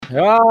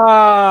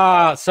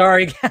Oh,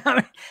 sorry.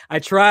 I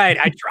tried,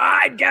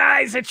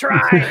 guys. I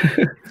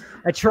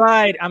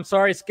tried. I'm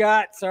sorry,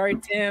 Scott. Sorry,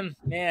 Tim.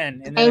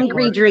 Man. And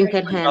angry drink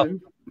at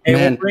him. Hey,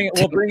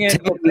 we'll bring in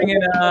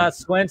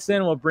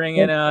Swenson. We'll bring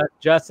in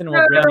Justin.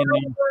 We'll bring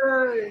in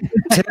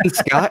Tim and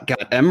Scott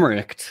got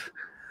Emmericked.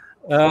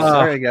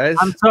 Sorry, guys.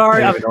 I'm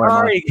sorry.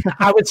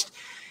 I was.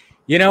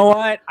 You know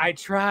what? I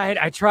tried.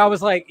 I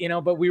was like,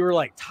 but we were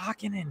like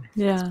talking and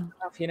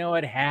stuff.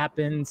 It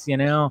happens.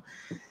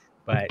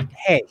 But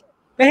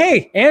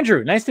hey,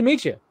 Andrew, nice to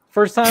meet you.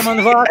 First time on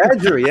the vlog.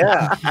 Andrew,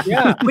 yeah.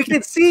 We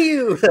can see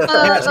you. Whoa.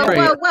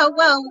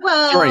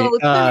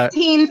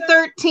 13.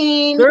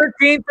 13.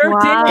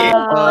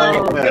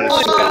 Wow.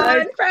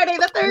 Friday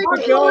the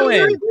 13th.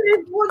 Going.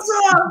 What's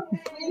up?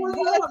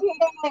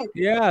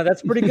 Yeah,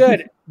 that's pretty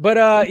good. But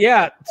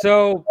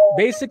so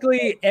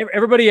basically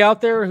everybody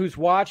out there who's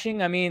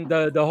watching, I mean,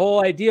 the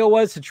whole idea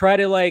was to try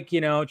to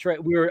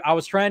I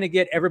was trying to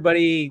get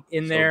everybody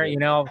in there,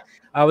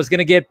 I was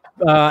gonna get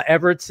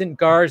Everett and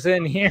Garza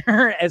in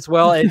here as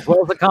well as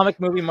the comic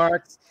movie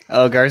marks.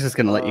 Oh, Garza's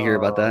gonna let you hear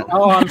about that.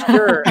 Oh, I'm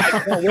sure.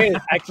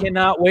 I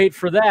cannot wait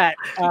for that.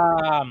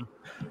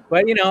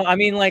 But I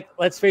mean,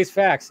 let's face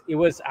facts. It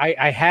was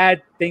I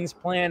had things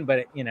planned,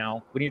 but when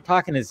you're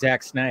talking to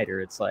Zack Snyder,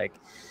 it's like,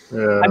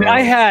 I mean, I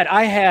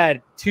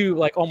had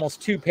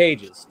almost 2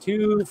 pages,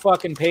 2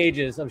 fucking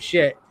pages of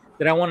shit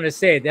that I wanted to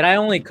say that I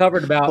only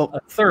covered about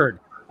a third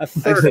of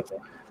it.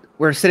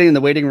 We're sitting in the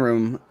waiting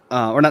room,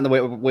 or not in the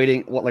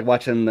waiting,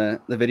 watching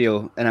the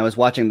video, and I was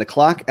watching the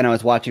clock and I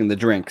was watching the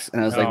drinks,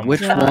 and I was like,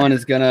 which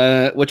one's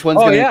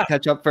gonna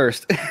catch up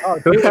first? Oh,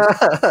 dude.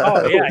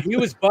 Oh yeah, he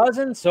was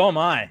buzzing. So am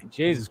I.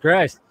 Jesus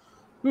Christ.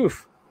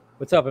 Oof.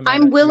 What's up,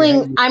 Amanda?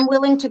 I'm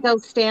willing to go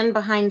stand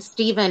behind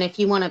Steven if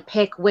you want to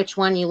pick which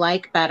one you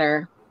like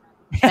better,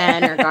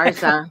 Ben or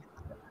Garza.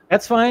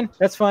 That's fine.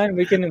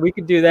 We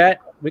can do that.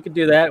 We can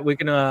get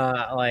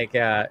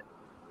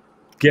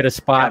a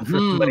spot for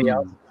somebody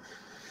else.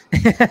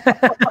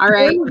 All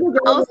right.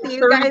 I'll see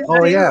you guys.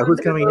 Oh yeah,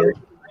 who's coming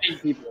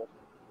in?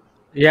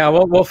 Yeah,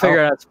 we'll figure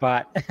out a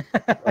spot.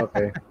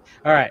 Okay.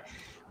 All right.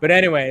 But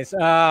anyways,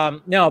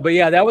 that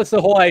was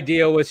the whole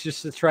idea, was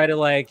just to try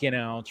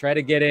to try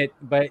to get it,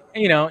 but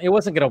it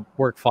wasn't gonna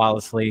work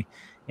flawlessly.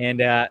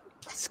 And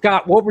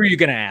Scott, what were you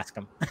gonna ask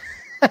him?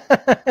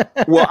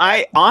 Well,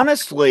 I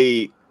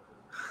honestly,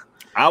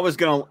 I was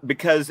gonna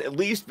because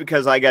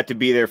I got to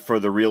be there for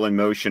the Real in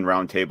Motion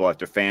roundtable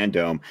after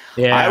Fandom.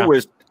 Yeah,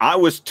 I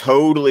was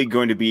totally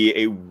going to be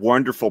a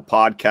wonderful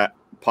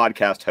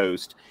podcast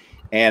host,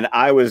 and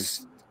I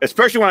was,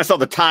 especially when I saw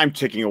the time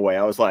ticking away,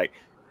 I was like,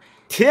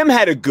 Tim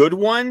had a good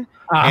one.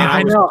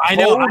 I know.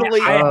 Totally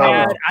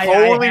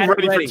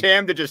ready for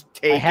Tim to just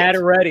take it. I had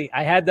it ready.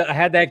 I had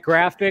that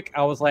graphic.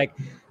 I was like,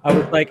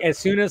 as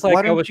soon as I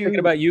was thinking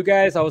about you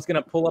guys, I was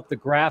gonna pull up the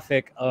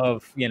graphic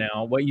of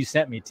what you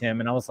sent me, Tim,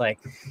 and I was like,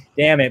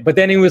 damn it. But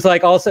then he was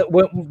like, also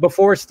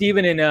before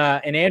Steven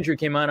and Andrew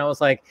came on, I was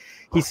like,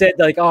 he said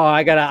like, oh,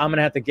 I'm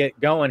gonna have to get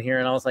going here,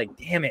 and I was like,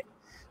 damn it,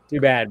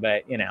 too bad,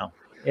 but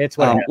it's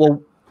what.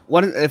 Well,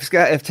 what if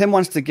Tim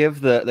wants to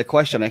give the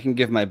question, I can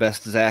give my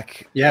best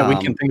Zach. Yeah, we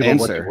can think about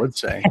what he would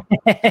say.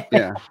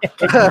 Yeah.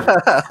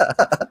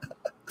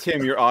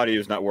 Tim, your audio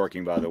is not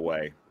working, by the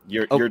way.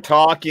 You're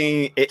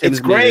talking. It's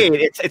great.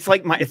 It's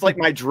like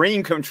my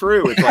dream come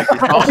true. It's like you're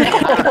talking.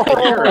 I don't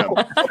hear him.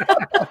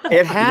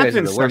 It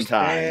happens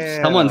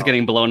sometimes. Someone's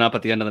getting blown up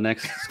at the end of the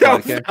next.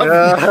 When do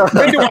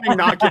I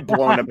not get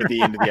blown up at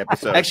the end of the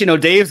episode? Actually, no.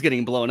 Dave's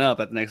getting blown up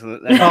at the next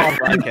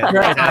podcast.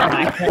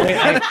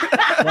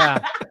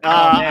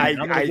 I'm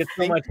gonna get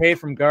so much hate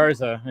from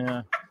Garza.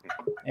 Yeah.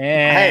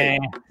 Hey,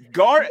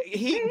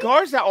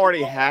 Garza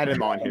already had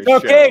him on his show.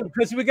 Okay,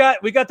 because we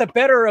got the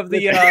better of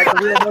the. You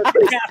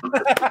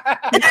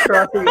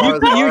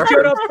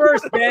showed up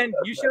first, Ben.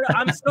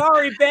 I'm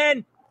sorry,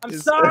 Ben. I'm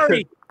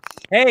sorry.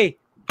 Hey,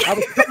 I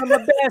was trying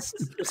my best.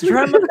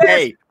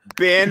 Hey,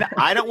 Ben,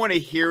 I don't want to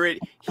hear it.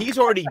 He's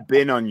already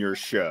been on your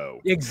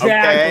show.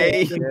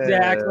 Exactly. Okay?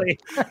 Exactly.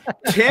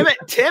 Tim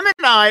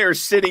and I are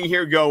sitting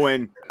here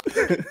going,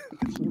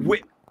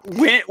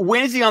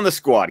 when is he on the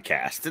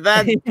Squadcast?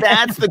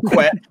 That's the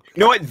question. You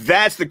know what?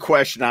 That's the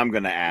question I'm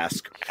going to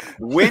ask.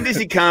 When does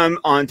he come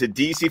on to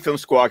DC Film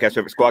Squadcast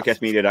over at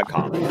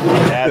squadcastmedia.com?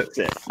 That's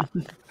it.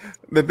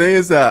 The thing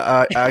is that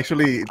I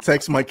actually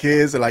text my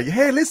kids like,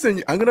 "Hey,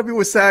 listen, I'm gonna be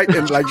with Zach,"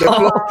 and like,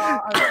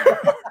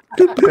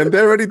 and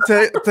they're already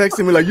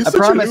texting me like, "You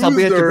promise I'll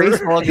be at your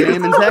baseball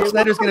game, and Zack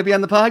Snyder's gonna be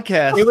on the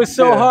podcast." It was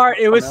so hard.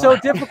 It was so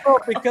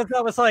difficult because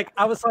I was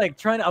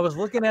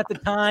looking at the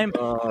time,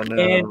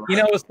 and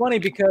it was funny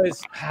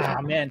because,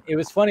 it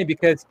was funny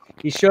because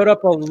he showed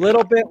up a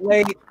little bit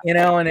late,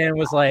 and it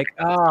was like,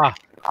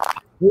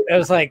 it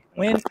was like,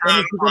 when is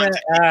he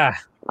gonna?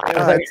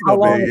 How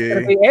long is it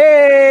gonna be?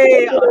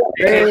 Hey!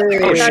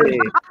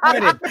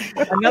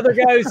 Another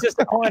guy who's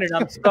disappointed.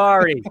 I'm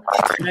sorry.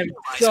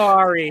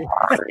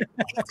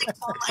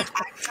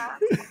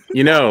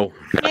 You know.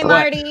 Hey,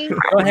 Marty.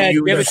 Go ahead.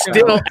 You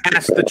still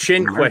asked the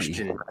chin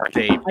question,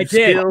 Dave. I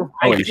did.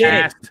 I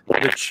asked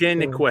the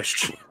chin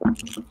question.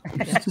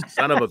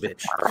 Son of a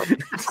bitch.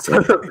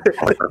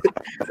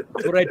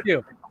 What I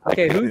do?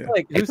 Okay,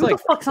 who's like?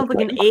 Fuck, sounds like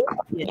an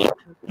alien.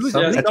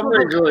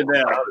 Something's really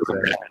bad.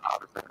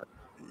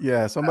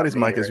 Yeah, somebody's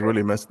mic is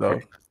really messed up.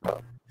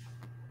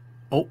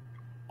 Oh,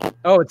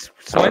 it's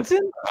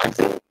Swenson?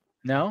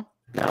 No.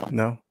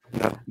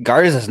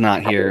 Garz is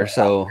not here,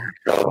 so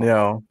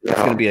no. It's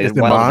gonna be a Is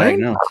it wild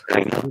mine?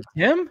 diagnosis.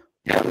 Tim?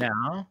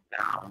 No.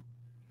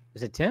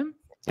 Is it Tim?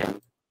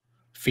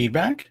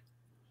 Feedback?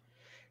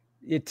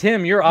 Yeah,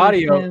 Tim, your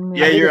audio.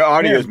 Yeah, your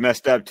audio is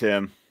messed up,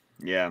 Tim.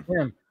 Yeah.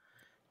 Tim.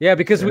 Yeah,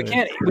 because we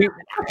can't.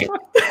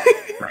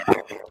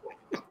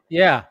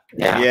 Yeah,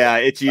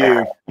 it's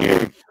you.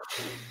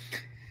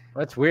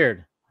 That's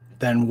weird.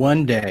 Then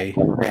one day,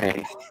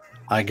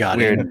 I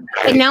got it.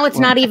 And now it's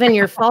not even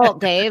your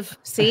fault, Dave.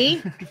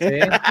 See?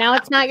 Now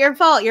it's not your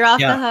fault. You're off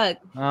the hook.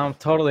 I'm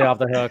totally off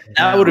the hook.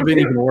 That would have been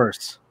even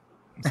worse.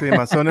 See,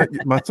 my son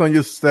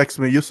just texted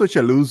me, "You're such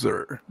a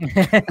loser."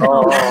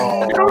 Well,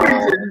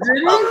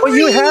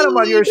 you had him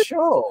on your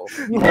show.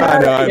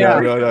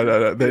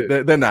 No.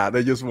 They're not.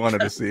 They just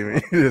wanted to see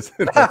me.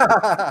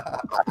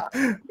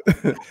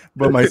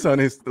 But my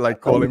son is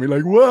like calling me,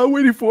 like, "Well, I'm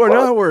waiting for an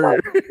hour."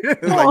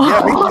 It's like,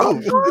 yeah,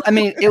 me too. I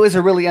mean, it was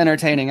a really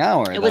entertaining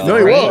hour. It was though.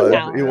 It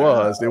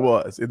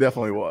was. It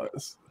definitely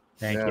was.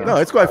 Thank you. No,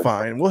 it's quite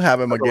fine. We'll have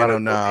him again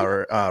on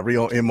our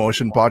Real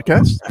Emotion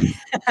podcast.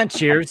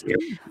 Cheers.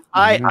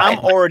 I'm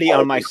already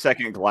on my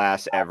second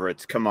glass,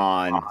 Everett. Come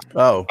on.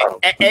 Oh.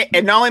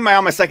 And not only am I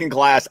on my second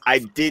glass, I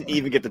didn't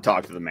even get to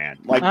talk to the man.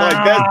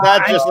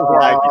 That just was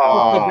like,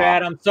 so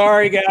bad. I'm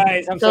sorry,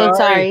 guys. I'm so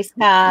sorry,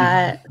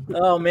 Scott.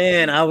 Oh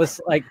man, I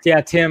was like, yeah,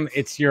 Tim,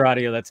 it's your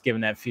audio that's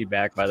giving that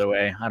feedback. By the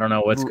way, I don't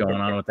know what's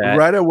going on with that.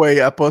 Right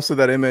away, I posted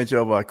that image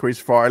of Chris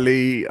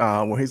Farley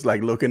when he's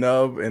like looking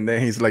up, and then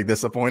he's like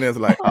disappointed. It's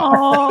like,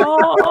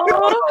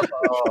 oh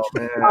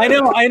man. I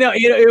know.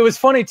 You know, it was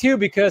funny too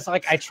because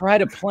like I try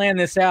to plan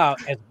this out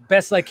as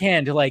best I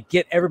can to like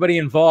get everybody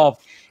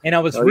involved, and I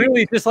was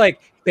really just like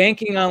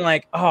banking on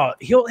like, oh,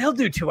 he'll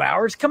do 2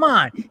 hours. Come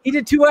on, he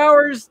did 2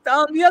 hours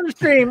on the other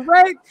stream,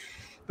 right?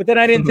 But then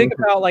I didn't think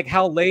about like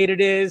how late it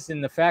is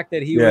and the fact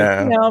that he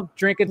was,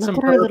 drinking some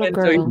bourbon.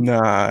 So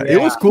it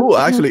was cool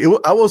actually.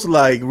 I was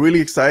like really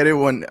excited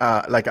when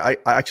like I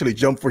actually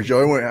jumped for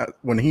joy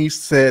when he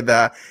said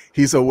that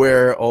he's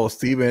aware of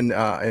Steven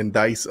and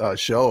Dice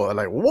show. I'm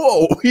like,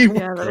 whoa, he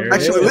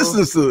actually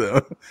listens to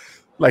them.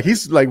 Like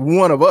he's like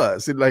one of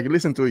us. Like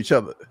listen to each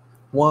other.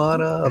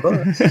 One of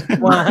us.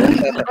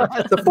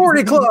 The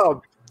 40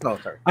 Club. No,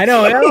 sorry. I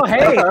know.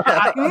 Hey,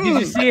 did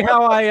you see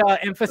how I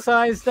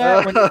emphasized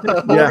that when you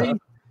said 40? Yeah.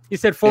 You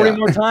said 40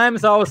 more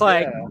times. I was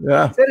like,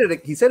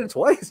 He said it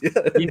twice. Yeah.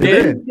 You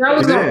did? That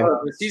was on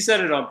purpose. He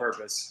said it on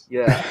purpose.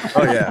 Yeah.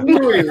 Oh yeah.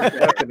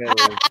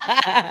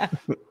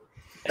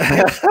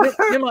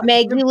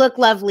 Meg, you look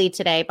lovely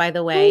today, by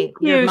the way.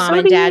 Your mom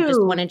and dad just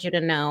wanted you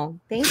to know.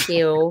 Thank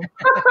you.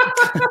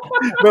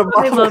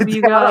 I love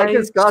you guys. I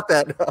just got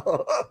that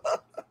now.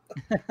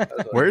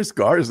 Where's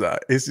Garza?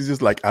 Is he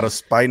just like out of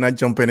spite not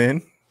jumping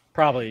in?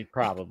 Probably.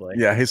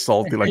 Yeah, he's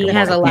salty. Like he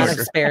has a lot of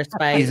spare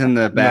spite. He's in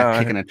the back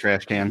kicking a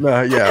trash can.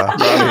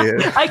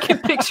 I can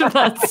picture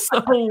that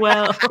so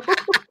well.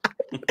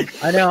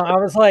 I know. I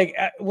was like,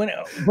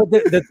 but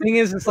the thing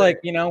is, it's like,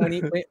 you know,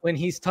 when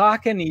he's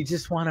talking, you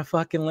just want to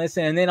fucking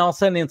listen, and then all of a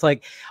sudden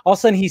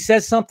he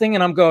says something,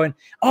 and I'm going,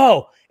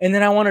 oh, and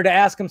then I wanted to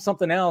ask him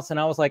something else, and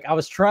I was like,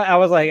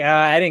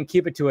 I didn't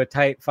keep it to a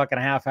tight fucking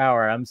half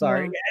hour. I'm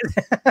sorry,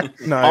 guys.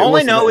 All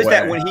I know is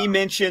that when he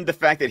mentioned the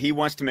fact that he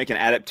wants to make an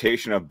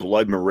adaptation of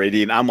Blood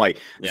Meridian, I'm like,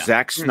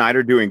 Zack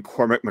Snyder doing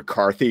Cormac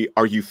McCarthy?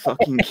 Are you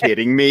fucking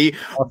kidding me?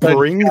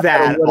 Bring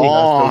that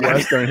on.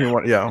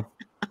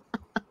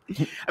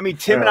 I mean,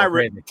 Tim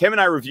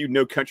and I reviewed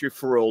No Country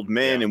for Old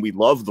Men, and we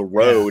love The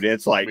Road. And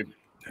it's like,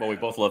 we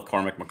both love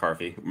Cormac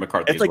McCarthy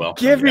it's as like, well.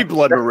 Give me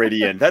Blood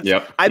Meridian. That's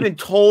I've been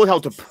told how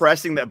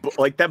depressing that book,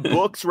 like that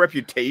book's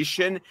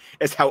reputation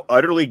is how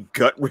utterly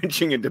gut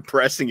wrenching and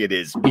depressing it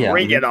is.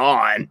 Bring it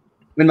on. I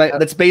mean,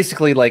 that's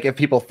basically like if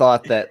people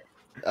thought that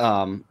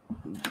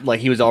like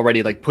he was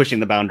already like pushing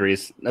the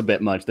boundaries a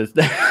bit much.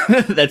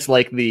 That's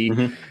like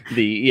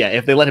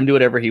if they let him do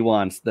whatever he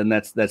wants, then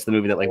that's the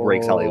movie that like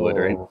breaks Hollywood,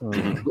 right?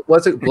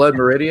 What's it? Blood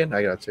Meridian?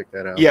 I gotta check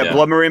that out. Yeah,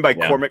 Blood Meridian by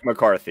Cormac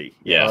McCarthy.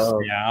 Yes.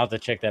 I'll have to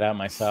check that out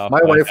myself.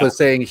 My wife was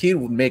saying he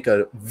would make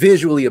a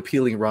visually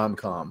appealing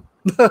rom-com.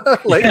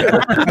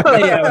 Later.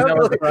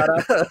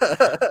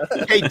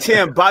 Hey,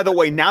 Tim, by the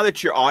way, now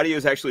that your audio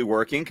is actually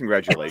working,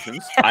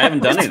 congratulations. I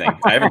haven't done anything.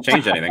 I haven't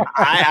changed anything.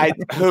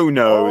 Who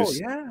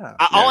knows? Oh, yeah.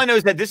 All I know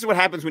is that this is what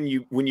happens when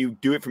you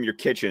do it from your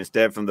kitchen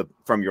instead of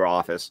from your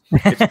office.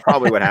 It's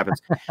probably what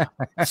happens.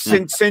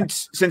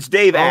 Since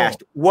Dave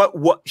asked,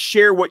 what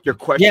share what your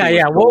question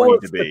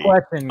what was the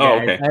question, guys?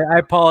 Oh, okay. I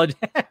apologize.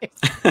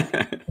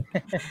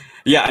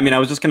 Yeah, I mean, I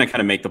was just going to kind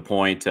of make the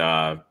point.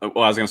 I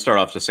was going to start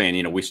off just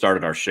saying, we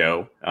started our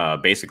show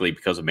basically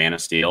because of Man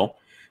of Steel.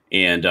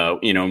 And,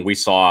 we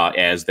saw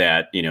as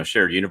that,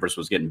 shared universe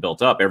was getting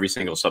built up, every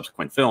single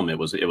subsequent film, it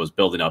was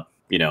building up,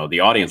 the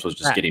audience was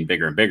just getting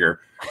bigger and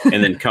bigger.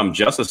 And then come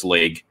Justice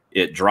League,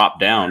 it dropped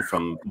down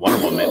from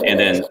Wonder Woman. And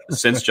then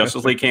since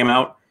Justice League came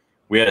out,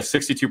 we had a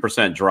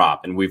 62%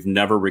 drop and we've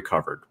never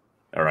recovered.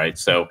 All right.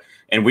 So,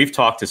 and we've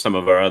talked to some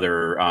of our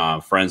other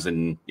friends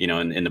in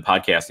the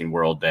podcasting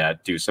world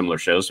that do similar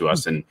shows to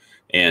us.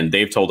 And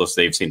they've told us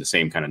they've seen the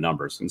same kind of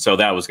numbers. And so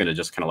that was going to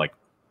just kind of like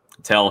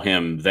tell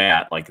him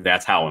that, like,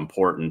 that's how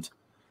important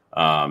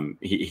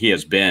he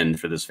has been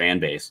for this fan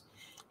base.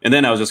 And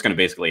then I was just going to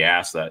basically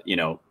ask that,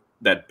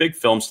 that big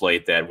film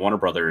slate that Warner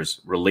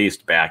Brothers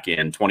released back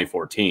in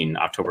 2014,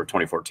 October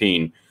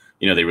 2014,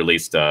 they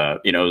released,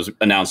 it was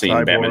announcing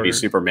Cyborg. Batman v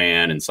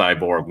Superman and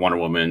Cyborg, Wonder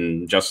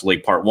Woman, Justice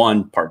League Part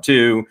 1, Part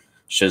 2,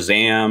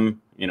 Shazam,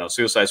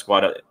 Suicide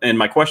Squad. And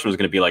my question was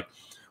going to be like,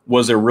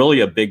 was there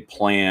really a big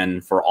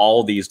plan for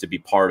all these to be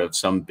part of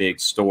some big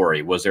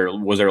story? Was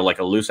there like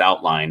a loose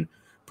outline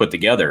put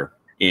together?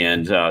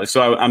 And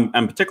so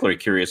I'm particularly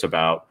curious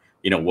about,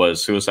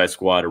 was Suicide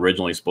Squad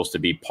originally supposed to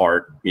be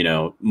part,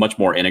 much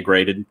more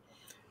integrated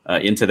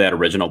into that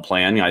original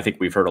plan? I think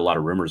we've heard a lot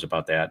of rumors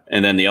about that.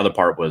 And then the other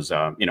part was,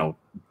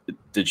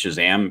 did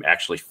Shazam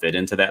actually fit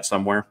into that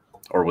somewhere?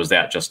 Or was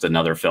that just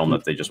another film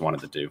that they just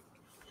wanted to do?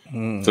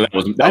 So that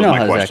was my question. I know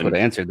how Zach would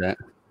have answered that.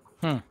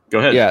 Go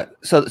ahead. Yeah.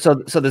 So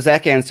the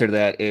Zach answer to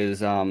that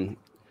is, all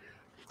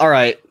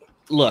right,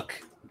 look,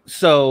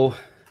 so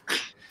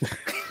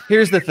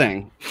here's the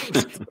thing.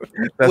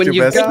 When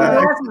you've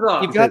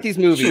got these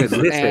movies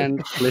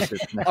and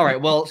all right,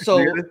 well, so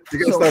on a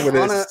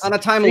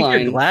timeline,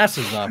 take your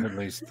glasses off at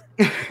least.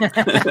 You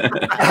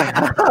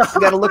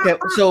got to look at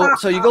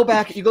so you go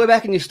back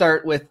and you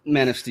start with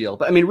Man of Steel,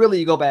 but I mean, really,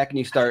 you go back and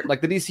you start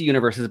like the DC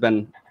universe has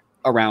been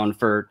around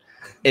for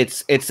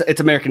it's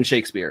American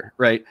Shakespeare,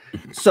 right?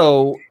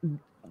 So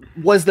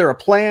was there a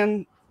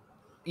plan?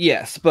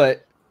 Yes,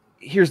 but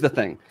here's the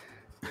thing: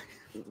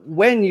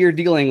 when you're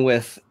dealing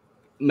with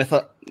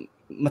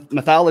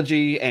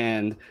mythology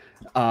and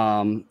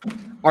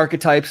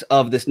archetypes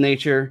of this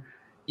nature,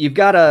 you've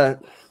got to,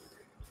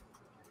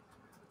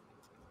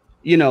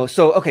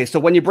 so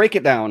when you break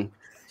it down,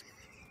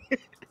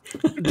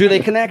 do they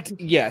connect?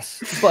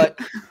 Yes, but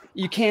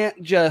you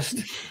can't just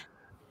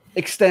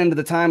extend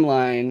the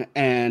timeline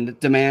and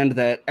demand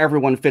that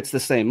everyone fits the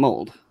same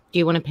mold. Do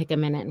you want to pick a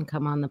minute and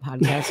come on the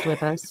podcast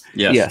with us?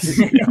 Yes.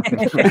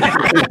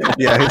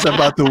 Yeah, he's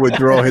about to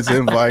withdraw his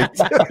invite.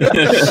 All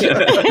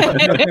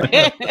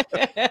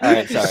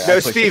right, sorry. No,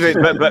 Steven,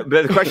 but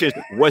the question is,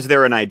 was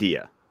there an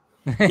idea?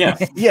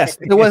 Yes. Yes,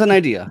 there was an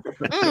idea.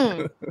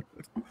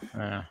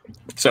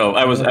 So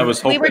I was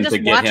hoping we were just to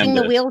get watching him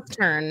the to, wheels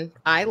turn.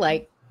 I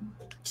like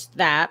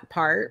that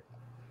part.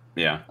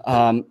 Yeah.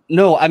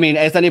 No, I mean,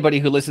 as anybody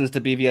who listens to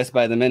BVS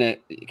by the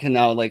minute can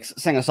now like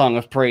sing a song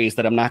of praise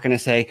that I'm not going to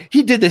say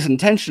he did this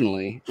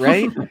intentionally,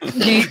 right?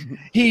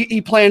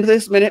 he planned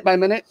this minute by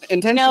minute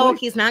intentionally. No,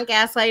 he's not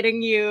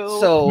gaslighting you.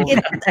 So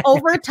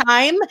over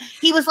time,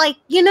 he was like,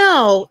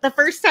 the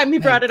first time he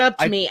brought it up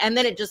to me, and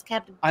then it just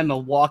kept. I'm a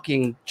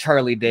walking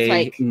Charlie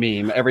Day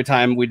meme. Every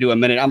time we do a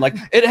minute, I'm like,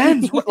 it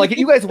ends. Like,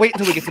 you guys wait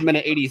until we get to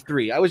minute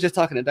 83. I was just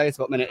talking to Dice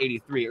about minute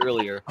 83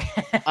 earlier.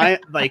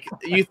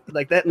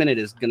 That minute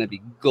is gonna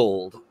be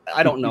gold.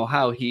 I don't know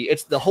how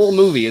it's the whole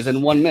movie is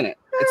in 1 minute.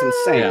 It's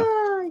insane.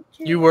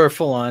 You were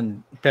full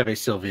on Pepe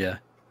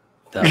Sylvia.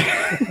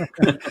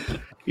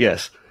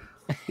 Yes.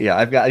 Yeah,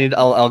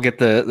 I'll get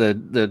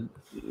the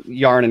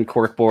yarn and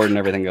corkboard and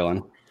everything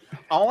going.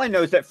 All I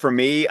know is that for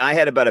me, I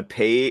had about a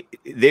page.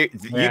 You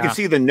can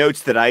see the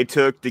notes that I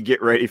took to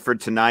get ready for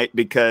tonight,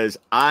 because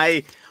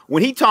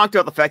when he talked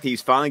about the fact that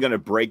he's finally going to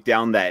break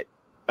down that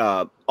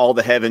all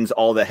the heavens,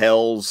 all the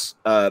hells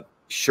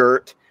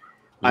shirt.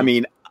 I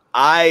mean,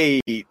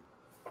 I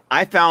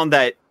found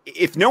that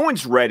if no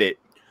one's read it,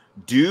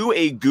 do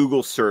a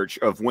Google search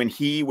of when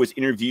he was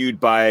interviewed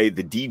by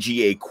the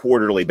DGA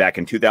Quarterly back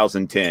in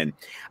 2010.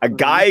 A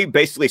guy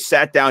basically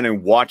sat down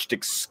and watched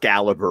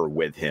Excalibur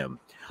with him.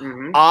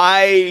 Mm-hmm.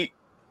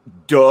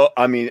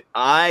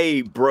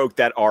 I broke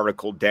that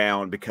article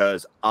down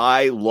because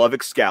I love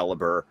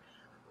Excalibur.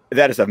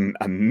 That is an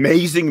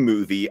amazing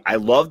movie. I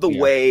love the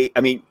way,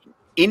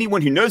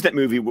 anyone who knows that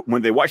movie,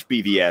 when they watch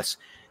BVS,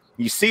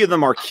 you see the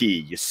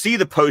marquee, you see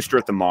the poster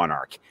at the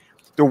Monarch.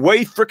 The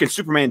way frickin'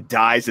 Superman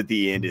dies at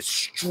the end is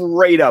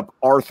straight up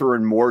Arthur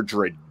and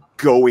Mordred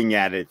going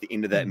at it at the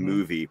end of that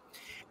movie.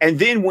 And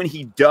then when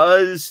he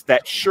does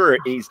that shirt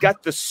and he's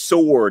got the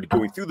sword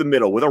going through the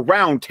middle with a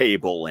round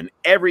table and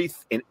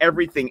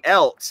everything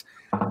else,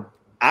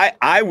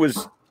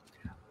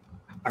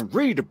 I'm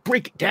ready to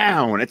break it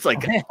down. It's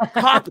like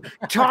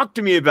talk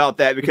to me about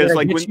that, because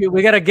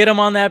we got to get him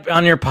on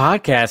your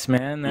podcast,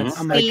 man. That's,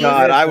 oh my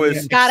God,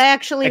 Scott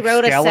actually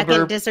wrote a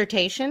second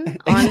dissertation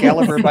on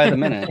Excalibur by the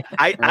minute.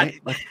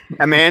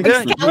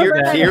 Amanda,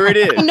 here it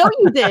is.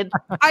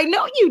 I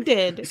know you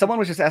did. Someone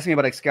was just asking me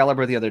about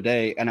Excalibur the other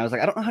day, and I was like,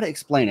 I don't know how to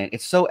explain it.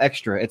 It's so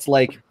extra. It's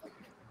like.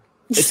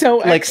 It's so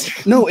like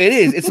extra. No, it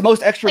is. It's the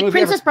most extra like movie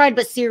Princess ever. Bride,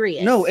 but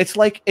serious. No, it's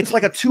like a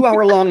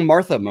 2-hour-long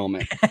Martha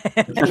moment.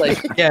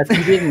 Like, yeah, if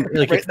you didn't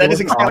like right, that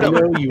is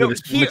audio, you would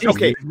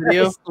okay.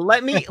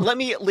 Let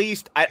me at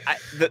least.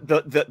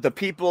 The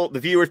people,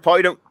 the viewers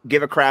probably don't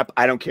give a crap.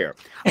 I don't care.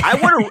 I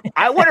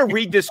want to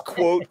read this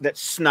quote that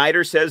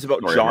Snyder says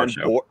about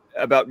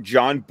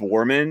John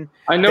Boorman.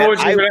 I know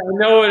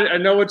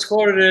which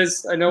quote it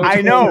is. And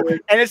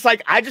it's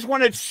like I just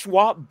want to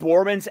swap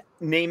Boorman's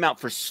name out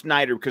for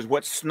Snyder, because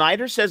what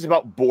Snyder says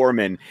about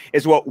Boorman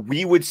is what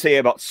we would say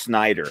about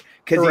Snyder.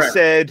 Because he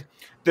said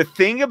the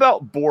thing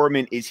about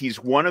Boorman is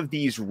he's one of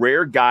these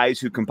rare guys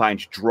who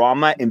combines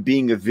drama and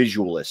being a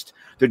visualist.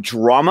 The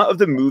drama of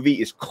the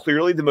movie is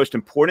clearly the most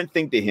important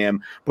thing to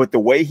him, but the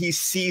way he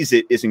sees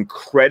it is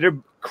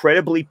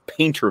incredibly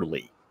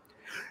painterly.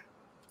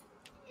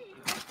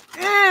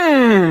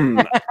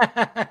 And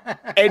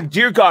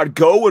dear God,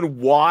 go and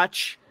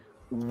watch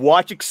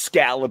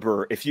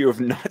Excalibur if you have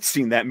not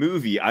seen that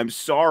movie. I'm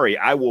sorry.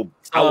 I will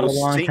a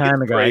long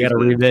time ago. I got to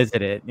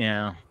revisit it.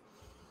 Yeah.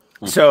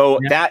 So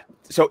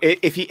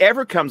if he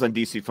ever comes on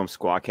DC Film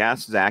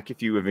Squadcast, Zach,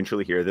 if you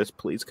eventually hear this,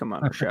 please come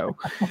on our show.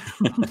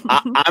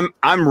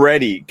 I'm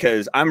ready,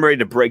 because I'm ready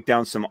to break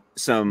down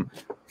some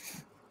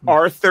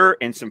Arthur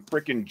and some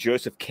freaking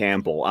Joseph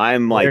Campbell. I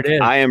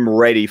am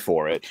ready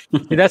for it.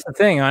 See, that's the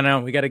thing. I know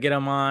we got to get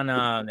him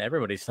on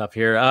everybody's stuff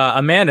here.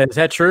 Amanda, is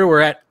that true? We're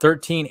at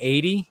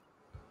 1380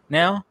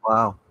 now.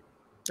 Wow,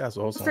 that's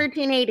awesome.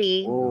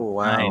 1380. Oh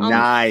wow,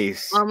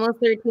 nice.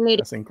 Almost 1380.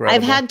 That's incredible.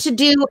 I've had to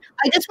do.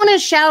 I just want to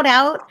shout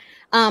out.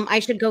 I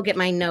should go get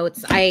my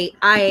notes.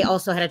 I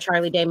also had a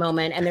Charlie Day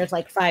moment, and there's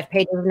like 5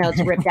 pages of notes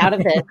ripped out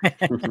of this.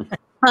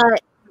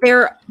 But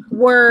there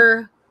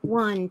were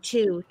 1,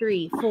 2,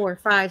 3, 4,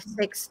 5,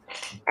 6,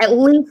 at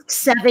least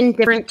 7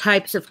 different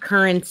types of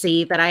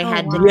currency that I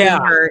had to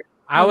convert.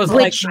 I was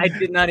like, I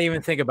did not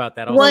even think about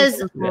that.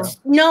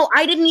 No,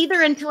 I didn't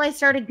either until I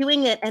started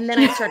doing it. And then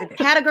I started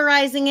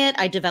categorizing it.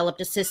 I developed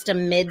a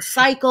system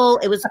mid-cycle.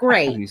 It was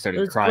great. You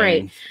started crying.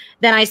 Great.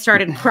 Then I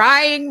started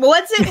crying.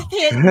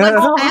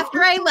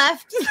 After I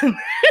left.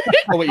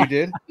 Oh, what you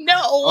did? No.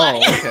 Oh,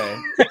 okay.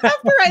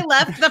 After I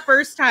left the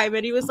first time,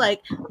 and he was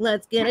like,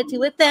 let's get it to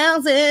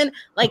 1,000.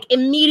 Like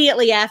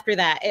immediately after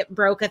that, it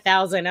broke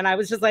 1,000. And I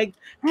was just like,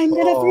 I'm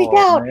going to freak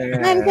out.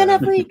 Man. I'm going to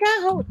freak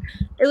out.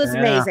 It was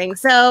amazing.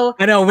 So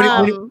I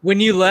know when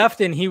you left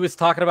and he was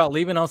talking about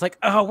leaving, I was like,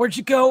 oh, where'd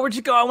you go?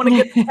 I want to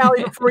get the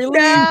tally before you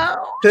leave.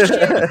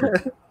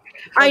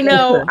 I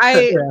know.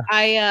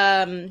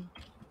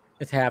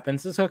 It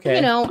happens. It's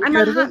okay. I'm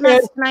a hot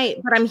mess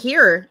tonight, but I'm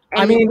here.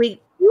 And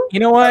you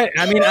know what?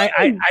 I mean,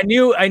 I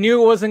knew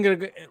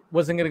it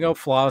wasn't gonna go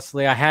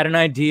flawlessly. I had an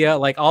idea.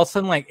 Like all of a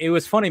sudden, like it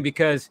was funny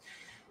because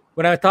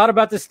when I thought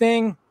about this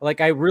thing,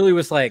 like I really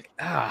was like,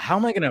 how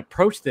am I going to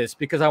approach this?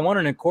 Because I want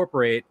to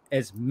incorporate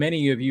as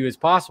many of you as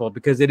possible,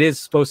 because it is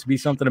supposed to be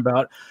something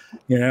about,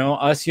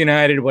 us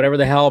united, whatever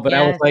the hell. But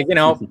I was like,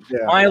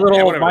 my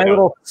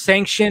little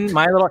sanction,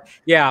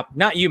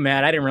 not you,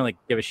 Matt. I didn't really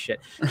give a shit.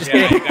 Just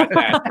kidding.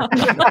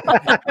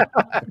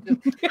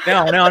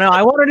 No.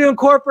 I wanted to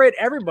incorporate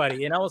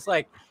everybody. And I was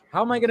like,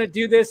 how am I going to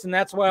do this? And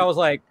that's why I was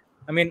like,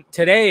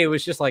 today it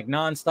was just like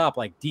nonstop,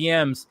 like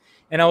DMs.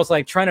 And I was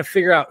like trying to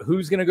figure out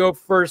who's going to go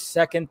first,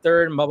 second,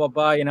 third, and blah, blah,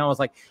 blah. I was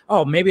like,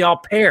 oh, maybe I'll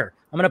pair.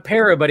 I'm going to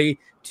pair everybody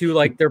to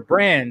like their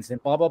brands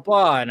and blah, blah,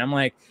 blah. And I'm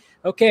like,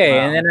 okay. Wow.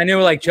 And then I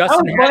knew like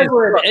Justin had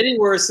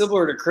anywhere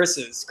similar to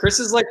Chris's. Chris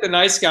is like the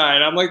nice guy,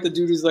 and I'm like the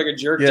dude who's like a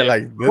jerk. Yeah,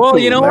 like well,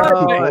 you know what?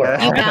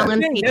 You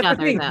balance each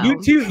other, though.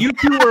 You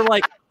two were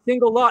like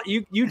single lot.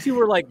 You two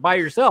were like by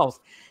yourselves.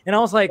 And I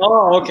was like,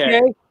 oh,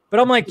 okay. But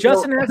I'm like,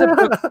 Justin has a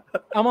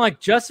book.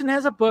 Justin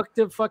has a book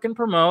to fucking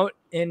promote,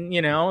 and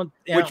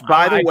which,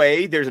 by the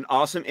way, there's an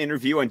awesome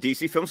interview on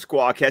DC Film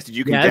Squadcast that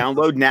you can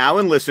download now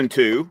and listen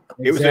to.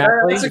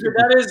 Exactly.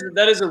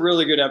 That is a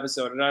really good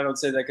episode, and I don't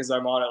say that because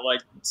I'm on it.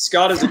 Like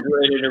Scott is a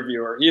great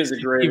interviewer. He is a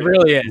great. He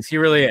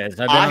really is.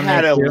 I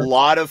had a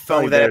lot of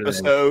fun with that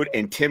episode,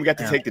 and Tim got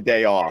to take the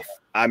day off.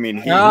 He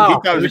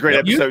thought it was a great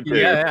episode too.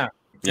 Yeah.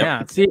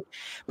 Yep.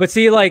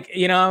 Yeah. Like,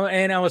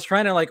 and I was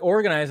trying to like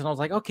organize, and I was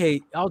like,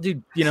 okay, I'll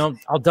do,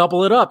 I'll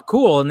double it up.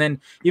 Cool. And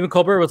then even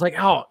Colbert was like,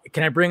 oh,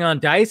 can I bring on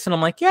Dice? And I'm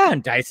like, yeah,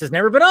 and Dice has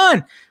never been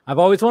on. I've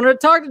always wanted to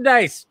talk to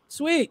Dice.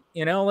 Sweet.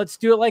 Let's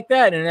do it like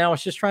that. And I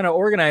was just trying to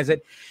organize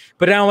it.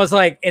 But I was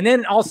like, and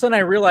then all of a sudden I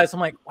realized, I'm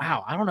like,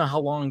 wow, I don't know how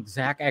long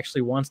Zach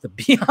actually wants to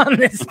be on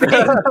this thing,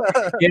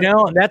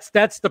 and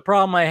that's the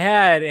problem I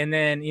had. And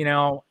then,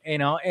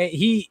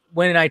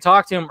 when I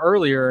talked to him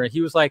earlier,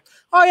 he was like,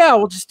 oh yeah,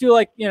 we'll just do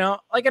like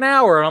an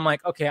hour. And I'm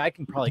like, okay, I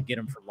can probably get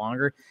him for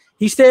longer.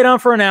 He stayed on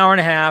for an hour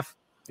and a half.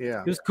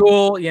 Yeah, it was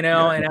cool,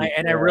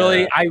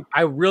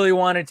 I really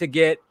wanted to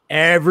get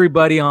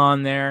everybody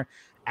on there,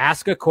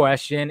 ask a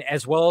question,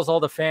 as well as all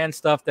the fan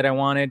stuff that I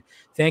wanted.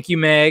 Thank you,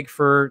 Meg,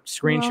 for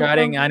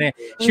screenshotting on it.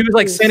 She was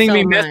like sending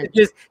me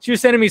messages. She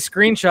was sending me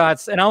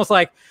screenshots, and I was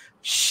like,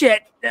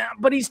 shit,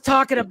 but he's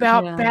talking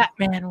about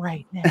Batman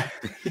right now.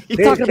 He's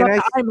talking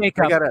about eye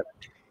makeup.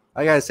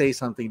 I gotta say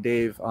something,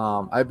 Dave.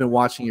 I've been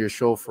watching your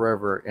show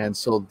forever, and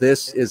so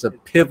this is a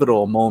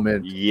pivotal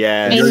moment.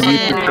 Yes.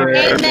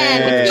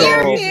 Amen.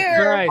 So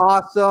Here.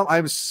 awesome.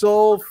 I'm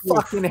so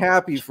fucking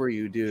happy for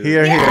you, dude.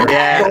 Here.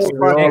 Yes. So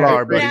we all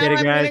are,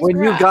 buddy. When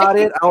you got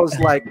it, I was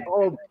like,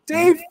 "Oh,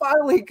 Dave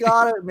finally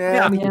got it,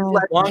 man!" Yeah.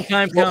 Long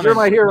time coming. You're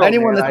my hero.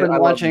 Anyone that's been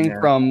watching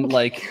from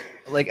like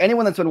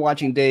anyone that's been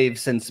watching Dave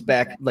since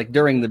back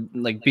during the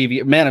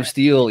BV Man of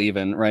Steel,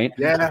 even right?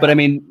 Yeah. But I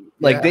mean.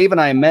 Dave and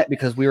I met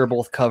because we were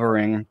both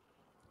covering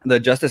the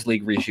Justice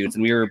League reshoots,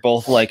 and we were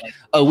both like,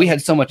 "Oh, we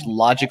had so much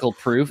logical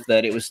proof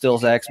that it was still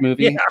Zack's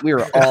movie." Yeah. We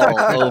were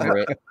all over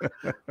it.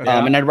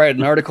 And I'd write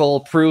an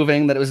article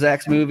proving that it was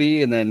Zack's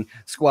movie, and then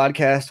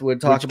Squadcast would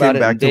talk about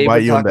it. Back and to Dave bite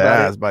would you in talk the about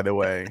ass, by the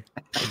way.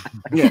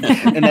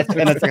 and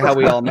that's how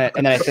we all met.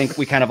 And then I think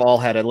we kind of all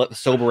had a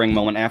sobering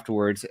moment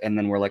afterwards, and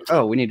then we're like,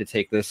 "Oh, we need to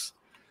take this.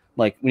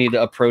 We need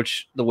to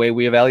approach the way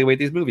we evaluate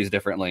these movies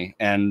differently."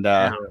 And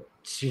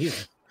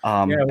Jesus. It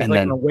was and like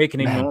then, an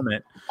awakening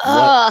moment.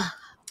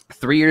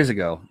 3 years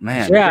ago,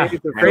 man. Yeah,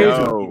 crazy,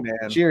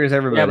 man. Cheers,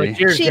 everybody. Yeah,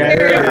 cheers.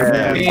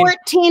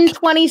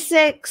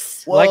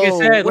 1426. Like I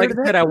said,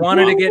 I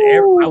wanted to get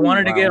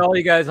get all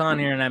you guys on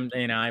here,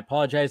 and I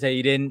apologize that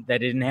that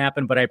didn't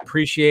happen, but I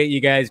appreciate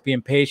you guys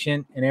being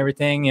patient and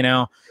everything.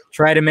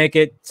 Try to make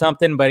it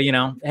something, but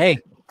hey,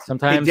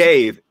 sometimes.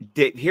 Hey,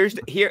 Dave, here's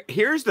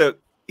what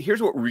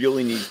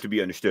really needs to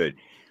be understood.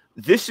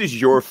 This is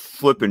your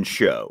flippin'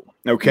 show,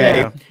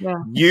 okay?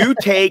 Yeah. You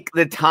take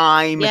the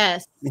time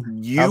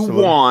you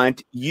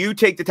want. You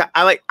take the time.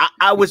 I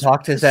was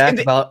talk to Zach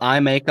about eye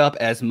makeup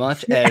as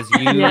much as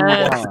you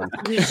want.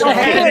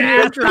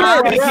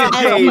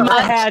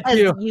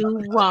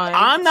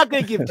 I'm not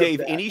going to give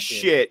Dave any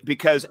shit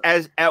because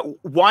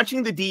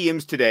watching the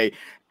DMs today,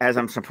 as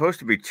I'm supposed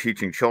to be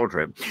teaching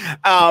children,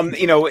 and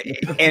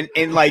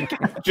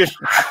just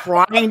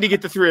trying to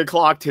get to 3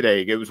 o'clock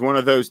today. It was one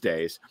of those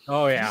days.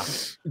 Oh yeah.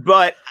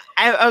 But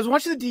I was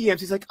watching the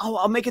DMs. He's like, "Oh,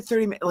 I'll make it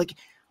 30 minutes." Like,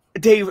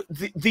 Dave,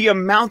 the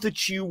amount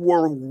that you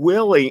were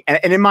willing,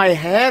 and in my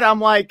head,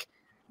 I'm like,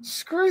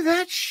 screw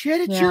that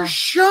shit. It's your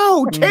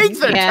show. Take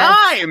the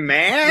time,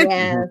 man.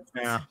 Yes.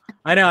 Yeah.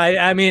 I know.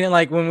 I mean,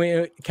 when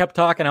we kept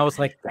talking, I was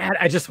like, "Man,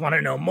 I just want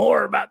to know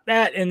more about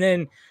that." And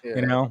then,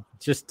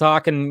 just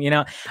talking,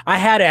 I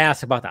had to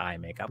ask about the eye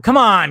makeup. Come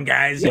on,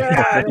 guys.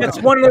 Yeah,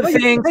 that's one of the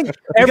things.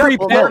 Every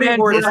Batman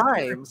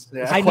times.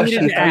 I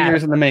needed to 3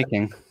 years in the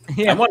making.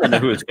 I want to know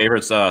who his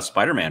favorite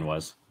Spider-Man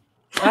was.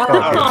 Shut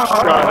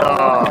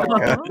up.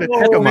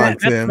 Come on,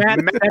 Tim.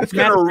 Matt's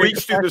going to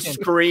reach through the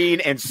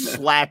screen and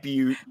slap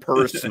you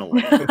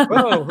personally.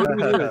 Whoa,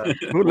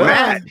 who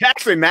Matt.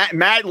 Actually,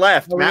 Matt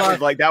left. Matt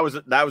was like, that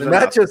was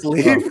Matt just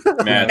leave.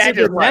 Matt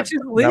just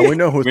leave. Now we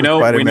know who's we know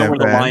Spider-Man where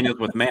the fan. line is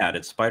with Matt.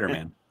 It's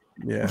Spider-Man.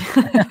 Yeah.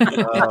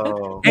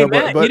 Hey,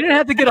 Matt, you didn't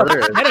have to get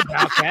upset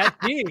about that.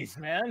 Jeez,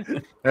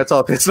 man. That's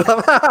all pissed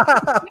off.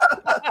 I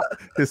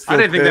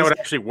didn't think that would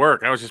actually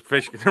work. I was just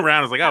fishing around.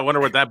 I was like, I wonder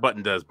what that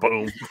button does.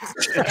 Boom.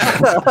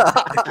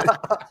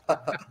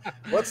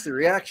 What's the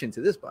reaction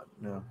to this button?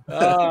 No.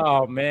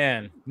 Oh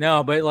man,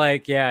 no, but it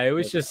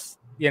was just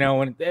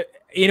when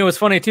it's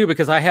funny too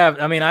because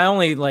I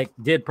only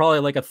did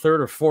probably a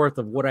third or fourth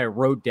of what I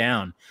wrote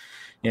down.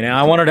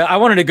 I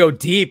wanted to go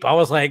deep. I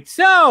was like,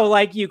 so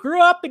you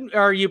grew up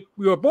you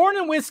were born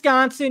in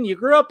Wisconsin. You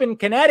grew up in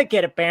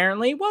Connecticut,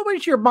 apparently. What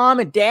was your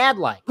mom and dad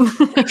like? I was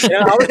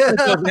going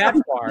to go that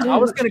far. I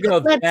was going to go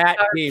that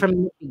deep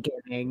from the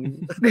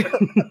beginning.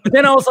 But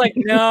then I was like,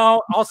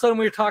 no. All of a sudden,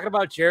 we were talking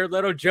about Jared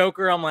Leto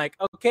Joker. I'm like,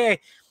 okay,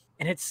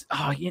 and it's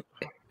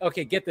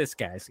okay. Get this,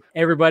 guys,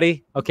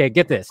 everybody. Okay,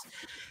 get this.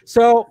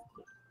 So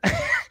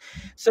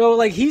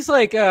he's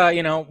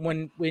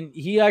when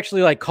he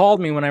actually called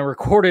me when I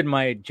recorded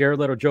my Jared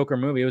Leto Joker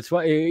movie. It was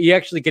you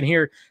actually can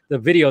hear the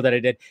video that I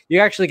did.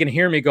 You actually can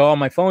hear me go, "Oh,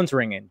 my phone's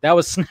ringing." That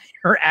was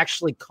Snyder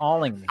actually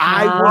calling me.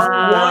 I was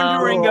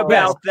wondering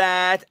about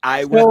that.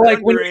 I was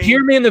wondering. When you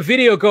hear me in the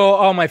video go,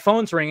 "Oh, my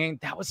phone's ringing,"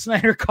 that was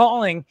Snyder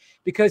calling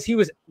because he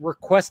was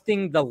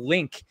requesting the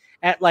link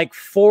at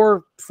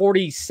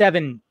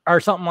 4:47 or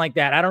something like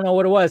that. I don't know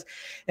what it was.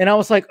 And I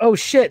was like, oh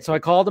shit. So I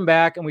called him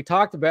back and we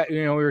talked about,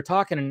 we were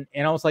talking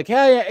and I was like,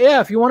 yeah.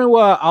 If you want to,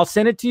 I'll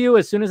send it to you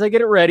as soon as I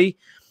get it ready.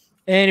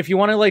 And if you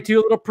want to do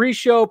a little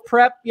pre-show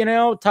prep,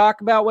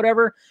 talk about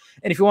whatever.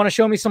 And if you want to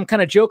show me some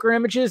kind of Joker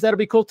images, that'll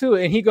be cool too.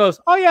 And he goes,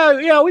 oh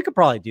yeah, we could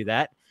probably do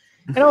that.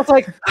 And I was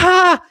like,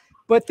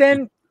 But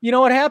then you know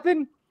what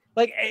happened?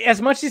 Like,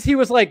 as much as he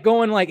was like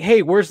going like,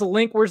 "Hey, where's the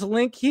link? Where's the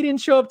link?" He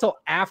didn't show up till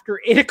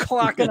after 8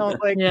 o'clock, and I was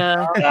like,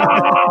 Yeah.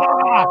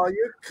 Oh,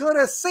 you could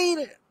have seen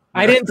it.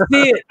 I didn't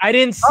see it. I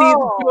didn't see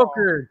the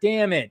Joker.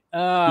 Damn it.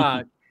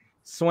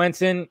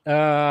 Swenson.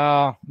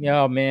 Oh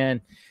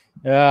man.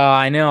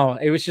 I know.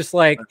 It was just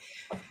like,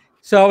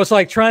 so I was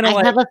like trying to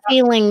I have a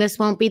feeling this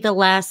won't be the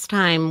last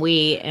time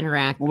we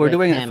interact. Well, we're with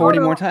doing him. it 40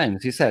 more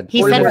times. He said.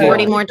 He said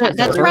 40 more times.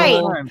 That's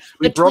right.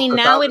 We broke Between the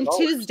now and $1,000.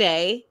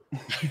 Tuesday.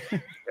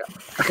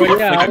 But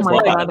yeah, I Oh was my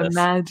like, God,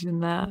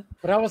 imagine that.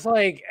 but I was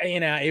like,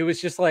 it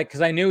was just like,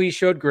 because I knew he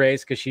showed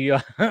Grace, because she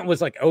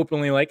was like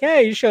openly like,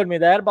 "Hey, you showed me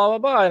that, blah blah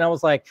blah," and I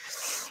was like,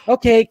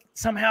 okay,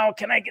 somehow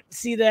can I get to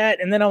see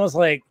that? And then I was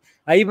like,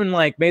 I even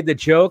like made the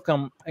joke,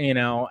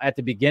 at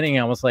the beginning,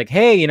 I was like,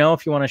 "Hey,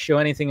 if you want to show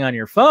anything on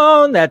your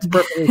phone, that's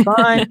perfectly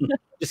fine.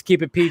 Just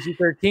keep it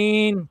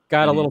PG-13.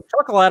 Got a little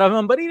chuckle out of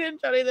him, but he didn't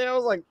show anything. I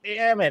was like,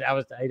 damn it.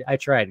 I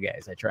tried,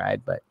 guys. I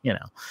tried, but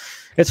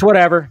it's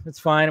whatever. It's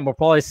fine. We'll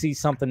probably see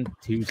something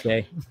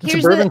Tuesday.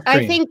 Here's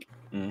I think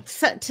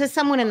to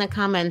someone in the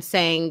comments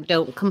saying,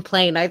 "Don't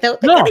complain." I don't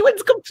think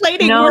anyone's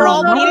complaining. No, We're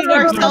all no, beating no,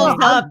 ourselves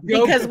no. up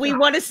because we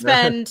want to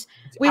spend.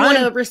 We want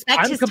to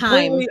respect his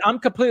time. I'm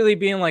completely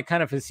being like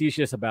kind of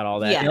facetious about all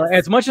that. Yes.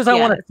 As much as I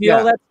want to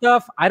feel that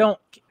stuff, I don't.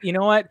 You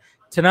know what?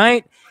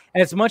 Tonight,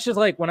 as much as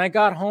like when I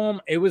got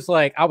home, it was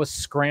like I was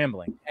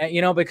scrambling.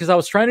 Because I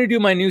was trying to do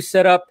my new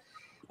setup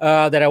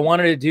that I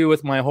wanted to do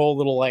with my whole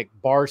little like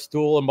bar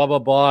stool and blah blah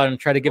blah, and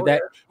try to give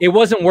that. It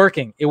wasn't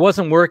working. It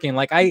wasn't working.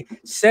 Like I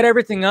set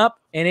everything up,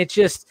 and it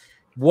just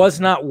was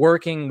not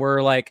working.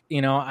 Where like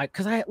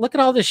because I look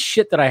at all this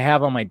shit that I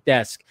have on my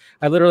desk.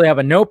 I literally have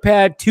a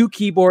notepad, 2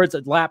 keyboards,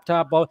 a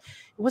laptop. It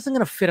wasn't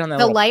gonna fit on that.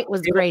 The light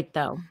was great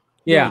though.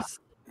 Yeah,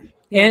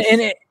 and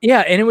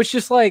it was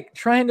just like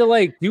trying to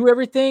like do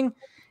everything,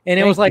 and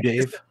it was like,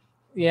 Dave.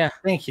 Yeah,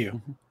 thank you.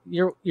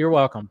 You're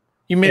welcome.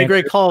 You made a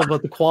great call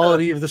about the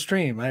quality of the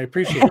stream. I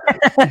appreciate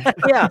it.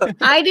 Yeah,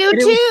 I do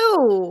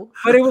too.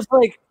 But it was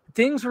like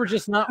things were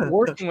just not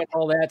working with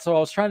all that. So I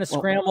was trying to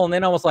scramble, and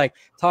then I was like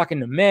talking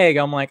to Meg.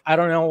 I'm like, I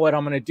don't know what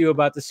I'm going to do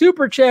about the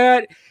super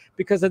chat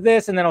because of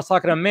this. And then I was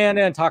talking to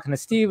Amanda and talking to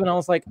Steve, and I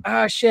was like,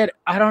 shit,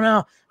 I don't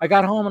know. I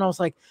got home and I was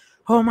like,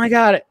 oh my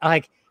God,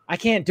 like I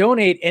can't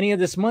donate any of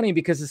this money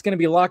because it's going to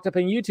be locked up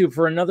in YouTube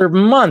for another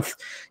month,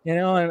 and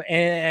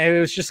it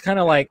was just kind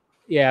of like,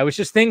 it was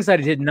just things that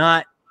I did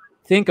not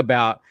think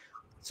about.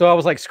 So I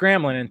was like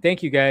scrambling, and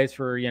thank you guys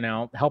for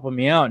helping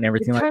me out and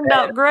everything. It turned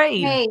out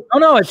great. Hey, it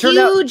turned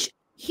out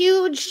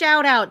huge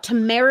shout out to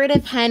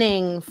Meredith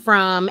Henning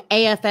from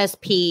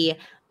AFSP.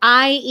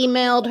 I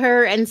emailed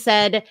her and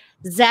said,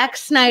 Zack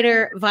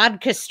Snyder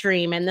vodka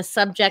stream in the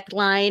subject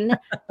line.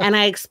 And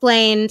I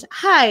explained,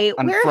 hi,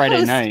 we're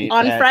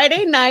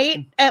Friday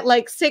night at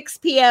like 6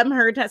 p.m.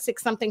 her time,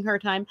 6 something her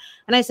time.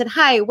 And I said,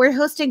 hi, we're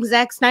hosting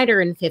Zack Snyder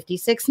in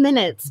 56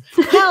 minutes.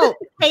 Help,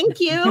 thank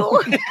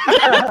you.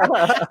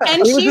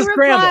 And she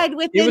replied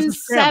within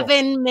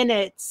 7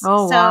 minutes.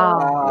 Oh, so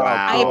wow.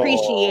 I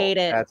appreciate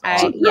it.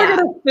 Awesome. She put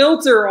a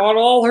filter on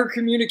all her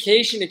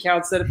communication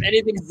accounts that if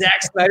anything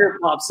Zack Snyder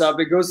pops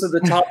up, it goes to the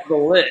top of the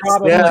list.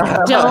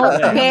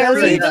 Don't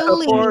bury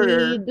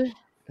the lead.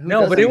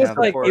 No, but it was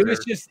like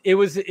it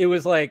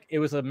was like it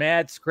was a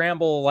mad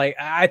scramble. Like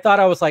I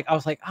thought I was like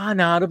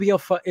no,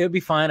 it'll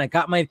be fine. I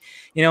got my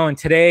and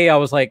today I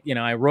was like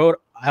I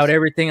wrote out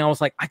everything. I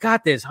was like, I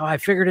got this. I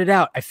figured it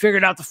out. I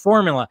figured out the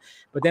formula.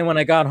 But then when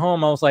I got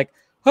home, I was like,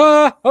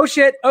 oh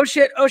shit.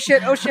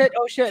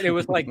 It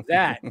was like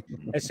that.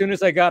 As soon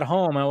as I got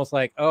home, I was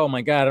like, oh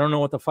my God, I don't know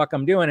what the fuck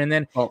I'm doing. And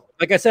then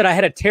like I said, I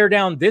had to tear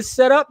down this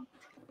setup,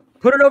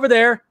 put it over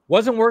there,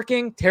 wasn't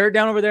working, tear it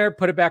down over there,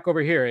 put it back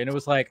over here. And it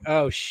was like,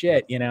 oh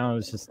shit, it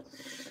was just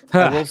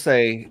I will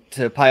say,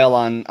 to pile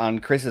on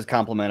Chris's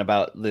compliment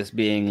about this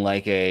being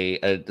like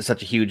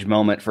such a huge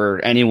moment for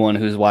anyone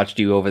who's watched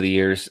you over the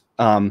years.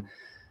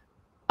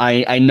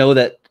 I know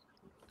that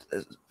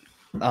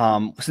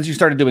since you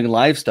started doing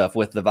live stuff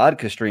with the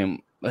vodka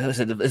stream, is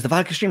the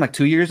vodka stream like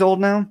 2 years old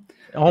now?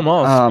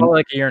 Almost, probably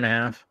like a year and a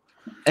half.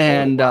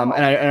 And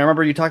I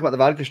remember you talked about the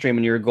vodka stream,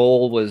 and your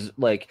goal was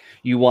like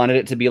you wanted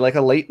it to be like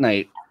a late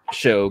night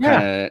show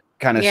kind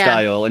of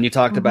style, and you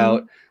talked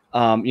about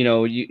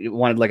you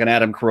wanted like an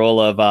Adam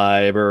Carolla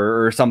vibe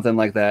or something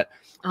like that.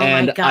 Oh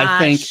and I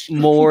think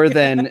more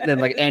than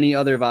like any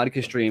other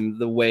vodka stream,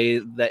 the way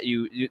that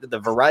you the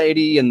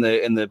variety and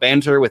the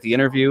banter with the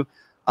interview,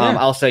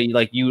 I'll say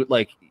like you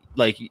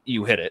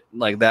hit it.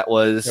 Like that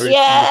was I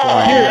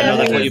know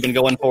that's what you've been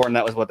going for, and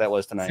that was what that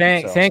was tonight.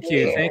 Thank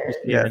you,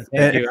 Steven.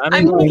 Thank you.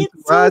 I'm gonna get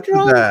so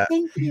drunk.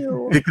 Thank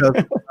you.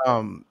 Because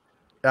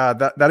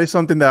that is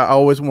something that I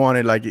always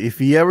wanted. Like if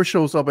he ever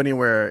shows up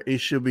anywhere, it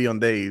should be on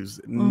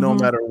Dave's, no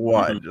matter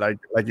what. Like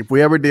if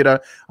we ever did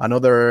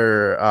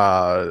another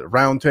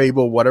round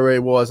table, whatever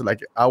it was,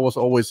 like I was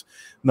always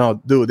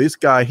dude, this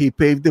guy, he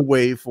paved the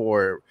way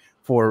for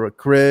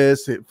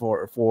Chris,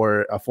 for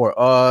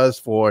us,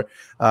 for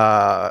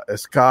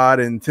Scott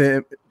and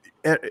Tim,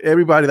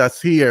 everybody that's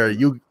here.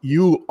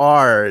 You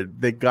are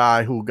the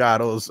guy who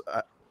got us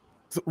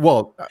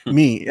Well,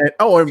 me.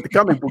 I'm the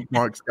comic book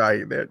marks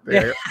guy.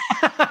 There.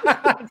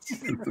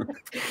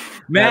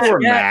 Matt,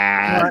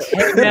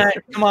 hey, Matt,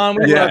 come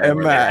on. And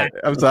Matt.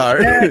 I'm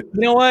sorry. Matt,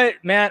 you know what,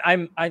 Matt?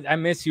 I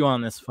miss you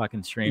on this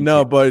fucking stream.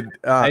 No, too. but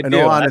in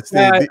all honesty,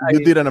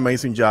 you did an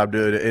amazing job,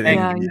 dude.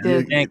 You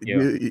did. Thank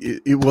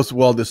you. It was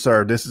well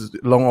deserved. This is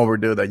long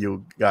overdue that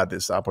you got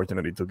this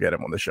opportunity to get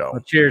him on the show.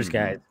 Well, cheers,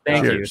 guys.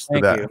 Thank you.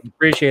 Thank that. you.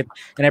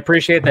 I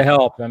appreciate the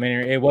help. I mean,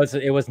 it was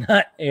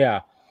not.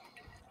 Yeah.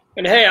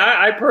 And hey,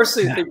 I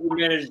personally think you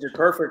managed it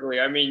perfectly.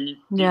 I mean,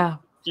 you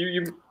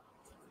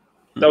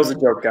that was a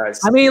joke, guys.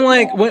 I mean,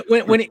 like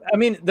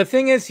when the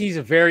thing is, he's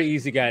a very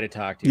easy guy to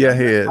talk to. Yeah,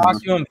 he is. I've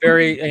talked to him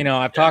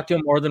I've talked to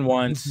him more than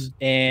once,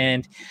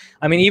 and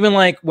I mean, even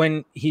like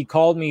when he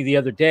called me the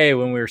other day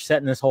when we were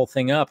setting this whole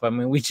thing up. I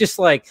mean, we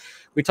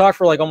talked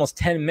for like almost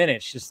 10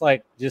 minutes, just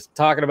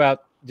talking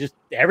about just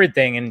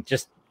everything and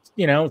just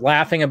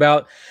laughing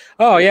about,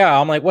 oh yeah,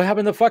 I'm like, what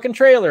happened to the fucking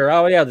trailer?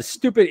 Oh yeah, the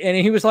stupid, and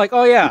he was like,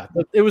 oh yeah,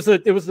 it was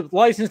the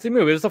license to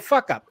move. It was a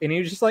fuck up, and he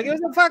was just like, it was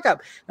a fuck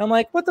up. And I'm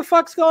like, what the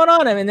fuck's going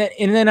on? I mean,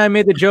 and then I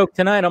made the joke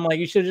tonight. I'm like,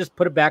 you should have just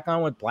put it back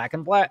on with back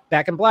in black,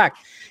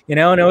 and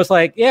it was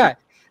like, yeah.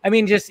 I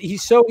mean, just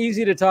he's so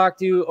easy to talk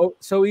to,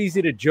 so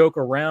easy to joke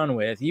around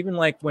with. Even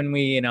like when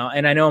we, and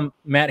I know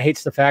Matt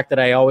hates the fact that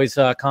I always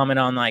comment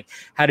on like,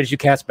 how did you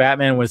cast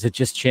Batman? Was it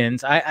just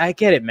chins? I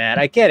get it, Matt.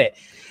 I get it.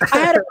 I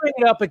had to bring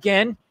it up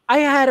again.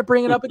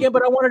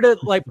 but I wanted to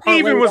like. He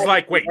even was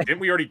like, "Wait, didn't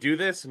we already do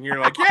this?" And you're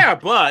like, "Yeah,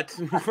 but."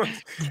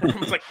 I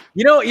was like,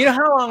 you know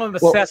how long I'm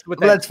obsessed with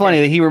that. Well, that's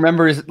funny that he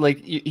remembers. Like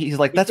he's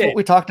like, "That's what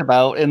we talked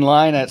about in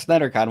line at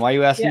SnyderCon. Why are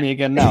you asking me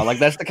again now?" Like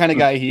that's the kind of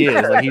guy he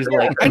is. Like he's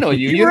like, "I know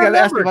you. You got to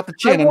ask me about the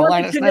chin in the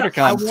line at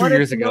SnyderCon 2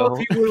 years ago."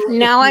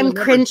 Now I'm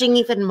cringing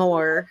even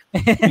more,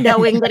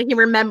 knowing that he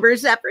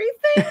remembers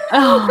everything.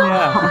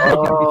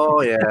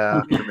 Oh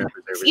yeah.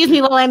 Excuse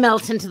me while I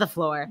melt into the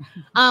floor.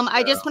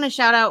 I just want to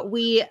shout out.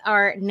 We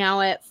are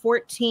now at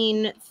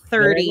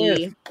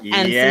 14:30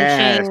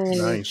 and some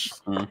change.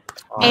 Nice.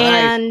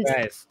 And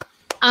nice.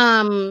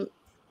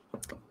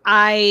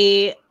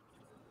 I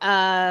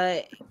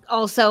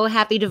also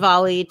happy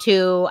Diwali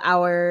to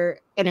our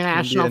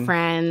international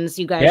friends.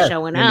 You guys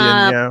showing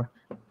up. Yeah.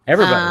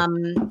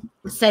 Everybody.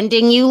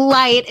 Sending you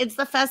light. It's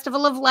the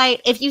Festival of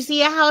Light. If you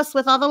see a house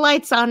with all the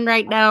lights on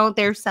right now,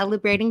 they're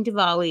celebrating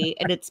Diwali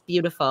and it's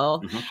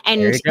beautiful.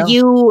 And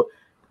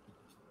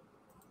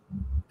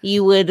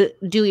you would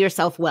do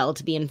yourself well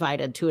to be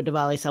invited to a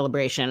Diwali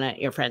celebration at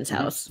your friend's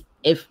house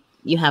if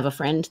you have a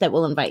friend that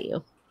will invite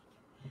you.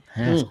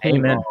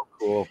 Amen. Oh,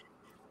 cool.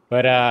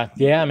 But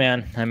yeah,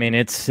 man. I mean,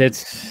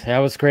 that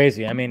was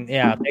crazy. I mean,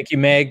 yeah. Thank you,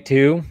 Meg,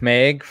 too.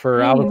 Meg,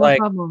 for I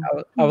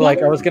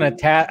was gonna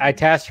I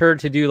tasked her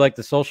to do like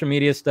the social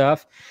media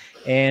stuff,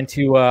 and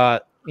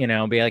to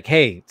be like,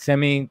 hey,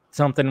 send me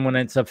something when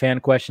it's a fan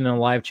question in a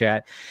live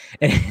chat.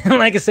 And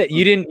like I said,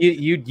 you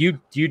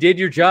did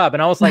your job,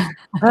 and I was like,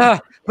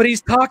 but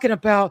he's talking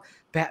about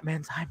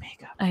Batman's eye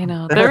makeup. I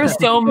know there were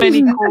so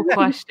many cool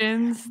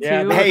questions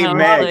too. Hey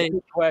Meg,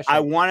 I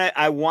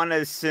want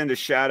to send a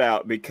shout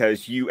out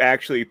because you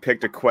actually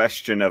picked a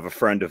question of a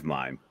friend of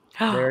mine.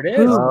 There it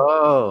is.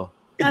 Oh,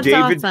 that's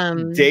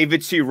awesome.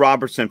 David C.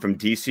 Robertson from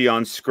DC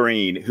on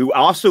Screen, who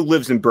also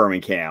lives in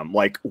Birmingham.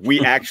 Like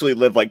we actually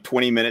live like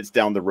 20 minutes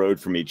down the road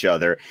from each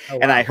other. Oh, wow.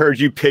 And I heard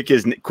you pick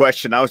his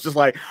question. I was just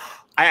like,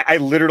 I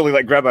literally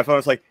like grabbed my phone. I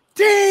was like,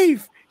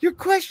 Dave, your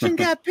question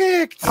got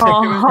picked.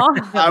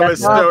 I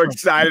was so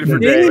excited for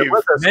Dave.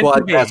 What's a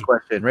squad cast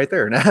question right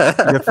there?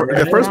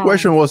 The first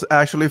question was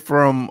actually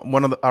from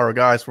one of our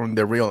guys from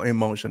the Real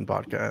Emotion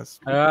podcast.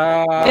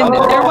 And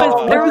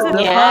there was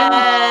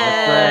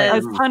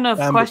a ton of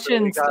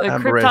questions.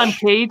 Krypton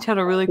Cage had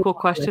a really cool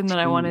question that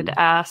I wanted to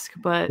ask,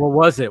 but what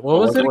was it? What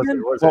was it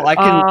again? Well,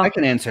 I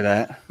can answer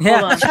that.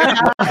 Yeah.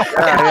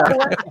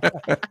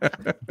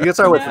 You can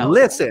start with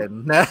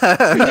listen.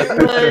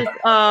 It was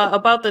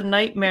about the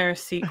nightmare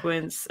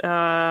sequence. Hold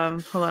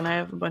on, I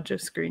have a bunch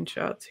of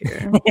screenshots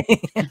here.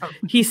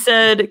 He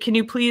said, "Can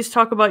you please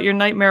talk about your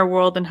nightmare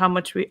world and how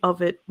much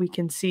of it we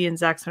can see in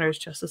Zack Snyder's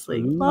Justice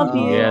League?" Love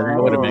you. Yeah,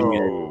 that would have been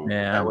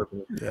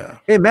good. Yeah.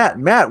 Hey,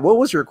 Matt, what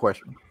was your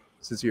question?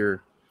 Since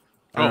you're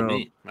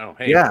me. Oh,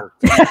 hey. Yeah.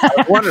 I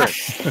was wondering.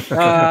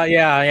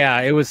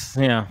 Yeah. It was,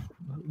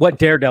 what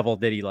Daredevil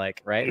did he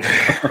like, right?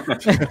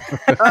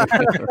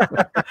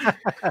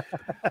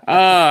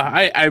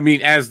 I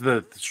mean, as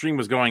the stream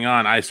was going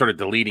on, I started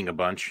deleting a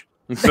bunch.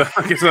 So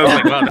I was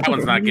like, well, that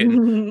one's not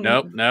getting.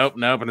 Nope.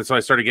 And so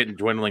I started getting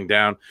dwindling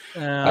down.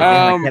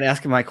 I can't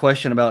ask him my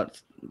question about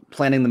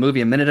planning the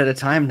movie a minute at a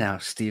time now,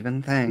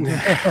 Steven. Thanks.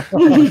 I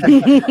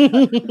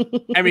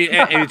mean,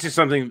 it's just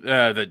something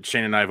that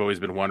Shane and I have always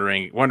been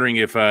wondering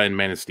if in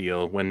Man of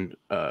Steel, when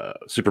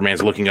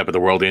Superman's looking up at the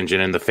world engine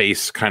and the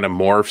face kind of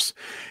morphs,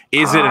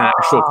 is it an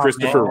actual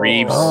Christopher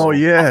Reeves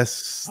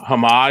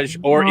homage,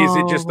 or is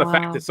it just the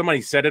fact that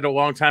somebody said it a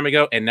long time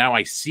ago and now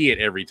I see it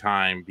every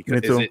time?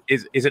 Because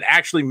is it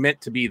actually meant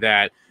to be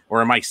that,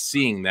 or am I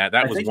seeing that?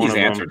 That was one of them. He's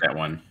answered that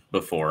one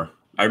before.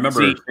 I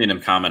remember seeing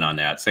him comment on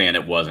that, saying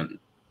it wasn't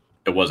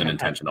it wasn't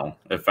intentional,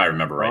 if I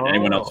remember right.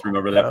 Anyone else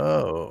remember that?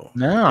 Oh,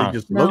 no, they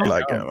just look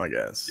like him, I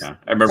guess. Yeah,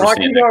 I remember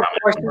Talking seeing about that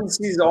questions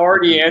he's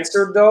already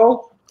answered,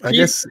 though. I He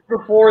guess said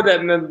before that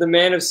the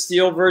Man of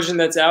Steel version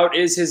that's out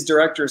is his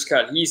director's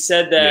cut. He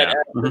said that at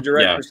the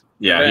director's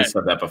Yeah, he event.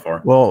 said that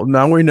before. Well,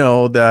 now we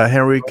know that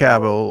Henry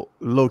Cavill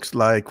looks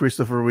like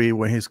Christopher Reeve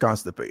when he's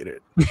constipated.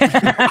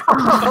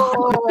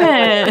 Oh,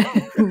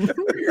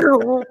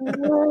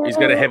 He's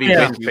got a heavy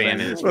fan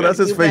in his Well, that's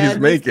his face he's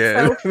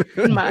making.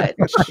 So much.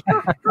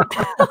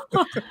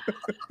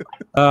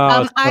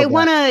 I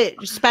want to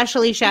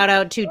specially shout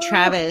out to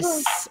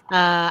Travis.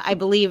 I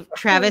believe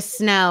Travis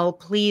Snell.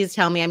 Please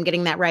tell me I'm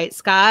getting that right,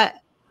 Scott.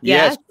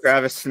 Yes,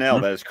 Travis Snell.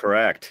 That is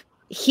correct.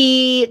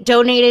 He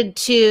donated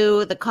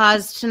to the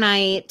cause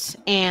tonight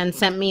and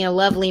sent me a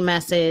lovely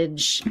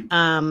message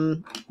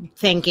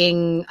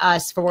thanking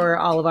us for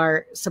all of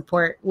our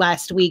support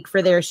last week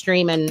for their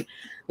stream. And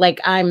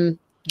I'm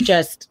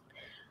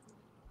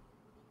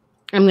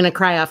going to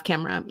cry off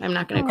camera. I'm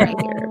not going to cry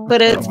here,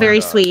 but it's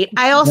very sweet.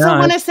 I also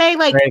want to say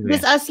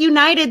this Us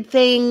United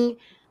thing.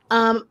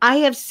 I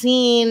have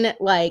seen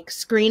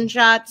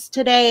screenshots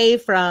today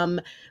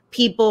from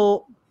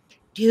people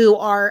who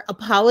are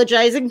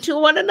apologizing to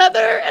one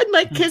another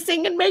and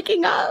kissing and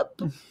making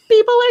up.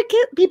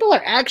 People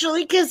are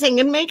actually kissing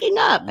and making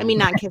up. I mean,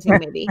 not kissing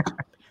maybe,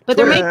 but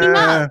they're making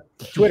up.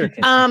 Twitter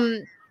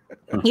kissing.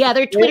 Yeah,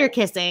 they're Twitter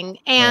kissing,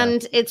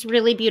 and it's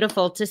really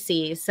beautiful to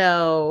see.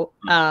 So,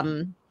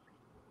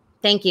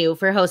 thank you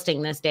for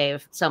hosting this,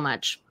 Dave, so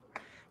much.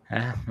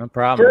 No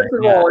problem. First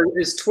of all,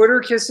 is Twitter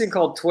kissing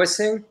called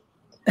twisting?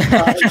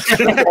 I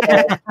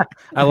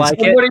like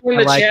it. Somebody in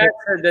the I like chat it.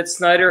 said that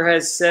Snyder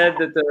has said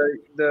that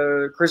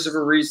the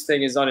Christopher Reeves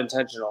thing is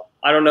unintentional.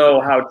 I don't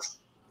know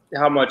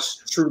how much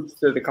truth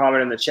to the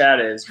comment in the chat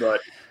is,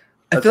 but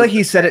I feel like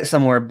he said it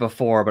somewhere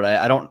before, but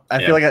I don't. I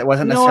feel like it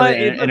wasn't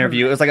necessarily an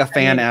interview. It was like a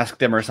fan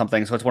asked him or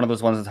something. So it's one of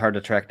those ones that's hard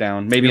to track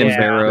down. Maybe it was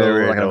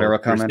Vero, like a Vero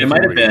comment. It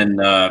might have been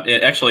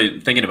actually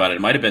thinking about it.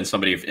 It might have been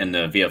somebody in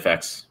the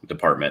VFX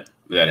department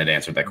that had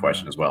answered that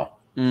question as well.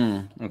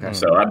 Okay.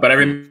 So, but I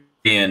remember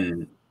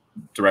being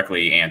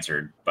directly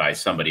answered by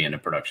somebody in the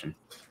production.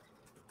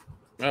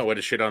 Oh, what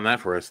a shit on that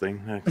for us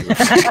thing.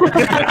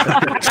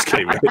 Just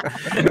kidding.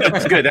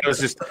 That's good. That was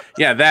just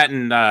that,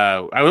 and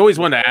I always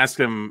wanted to ask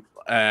him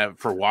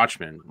for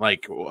Watchmen,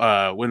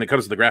 when it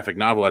comes to the graphic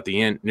novel at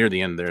the end, near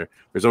the end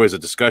there's always a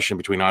discussion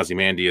between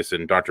Ozymandias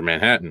and Dr.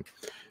 Manhattan,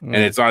 and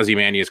it's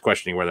Ozymandias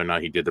questioning whether or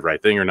not he did the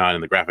right thing or not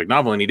in the graphic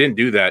novel, and he didn't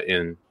do that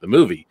in the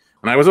movie.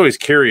 And I was always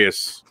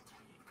curious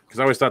because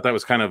I always thought that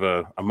was kind of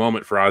a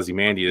moment for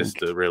Ozymandias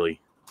to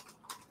really.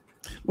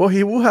 Well,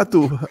 he will have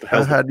to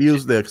have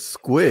used the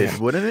squid,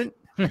 wouldn't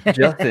it?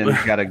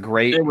 Justin's got a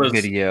great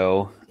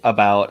video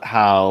about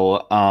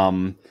how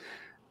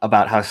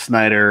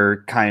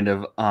Snyder kind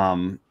of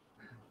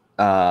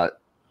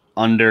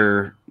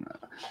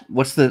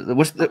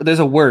there's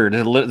a word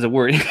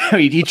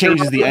he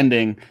changes the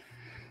ending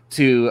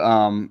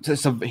to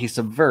he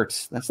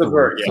subverts. That's the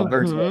word. Yeah.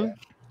 Subverts. Mm-hmm.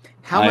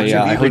 How much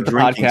have you been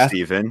drinking,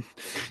 Stephen?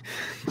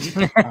 It's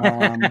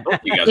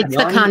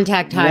the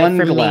contact high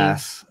for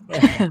glass.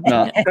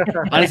 No,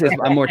 honestly,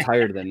 I'm more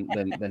tired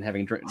than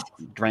having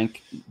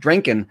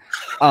drinking.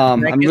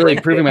 I'm really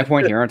proving my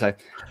point here, aren't I?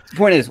 The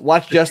point is,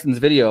 watch Justin's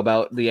video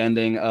about the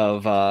ending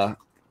of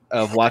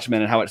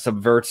Watchmen and how it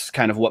subverts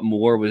kind of what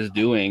Moore was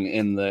doing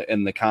in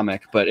the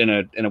comic, but in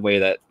a way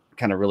that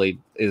kind of really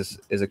is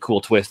a cool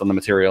twist on the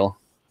material.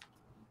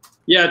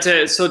 Yeah.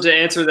 To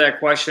answer that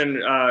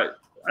question,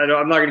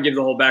 I'm not going to give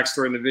the whole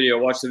backstory in the video.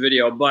 Watch the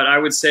video, but I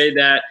would say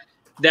that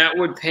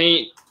would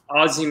paint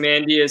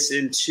Ozymandias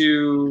in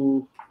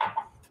too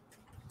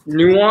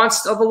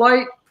nuanced of a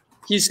light.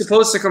 He's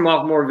supposed to come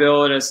off more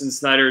villainous in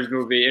Snyder's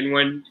movie, and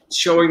when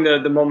showing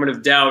the moment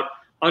of doubt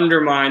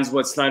undermines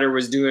what Snyder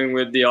was doing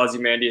with the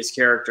Ozymandias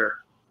character.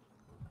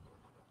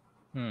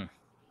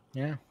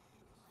 Yeah,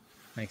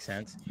 makes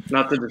sense.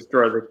 Not to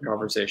destroy the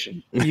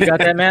conversation. You got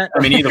that, Matt?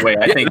 I mean, either way,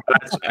 I think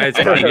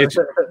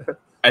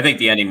I think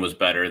the ending was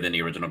better than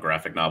the original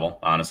graphic novel,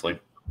 honestly.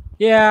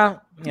 Yeah.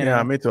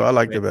 Yeah, me too. I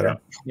liked it better.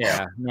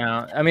 Yeah.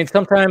 No, I mean,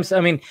 sometimes,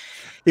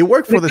 it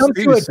worked for the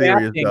TV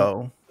series,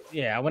 though.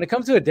 Yeah, when it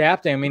comes to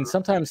adapting, I mean,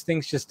 sometimes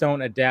things just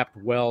don't adapt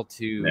well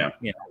to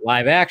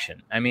live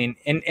action. I mean,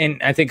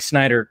 and I think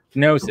Snyder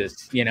knows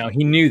this. He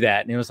knew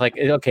that, and it was like,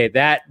 okay,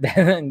 that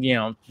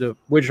the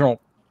original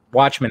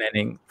Watchmen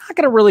ending not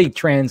going to really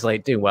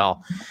translate too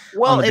well.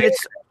 Well, you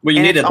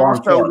need it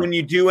also when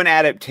you do an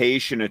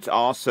adaptation, it's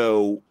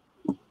also.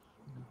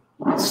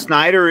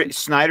 Snyder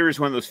is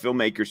one of those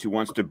filmmakers who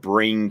wants to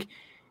bring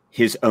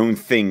his own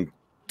thing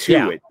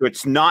to it. So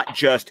it's not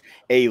just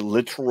a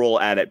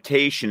literal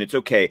adaptation. It's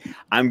okay,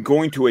 I'm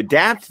going to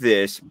adapt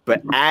this,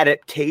 but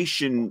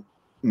adaptation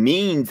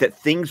means that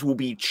things will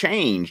be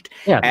changed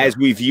as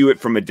we view it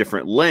from a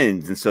different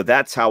lens. And so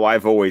that's how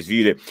I've always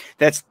viewed it.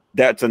 That's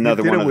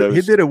another one of those.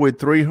 He did it with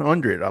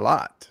 300 a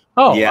lot.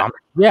 Oh, yeah.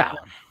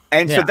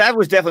 And so that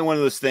was definitely one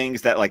of those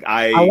things that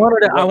I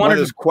wanted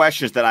those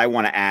questions that I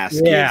want to ask.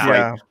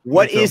 Yeah.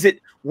 What is it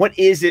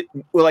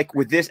like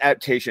with this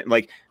adaptation?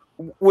 Like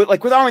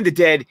with Army of the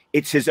Dead,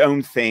 it's his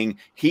own thing.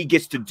 He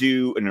gets to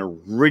do an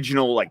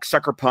original, like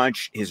Sucker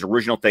Punch, his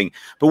original thing.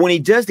 But when he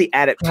does the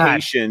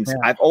adaptations,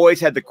 I've always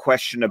had the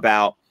question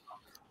about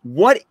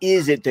what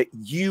is it that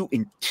you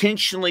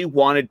intentionally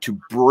wanted to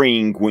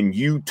bring when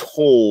you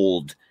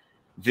told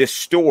this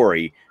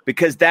story,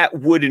 because that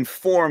would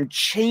inform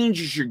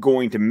changes you're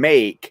going to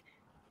make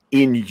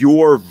in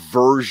your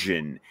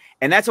version.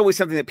 And that's always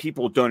something that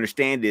people don't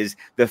understand is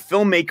the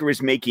filmmaker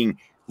is making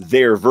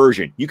their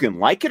version. You can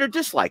like it or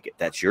dislike it.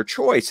 That's your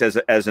choice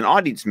as an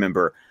audience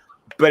member.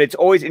 But it's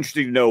always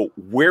interesting to know,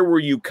 where were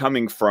you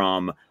coming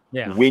from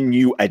when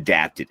you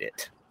adapted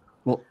it?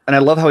 Well, and I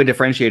love how he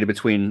differentiated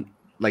between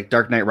like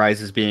Dark Knight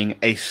Rises being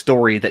a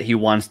story that he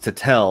wants to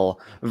tell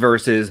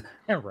versus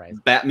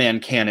Batman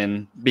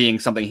canon being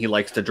something he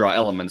likes to draw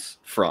elements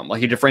from.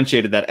 Like he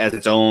differentiated that as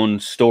its own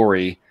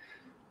story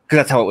because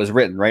that's how it was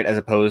written, right? As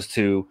opposed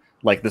to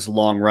like this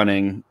long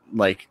running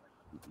like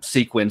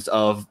sequence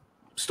of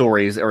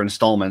stories or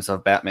installments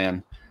of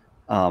Batman,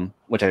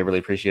 which I really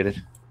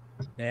appreciated.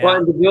 Yeah. Well,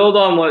 and to build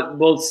on what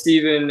both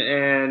Steven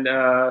and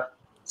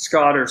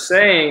Scott are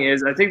saying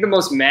is, I think the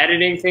most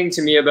maddening thing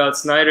to me about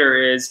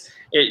Snyder is,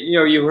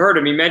 you heard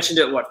him. He mentioned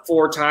it,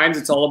 4 times?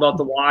 It's all about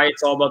the why.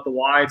 It's all about the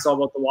why. It's all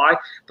about the why.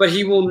 But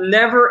he will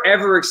never,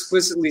 ever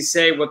explicitly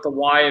say what the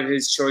why of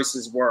his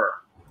choices were.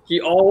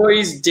 He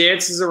always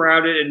dances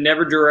around it and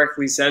never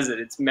directly says it.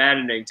 It's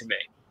maddening to me.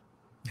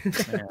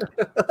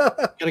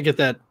 Gotta get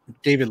that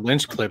David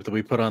Lynch clip that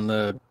we put on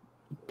the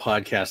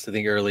podcast, I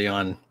think, early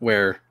on,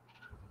 where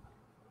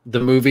the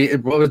movie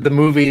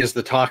is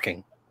the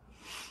talking.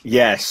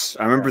 Yes,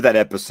 I remember that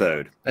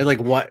episode. I like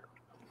what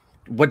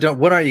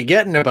are you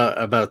getting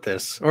about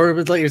this? Or it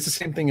was like it's the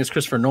same thing as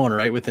Christopher Nolan,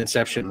 right? With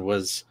Inception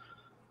was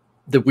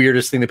the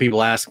weirdest thing that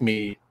people ask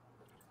me,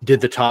 did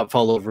the top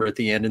fall over at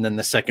the end? And then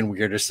the second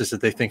weirdest is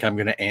that they think I'm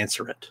going to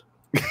answer it.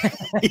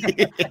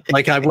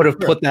 Like I would have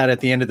put that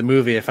at the end of the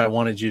movie if I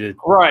wanted you to.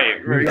 Right.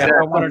 Exactly.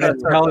 I wanted to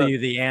tell you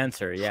the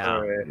answer.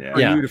 Yeah.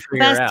 Yeah.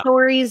 Best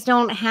stories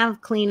don't have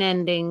clean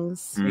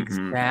endings.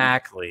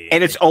 Exactly.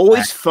 And it's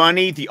always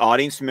funny, the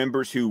audience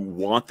members who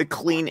want the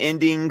clean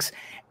endings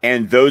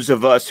and those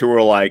of us who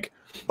are like,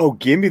 oh,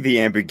 give me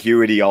the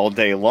ambiguity all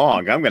day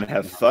long. I'm going to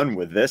have fun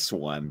with this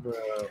one.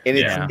 And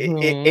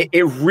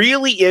it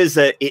really is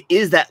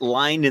that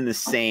line in the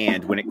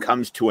sand when it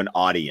comes to an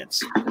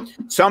audience.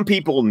 Some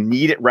people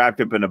need it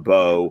wrapped up in a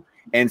bow,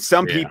 and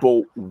some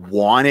people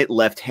want it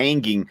left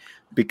hanging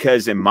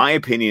because, in my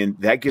opinion,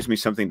 that gives me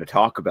something to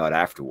talk about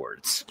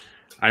afterwards.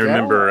 I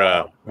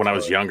remember when I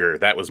was younger,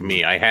 that was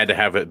me. I had to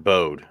have it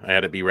bowed. I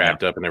had it be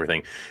wrapped up and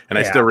everything. And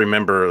I still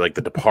remember like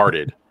The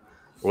Departed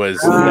was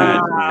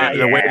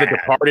the way The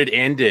Departed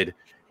ended.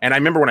 And I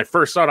remember when I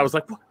first saw it, I was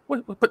like,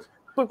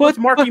 what's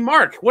Marky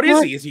Mark? What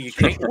is he? Is he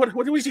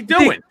what is he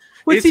doing?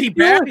 Is he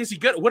bad? Is he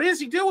good? What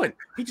is he doing?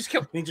 He just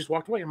killed. He just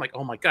walked away. I'm like,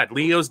 oh my God,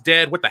 Leo's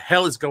dead. What the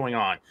hell is going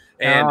on?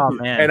 And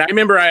and I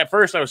remember at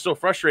first I was so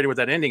frustrated with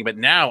that ending, but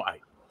now I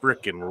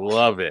freaking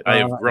love it. I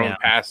have grown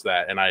past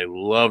that, and I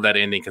love that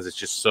ending because it's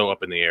just so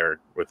up in the air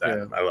with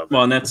that. I love it.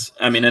 Well, and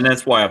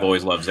that's why I've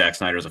always loved Zack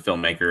Snyder as a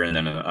filmmaker, and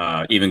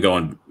then even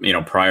going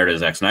prior to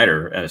Zack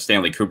Snyder,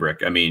 Stanley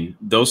Kubrick. I mean,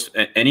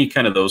 any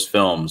kind of those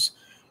films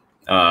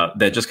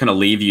that just kind of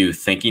leave you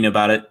thinking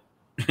about it,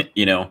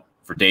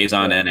 for days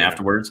on end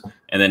afterwards,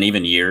 and then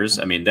even years.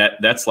 I mean,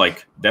 that's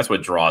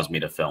what draws me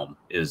to film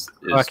is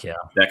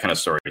that kind of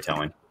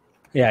storytelling.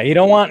 Yeah, you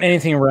don't want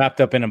anything wrapped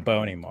up in a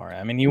bow anymore.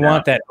 I mean, you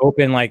want that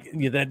open, like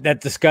that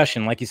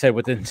discussion, like you said,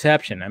 with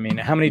Inception. I mean,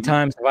 how many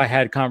times have I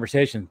had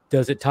conversations?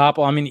 Does it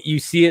topple? I mean, you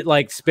see it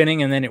like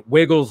spinning and then it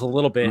wiggles a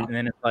little bit and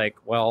then it's like,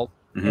 well,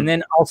 and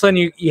then all of a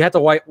sudden you have to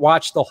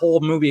watch the whole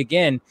movie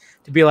again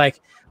to be like,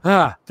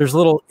 is there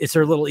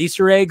little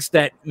Easter eggs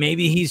that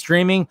maybe he's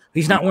dreaming?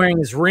 He's not wearing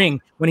his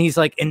ring when he's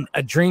like in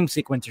a dream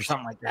sequence or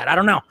something like that. I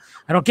don't know.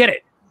 I don't get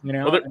it.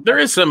 Well, there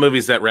is some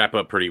movies that wrap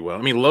up pretty well.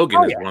 I mean,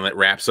 Logan is one that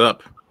wraps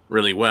up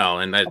really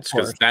well, and that's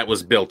because that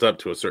was built up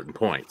to a certain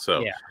point.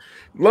 So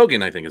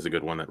Logan, I think, is a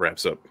good one that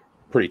wraps up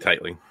pretty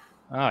tightly.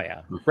 Oh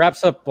yeah,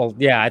 wraps up well.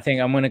 Yeah, I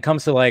think when it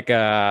comes to like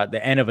the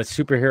end of a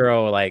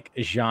superhero like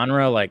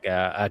genre, like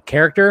a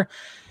character,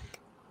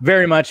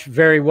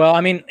 very well.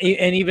 I mean,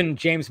 and even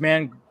James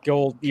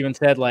Mangold even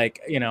said like,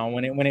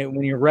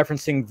 when you're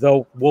referencing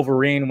the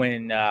Wolverine,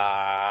 when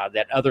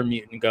that other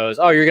mutant goes,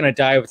 oh, you're gonna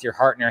die with your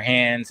heart in your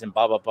hands and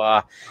blah blah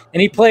blah,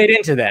 and he played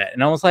into that,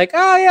 and I was like,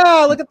 oh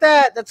yeah, look at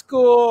that, that's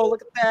cool,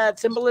 look at that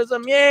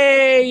symbolism,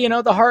 yay,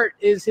 the heart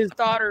is his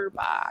daughter,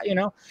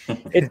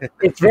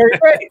 it's very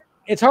great,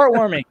 it's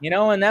heartwarming,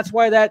 and that's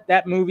why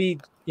that movie,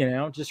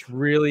 just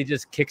really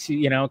just kicks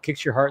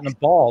your heart in the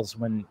balls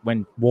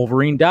when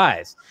Wolverine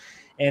dies.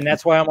 And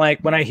that's why I'm like,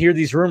 when I hear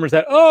these rumors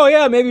that, oh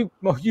yeah, maybe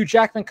Hugh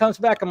Jackman comes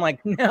back, I'm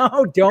like,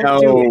 no,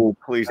 don't do it.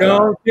 Please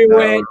don't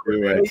do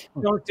it.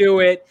 Don't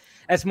do it.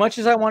 As much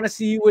as I want to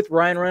see you with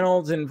Ryan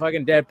Reynolds and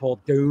fucking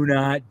Deadpool, do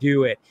not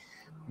do it.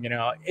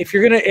 If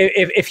you're gonna,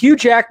 if Hugh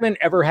Jackman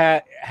ever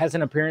has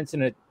an appearance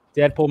in a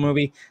Deadpool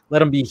movie,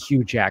 let him be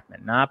Hugh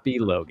Jackman, not be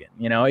Logan.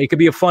 It could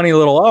be a funny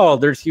little, oh,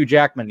 there's Hugh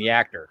Jackman, the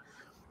actor.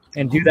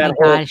 and do that.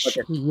 Gosh,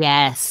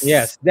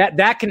 yes,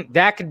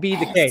 that could be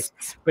the case,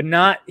 but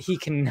he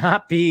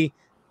cannot be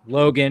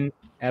Logan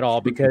at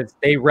all because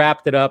they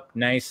wrapped it up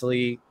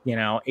nicely.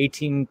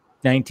 18,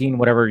 19,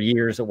 whatever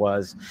years it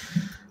was.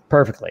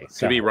 Perfectly.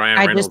 So. Could be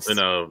Ryan Reynolds in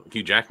a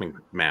Hugh Jackman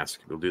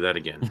mask. We'll do that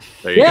again.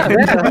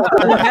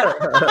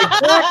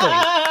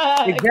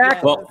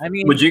 Exactly. Well, I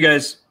mean, would you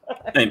guys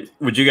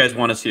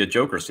want to see a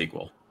Joker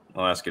sequel?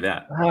 I'll ask you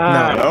that. No,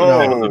 I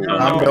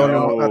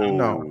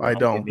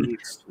don't.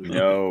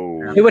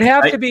 No. It would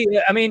have to be.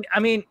 I mean,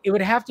 it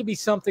would have to be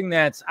something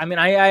that's. I mean,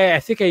 I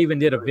think I even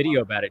did a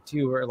video about it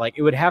too, where like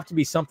it would have to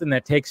be something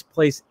that takes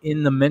place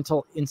in the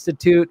mental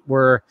institute,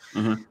 where.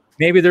 Mm-hmm.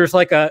 Maybe there's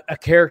like a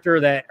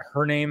character that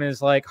her name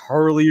is like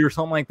Harley or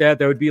something like that.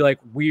 That would be like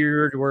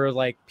weird, where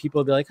like people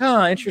would be like,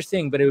 "Oh,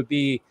 interesting," but it would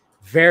be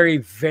very,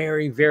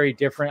 very, very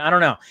different. I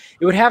don't know.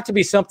 It would have to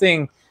be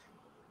something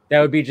that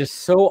would be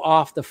just so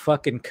off the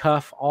fucking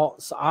cuff, all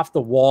off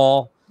the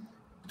wall,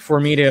 for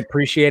me to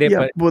appreciate it.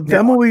 Yeah, but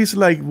that movie is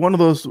like one of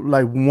those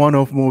like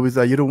one-off movies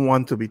that you don't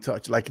want to be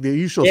touched, like The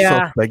Usual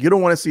Suspect. You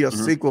don't want to see a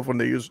sequel from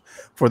the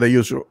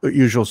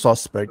usual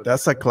Suspect.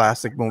 That's a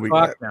classic movie.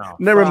 Fuck no.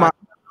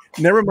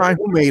 Never mind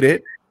who made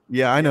it.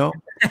 Yeah, I know.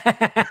 So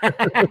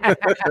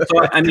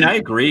I mean, I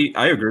agree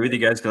with you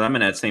guys because I'm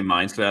in that same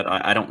mindset.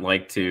 I don't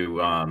like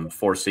to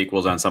force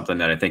sequels on something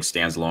that I think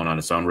stands alone on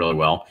its own really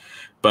well.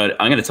 But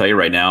I'm going to tell you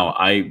right now,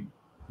 I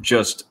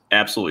just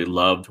absolutely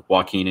loved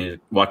Joaquin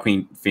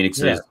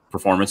Phoenix's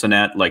performance in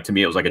that. Like, to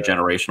me, it was like a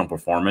generational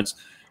performance.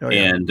 Oh,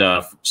 yeah. And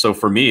so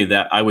for me,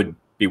 that I would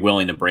be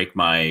willing to break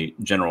my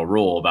general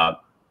rule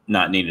about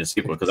not needing a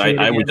sequel because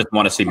I would just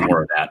want to see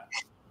more of that.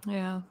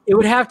 Yeah, it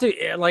would have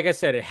to, like I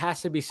said, it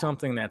has to be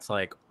something that's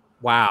like,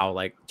 wow,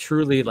 like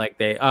truly, like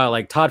they,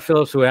 like Todd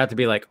Phillips would have to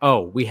be like,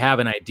 oh, we have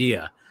an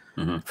idea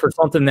for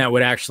something that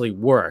would actually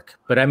work.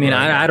 But I mean,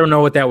 I don't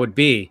know what that would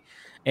be.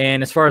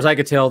 And as far as I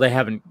could tell,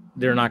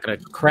 they're not going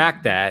to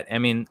crack that. I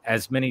mean,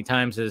 as many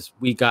times as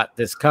we got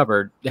this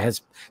covered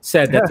has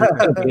said that there's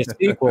going to be a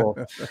sequel,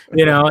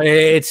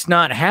 it's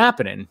not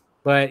happening.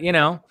 But you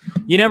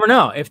never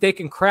know if they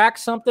can crack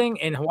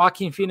something. And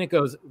Joaquin Phoenix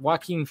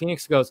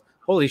goes,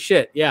 holy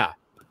shit, yeah,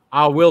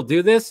 I will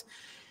do this.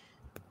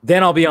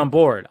 Then I'll be on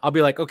board. I'll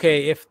be like,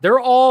 okay, if they're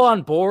all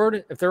on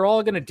board, if they're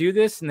all going to do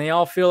this and they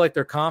all feel like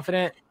they're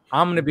confident,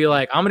 I'm going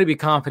to be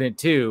confident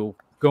too,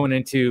 going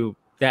into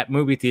that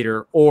movie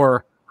theater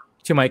or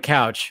to my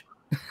couch,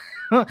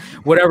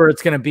 whatever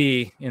it's going to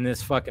be in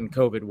this fucking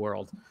COVID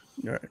world.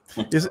 Right.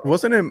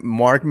 Wasn't it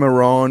Mark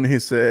Maron? He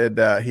said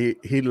that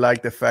he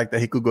liked the fact that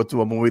he could go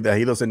to a movie that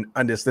he doesn't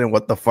understand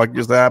what the fuck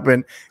just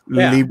happened,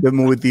 leave the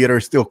movie theater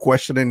still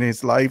questioning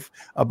his life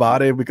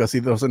about it because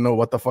he doesn't know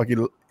what the fuck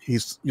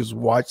he's just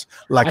watched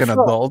like an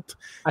adult.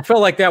 I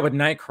felt like that with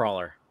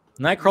Nightcrawler.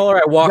 I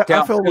walked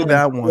out. I felt with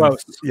that one.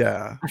 Gross.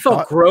 Yeah, I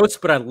felt gross,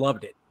 but I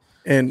loved it.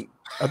 And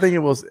I think it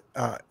was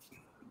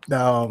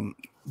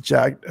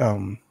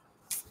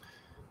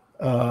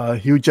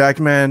Hugh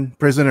Jackman,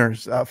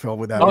 Prisoners. I felt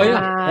with that. Oh, one.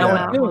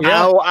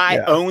 yeah. I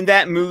own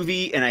that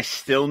movie, and I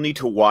still need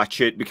to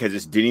watch it because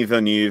it's Denis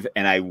Villeneuve,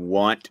 and I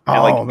want.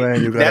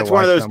 Man, you gotta that's watch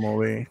one of those. That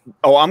movie.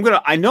 Oh, I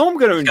know I'm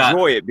gonna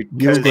enjoy it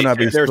because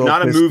there's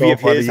not a movie of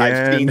his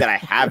I've seen that I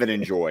haven't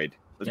enjoyed.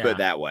 Let's put it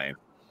that way.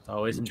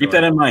 Always keep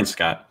that in mind,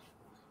 Scott.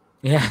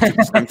 Yeah,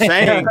 I'm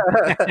saying.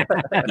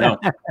 No.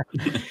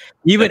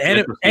 Even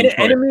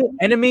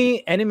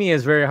enemy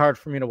is very hard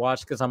for me to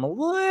watch because I'm a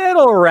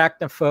little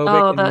arachnophobic.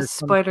 Oh, that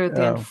spider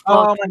thing.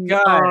 Oh my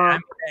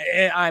god!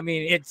 I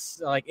mean, it's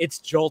like it's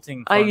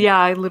jolting.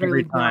 I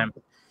literally every time.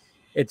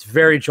 It's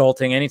very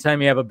jolting.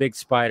 Anytime you have a big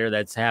spider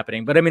that's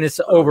happening, but I mean,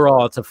 it's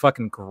overall it's a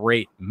fucking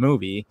great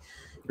movie.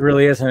 It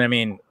really is, and I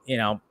mean,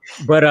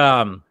 but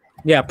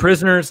yeah,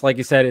 Prisoners, like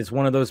you said, is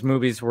one of those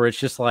movies where it's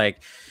just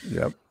like,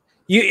 yep.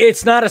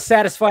 It's not a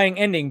satisfying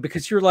ending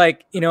because you're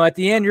like, at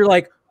the end, you're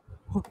like,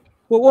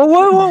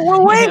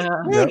 wait,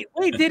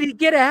 did he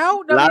get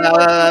out? There's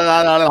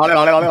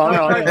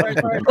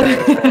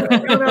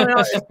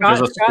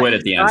a squid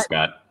at the end,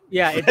 Scott.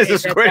 Yeah, there's a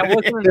squid.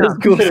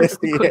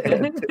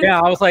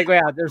 Yeah, I was like,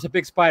 yeah, there's a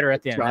big spider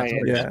at the end.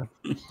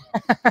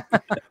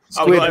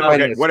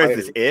 What is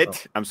this?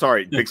 It? I'm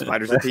sorry, big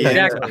spiders at the end.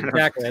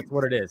 Exactly. That's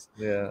what it is.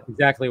 Yeah,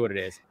 exactly what it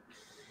is.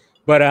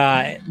 But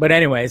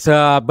anyways,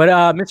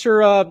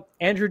 Mr.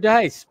 Andrew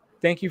Dice,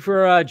 thank you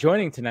for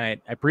joining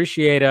tonight. I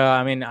appreciate.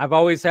 I mean, I've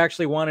always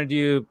actually wanted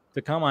you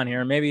to come on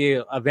here. Maybe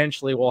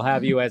eventually we'll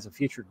have you as a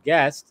featured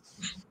guest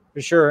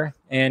for sure.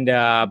 And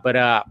I don't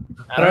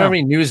have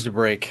any news to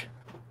break.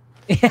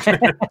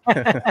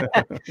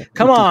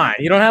 Come on,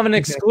 you don't have an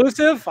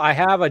exclusive? I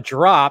have a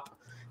drop.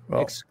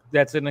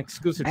 That's an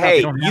exclusive. Hey,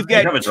 you've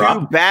got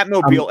two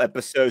Batmobile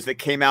episodes that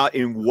came out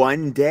in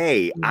one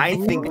day. I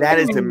think that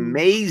is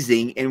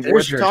amazing and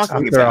worth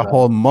talking after about. A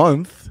whole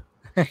month.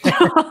 Hey,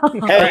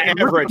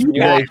 Everett,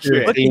 watch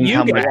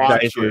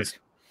it.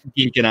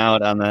 Geeking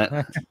out on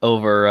that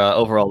over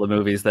all the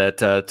movies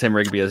that Tim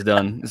Rigby has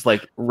done. It's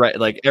like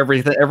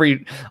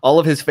everything, all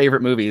of his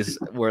favorite movies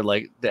were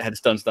like that had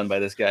stunts done by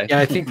this guy. Yeah,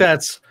 I think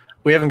that's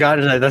We haven't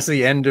gotten to that. That's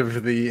the end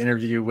of the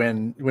interview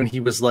when he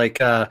was like,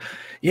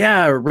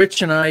 yeah,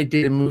 Rich and I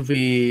did a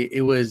movie. It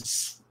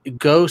was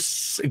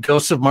Ghosts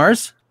of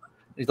Mars.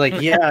 He's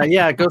like,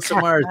 yeah, Ghosts of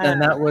Mars.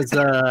 And that was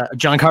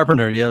John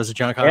Carpenter. Yeah, it was a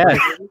John Carpenter. Yeah.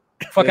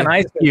 Fucking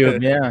Ice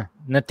Cube. Yeah.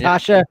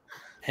 Natasha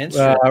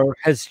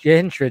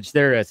Henstridge.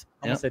 There it is.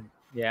 Almost said,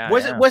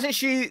 Wasn't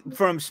she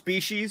from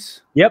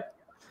Species? Yep.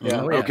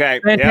 Yeah.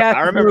 Okay. Fantastic Yeah,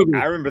 I movie.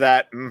 remember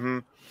that. Mm-hmm.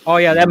 Oh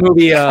yeah, that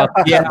movie. Yeah,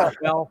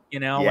 well,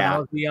 when I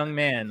was a young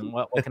man,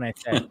 what can I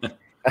say?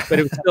 But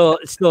it was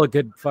still a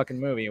good fucking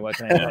movie. What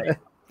can I say?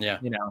 Yeah,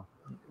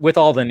 with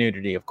all the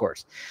nudity, of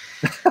course.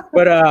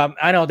 But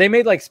I know they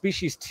made like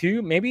Species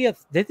 2. Maybe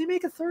did they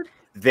make a third?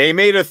 They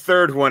made a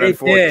third one, they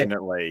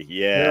unfortunately. Did.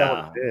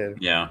 Yeah.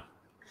 Yeah.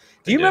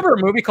 Do you remember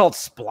a movie called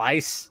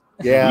Splice?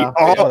 Yeah.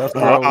 Good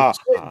God.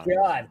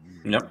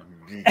 Yep.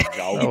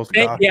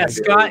 Yeah,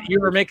 Scott, you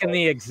were making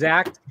the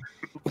exact.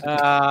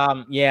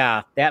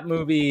 That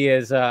movie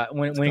is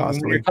when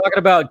you're talking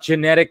about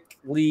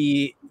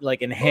genetically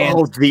like enhanced.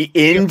 Oh, the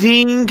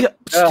ending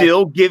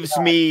still gives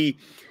me.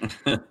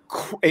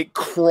 It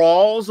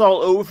crawls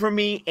all over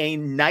me.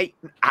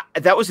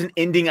 That was an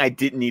ending I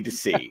didn't need to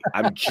see.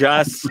 I'm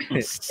just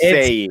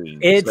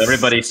saying.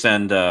 Everybody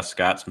send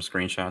Scott some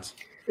screenshots.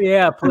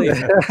 Yeah,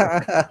 please.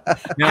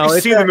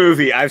 I've seen the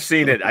movie. I've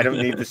seen it. I don't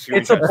need the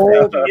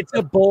screenshot. It's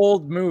a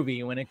bold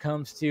movie when it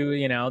comes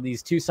to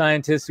these two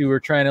scientists who were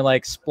trying to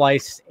like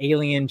splice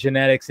alien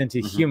genetics into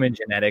human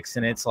genetics,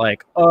 and it's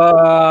like,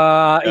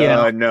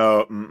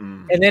 no.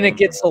 And then it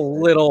gets a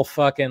little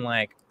fucking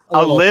like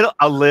a little.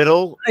 I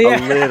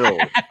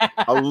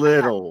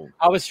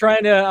was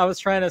trying to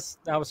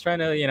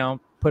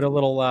put a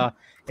little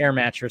air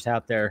mattress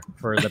out there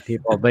for the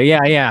people, but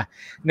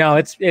no,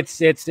 it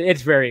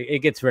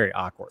gets very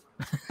awkward.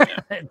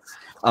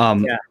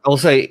 I'll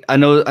say I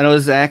know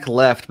Zach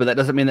left, but that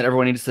doesn't mean that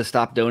everyone needs to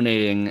stop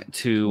donating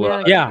to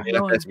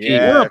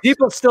FSP.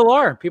 People still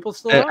are. I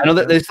know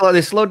that they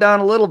slowed down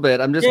a little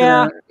bit. I'm just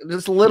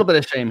just a little bit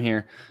of shame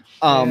here.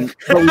 But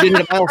we didn't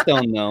get a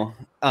milestone though.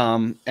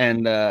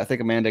 And I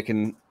think Amanda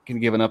can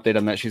give an update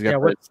on that. She's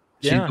got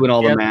she's doing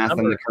all the math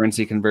and the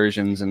currency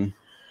conversions. And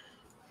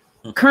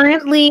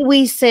currently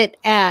we sit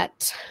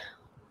at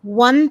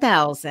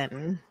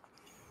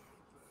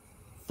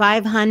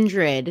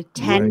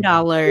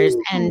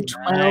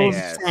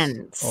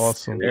 $1,510.12.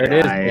 Awesome. There it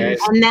is.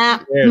 And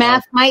that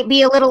math might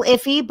be a little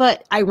iffy,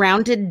 but I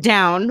rounded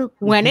down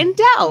when in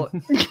doubt.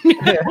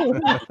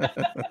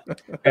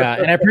 And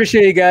I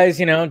appreciate you guys,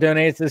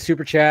 donate to the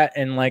super chat.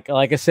 And like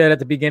I said at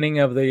the beginning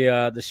of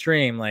the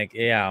stream,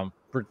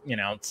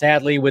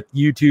 sadly with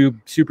YouTube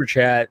super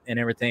chat and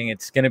everything,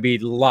 it's going to be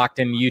locked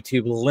in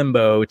YouTube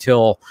limbo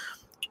till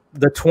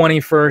the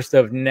 21st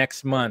of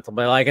next month.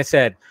 But like I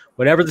said,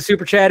 whatever the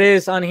super chat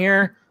is on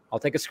here, I'll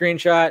take a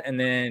screenshot, and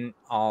then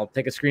I'll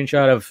take a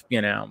screenshot of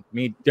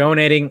me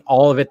donating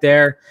all of it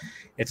there.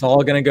 It's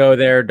all going to go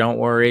there. Don't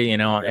worry,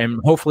 and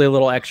hopefully a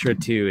little extra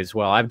too as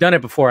well. I've done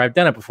it before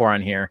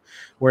on here,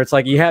 where it's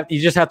like you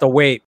just have to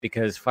wait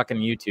because fucking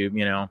YouTube,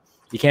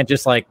 you can't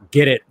just like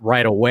get it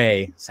right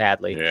away.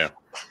 Sadly, that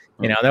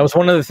was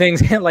one of the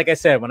things. Like I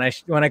said, when I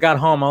got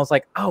home, I was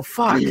like, oh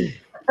fuck,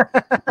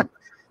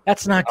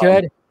 that's not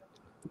good.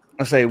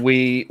 I'll say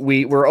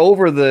we're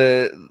over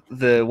the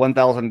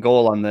 1,000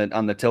 goal on the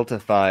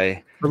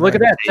Tiltify. But look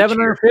at that,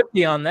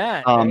 750 on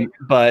that.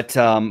 But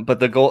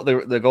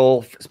the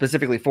goal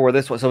specifically for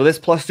this one, so this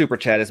plus super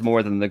chat is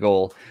more than the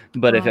goal.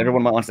 But if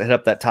everyone wants to hit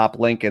up that top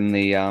link in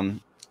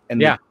the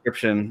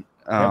description,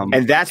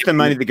 and that's the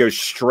money that goes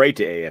straight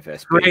to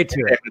AFSP. Straight to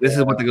it. This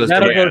is what goes to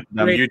it.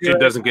 YouTube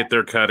doesn't get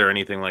their cut or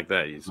anything like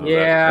that.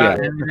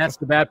 And that's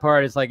the bad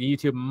part. Is like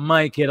YouTube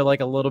might get a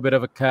little bit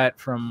of a cut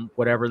from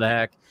whatever the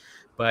heck.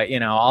 But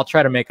I'll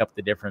try to make up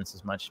the difference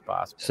as much as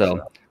possible.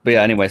 So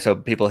anyway, so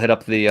people hit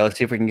up the. Let's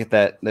see if we can get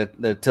the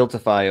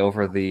Tiltify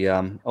over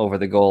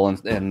the goal,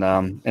 and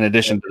in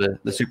addition to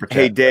the super chat.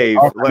 Hey Dave,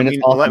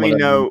 let me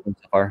know.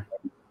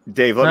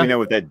 Dave, let me know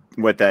what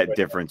that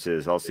difference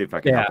is. I'll see if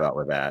I can help out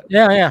with that.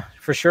 Yeah,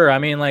 for sure. I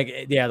mean,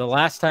 the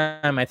last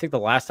time I did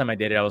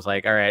it, I was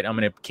like, all right, I'm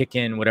gonna kick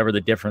in whatever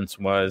the difference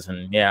was,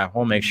 and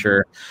we'll make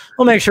sure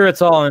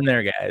it's all in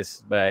there,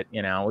 guys. But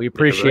we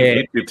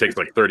appreciate YouTube takes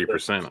like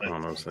 30%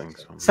 on those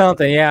things.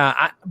 Something,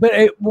 but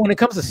when it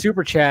comes to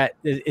super chat,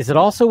 is it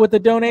also with the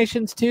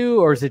donations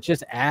too, or is it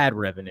just ad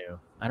revenue?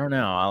 I don't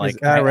know.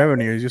 Ad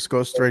revenue. It just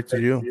goes straight to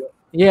you.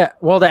 Yeah.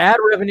 Well, the ad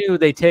revenue,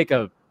 they take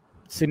a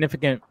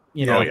significant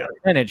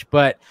percentage,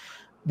 but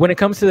when it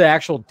comes to the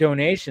actual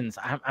donations,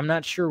 I'm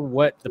not sure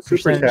what the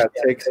percentage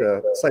takes.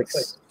 It's like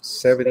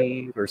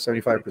 70 or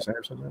 75% or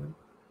something.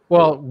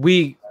 Well,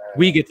 we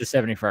get the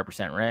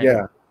 75%, right?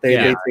 Yeah, they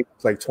take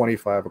like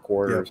 25 a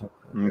quarter or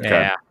something. Okay.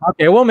 Yeah.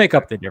 Okay, we'll make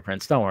up the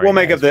difference. Don't worry. We'll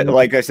make up the.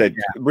 Like I said,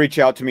 reach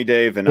out to me,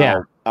 Dave, and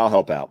I'll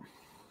help out.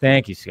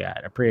 Thank you, Scott.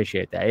 I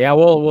appreciate that. Yeah,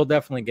 we'll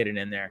definitely get it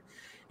in there,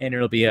 and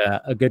it'll be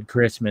a good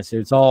Christmas.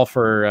 It's all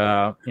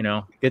for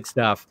good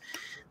stuff,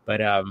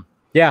 but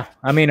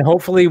I mean,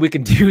 hopefully we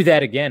can do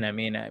that again. I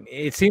mean,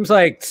 it seems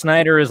like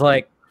Snyder is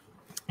like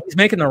he's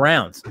making the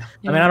rounds. I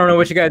mean, I don't know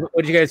what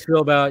you guys feel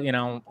about, you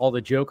know, all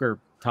the Joker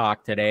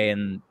talk today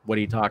and what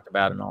he talked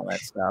about and all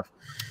that stuff.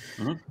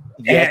 Mm-hmm.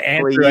 Yes,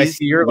 Andrew, please. I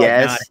see you're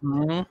Yes.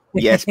 like,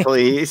 Yes,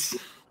 please.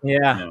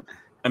 Yeah.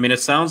 I mean,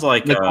 it sounds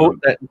like it's a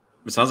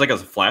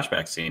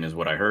flashback scene, is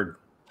what I heard.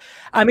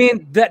 I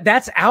mean,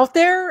 that's out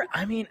there.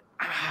 I mean,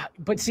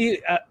 but see,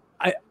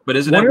 but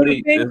isn't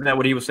that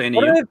what he was saying to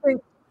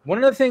you? One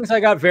of the things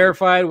I got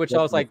verified, which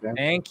I was like,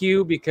 thank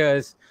you,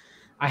 because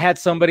I had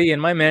somebody in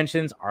my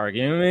mentions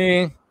arguing with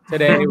me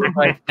today. It was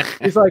like,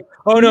 he's like,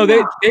 oh no,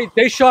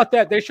 they shot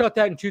that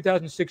in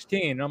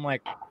 2016. And I'm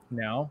like,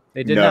 no,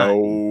 they did not.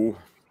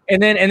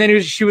 And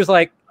then she was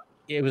like,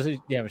 it was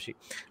she.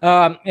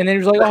 And then he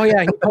was like, oh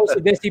yeah, he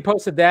posted this, he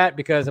posted that,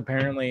 because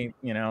apparently,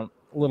 you know,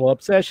 a little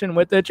obsession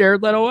with the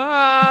Jared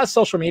Leto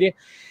social media.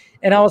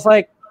 And I was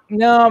like,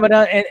 no, but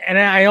and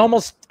I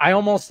almost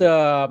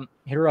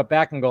hit her up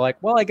back and go like,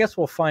 well, I guess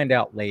we'll find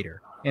out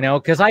later, you know,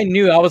 because I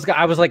knew I was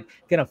like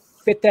gonna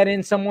fit that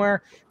in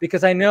somewhere,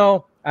 because I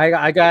know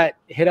I got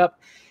hit up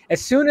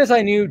as soon as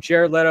I knew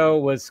Jared Leto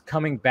was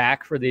coming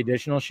back for the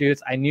additional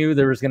shoots. I knew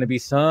there was going to be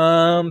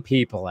some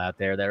people out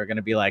there that were going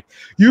to be like,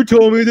 you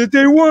told me that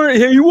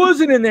he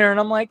wasn't in there, and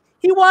I'm like,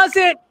 he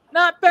wasn't,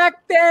 not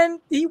back then,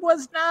 he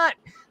was not.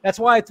 That's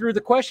why I threw the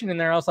question in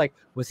there. I was like,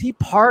 was he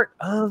part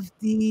of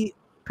the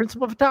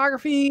principal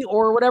photography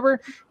or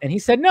whatever? And he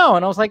said no.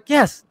 And I was like,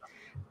 yes,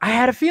 I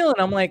had a feeling.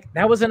 I'm like,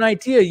 that was an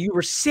idea you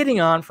were sitting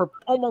on for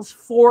almost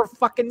 4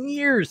 fucking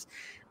years.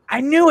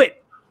 I knew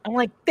it. I'm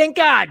like, thank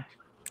God.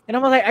 And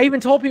I'm like, I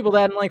even told people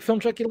that in like Film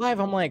Junkie Live.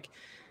 I'm like,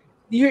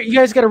 you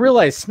guys got to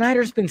realize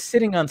Snyder's been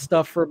sitting on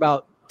stuff for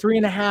about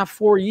 3.5,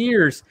 4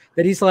 years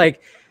that he's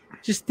like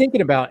just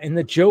thinking about. And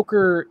the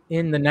Joker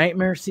in the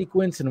nightmare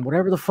sequence and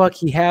whatever the fuck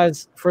he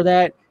has for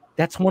that,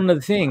 that's one of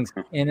the things,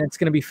 and it's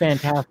going to be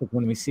fantastic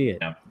when we see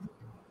it.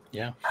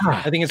 Yeah.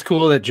 I think it's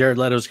cool that Jared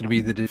Leto is going to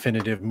be the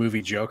definitive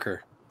movie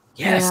Joker.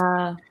 Yes.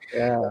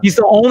 Yeah. He's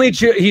the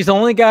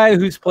only guy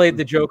who's played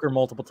the Joker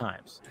multiple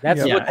times.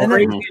 That's what's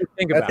crazy to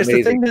think about. It's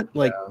the thing that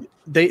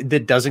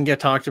that doesn't get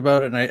talked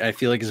about, and I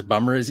feel like is a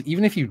bummer, is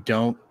even if you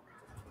don't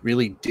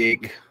really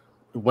dig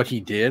what he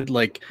did,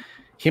 like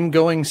him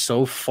going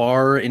so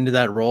far into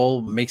that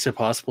role makes it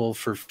possible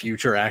for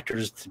future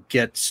actors to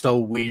get so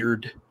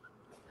weird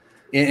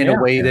in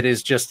a way that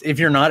is just, if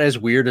you're not as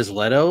weird as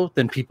Leto,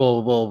 then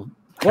people will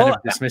kind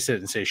of dismiss it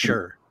and say,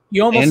 sure.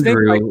 You almost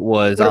Andrew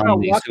was on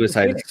the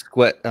Suicide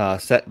Squad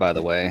set, by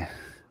the way.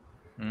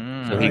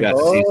 So he got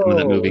to see some of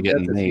that movie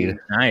getting made.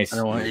 Nice.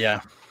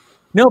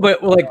 No,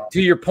 but like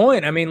to your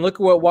point, I mean, look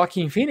at what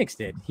Joaquin Phoenix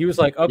did. He was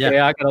like, okay,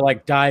 I gotta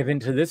like dive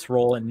into this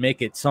role and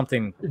make it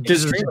something.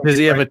 Does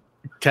he have a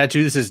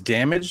tattoo that says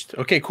damaged?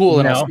 Okay, cool.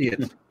 And I'll see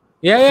it.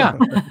 Yeah.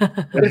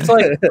 But it's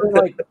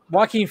like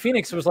Joaquin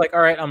Phoenix was like,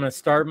 all right, I'm going to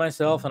starve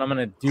myself and I'm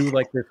going to do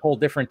like this whole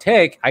different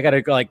take. I got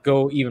to like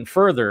go even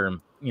further,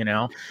 you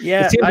know?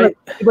 Yeah. It seems like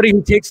anybody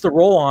who takes the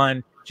role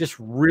on just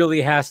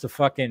really has to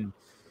fucking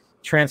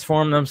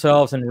transform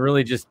themselves and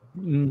really just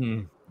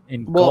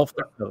engulf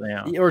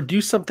themselves. Or do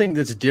something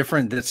that's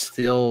different that's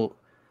still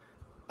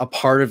a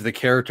part of the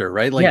character,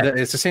 right? Like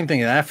it's the same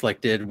thing that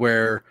Affleck did,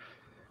 where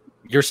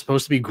you're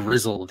supposed to be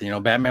grizzled. You know,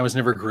 Batman was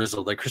never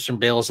grizzled. Like Christian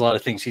Bale is a lot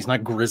of things. He's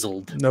not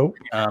grizzled. Nope.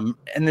 And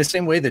the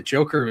same way that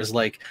Joker is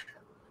like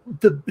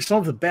some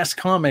of the best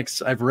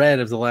comics I've read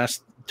of the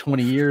last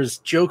 20 years.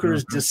 Joker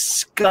is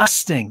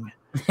disgusting.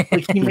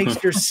 Like he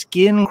makes your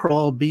skin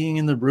crawl being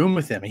in the room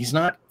with him. He's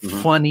not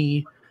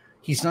funny.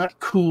 He's not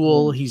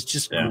cool. He's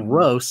just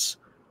gross.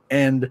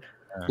 And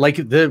like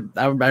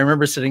I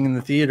remember sitting in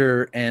the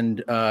theater,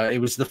 and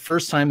it was the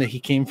first time that he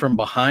came from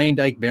behind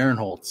Ike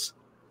Barinholtz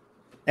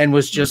and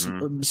was just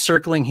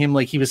circling him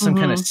like he was some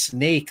kind of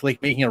snake,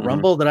 like making a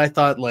rumble, that I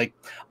thought like,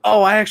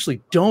 oh, I actually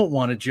don't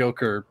want a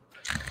Joker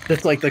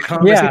that's like the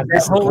comics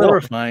that's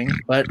horrifying,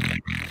 but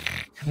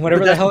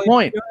whatever the hell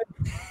point.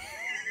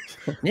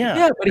 But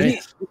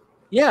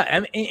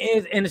and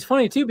it's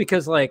funny too,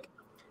 because like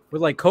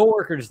with like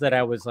coworkers that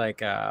I was like,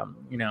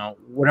 you know,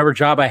 whatever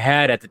job I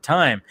had at the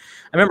time,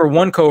 I remember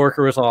one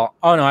coworker was all,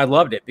 oh no, I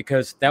loved it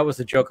because that was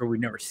the Joker we'd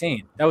never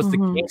seen. That was the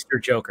gangster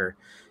Joker.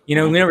 You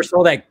know, we never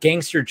saw that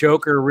gangster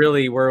Joker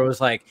really, where it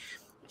was like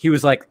he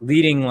was like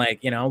leading,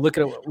 like, you know, look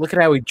at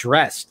how he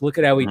dressed, look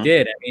at how he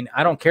did. I mean,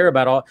 I don't care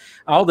about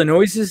all the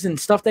noises and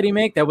stuff that he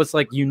make. That was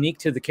like unique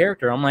to the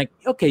character. I'm like,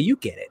 okay, you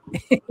get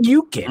it,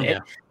 you get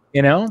it,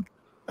 you know.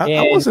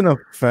 I wasn't a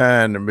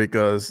fan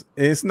because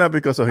it's not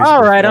because of his.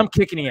 All right, I'm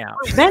kicking you out.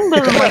 Good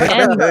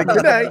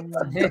night.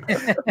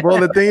 Well,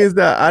 the thing is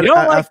that you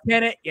don't like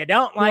Tenet. You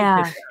don't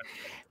like this.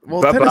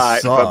 Well,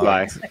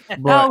 bye-bye.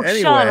 But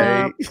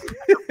anyway,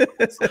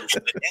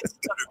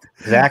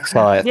 Zach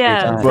saw it.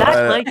 Yeah,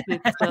 Zach liked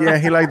it. So. Yeah,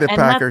 he liked the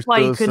Packers. That's why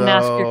you couldn't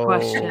ask your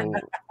question.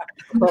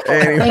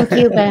 Anyway. Thank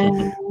you,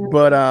 Ben.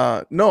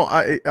 But no,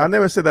 I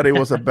never said that it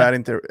was a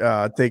bad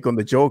take on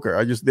the Joker.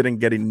 I just didn't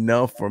get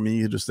enough for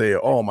me to say,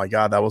 "Oh my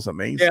God, that was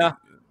amazing." Yeah,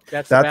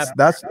 that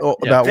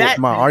was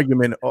my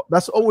argument.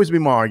 That's always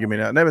been my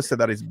argument. I never said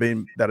that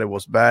it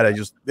was bad. I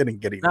just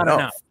didn't get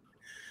enough.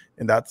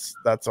 and that's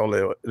all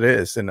it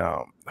is. And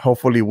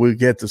hopefully we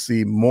get to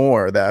see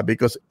more of that,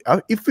 because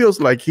it feels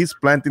like he's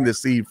planting the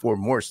seed for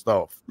more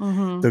stuff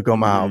to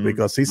come out,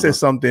 because he says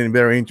something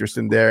very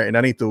interesting there, and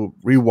I need to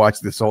rewatch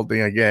this whole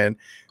thing again,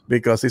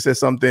 because he says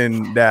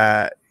something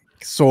that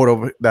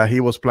that he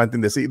was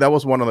planting the seed. That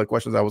was one of the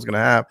questions I was going to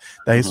have,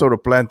 that he's sort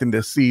of planting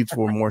the seeds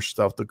for more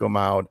stuff to come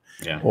out,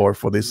 or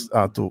for this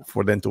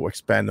for them to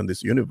expand on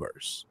this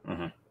universe.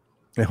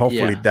 And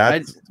hopefully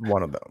that's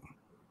one of them.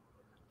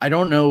 I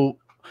don't know.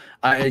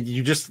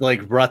 You just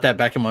like brought that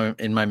back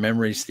in my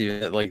memory,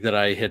 Steve, like that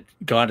I had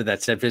gone to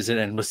that set visit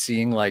and was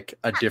seeing like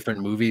a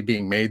different movie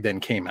being made than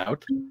came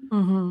out.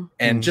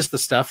 And just the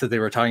stuff that they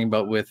were talking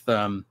about with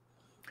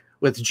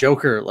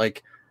Joker,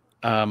 like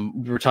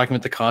we were talking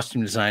with the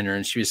costume designer,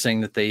 and she was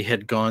saying that they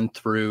had gone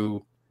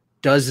through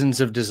dozens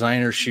of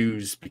designer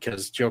shoes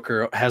because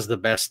Joker has the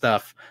best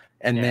stuff.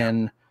 And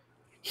then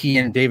he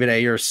and David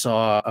Ayer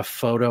saw a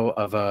photo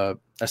of a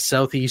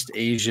Southeast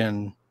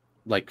Asian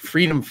like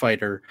freedom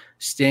fighter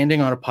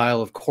standing on a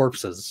pile of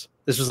corpses.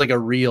 This was like a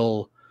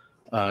real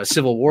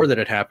civil war that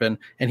had happened,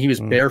 and he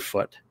was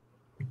barefoot.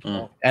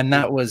 And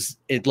that was,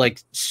 it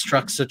like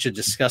struck such a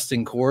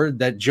disgusting chord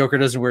that Joker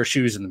doesn't wear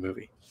shoes in the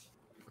movie.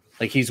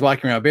 Like he's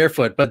walking around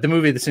barefoot, but the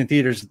movie that's in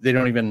theaters, I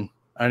don't even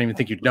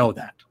think you'd know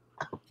that.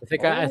 I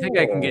think I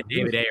can get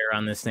David Ayer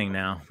on this thing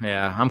now.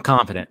 Yeah, I'm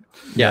confident.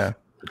 Yeah.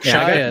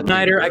 I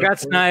got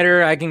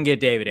Snyder. I can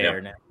get David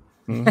Ayer now.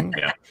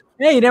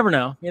 Yeah, you never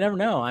know.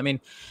 I mean,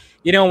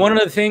 one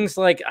of the things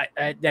like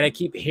that I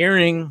keep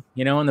hearing,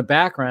 in the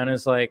background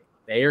is like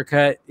the Ayer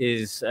cut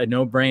is a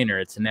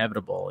no-brainer. It's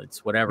inevitable.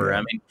 It's whatever.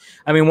 Yeah.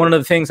 I mean, one of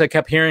the things I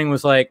kept hearing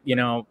was like,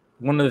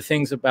 one of the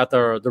things about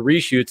the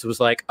reshoots was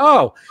like,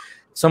 oh,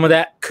 some of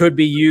that could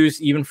be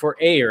used even for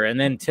Ayer. And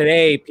then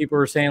today people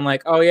were saying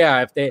like, oh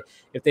yeah,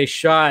 if they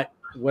shot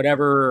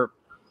whatever,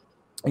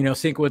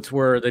 sequence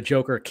where the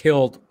Joker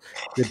killed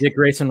the Dick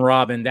Grayson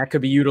Robin, that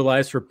could be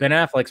utilized for Ben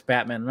Affleck's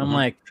Batman. And I'm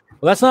like,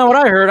 well, that's not what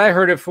I heard. I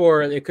heard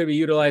it could be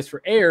utilized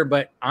for Ayer,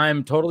 but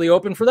I'm totally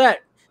open for that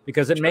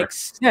because it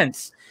makes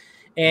sense.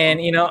 And,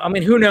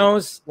 who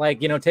knows, like,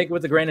 take it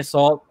with a grain of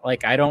salt.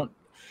 Like, I don't,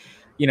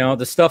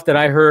 the stuff that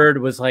I heard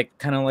was like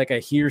kind of like a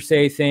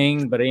hearsay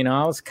thing, but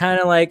I was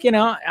kind of like,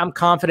 I'm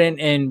confident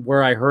in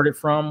where I heard it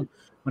from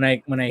when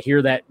I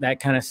hear that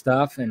kind of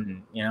stuff,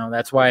 and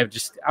that's why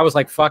I was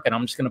like, fuck it,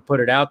 I'm just gonna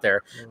put it out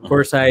there. Of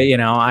course, I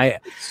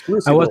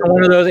wasn't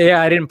one of those.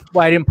 Yeah, I didn't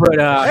put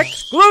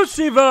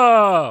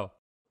exclusivo.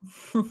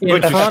 But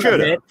you should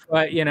have.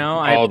 But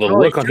the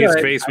look on his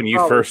face when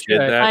you first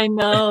did that. I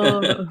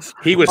know.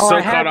 He was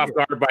so caught off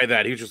guard by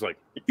that. He was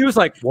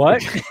like,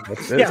 what?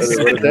 Yes.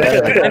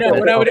 I know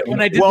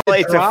when I did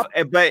the drop.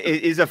 But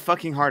it is a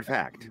fucking hard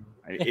fact.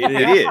 It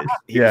is.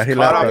 He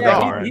caught off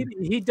guard.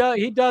 He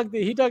dug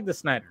the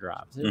Snyder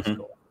drops. It was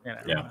cool.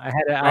 But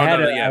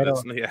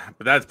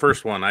that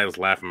first one, I was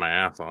laughing my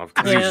ass off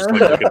because he was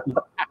just like,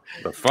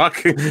 the fuck.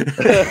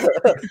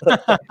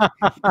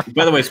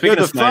 By the way, speaking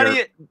of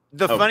Snyder,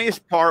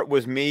 funniest part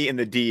was me in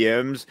the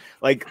DMs,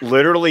 like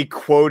literally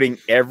quoting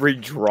every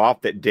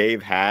drop that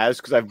Dave has,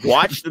 because I've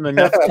watched them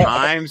enough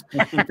times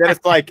that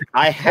it's like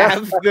I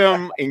have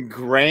them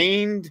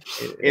ingrained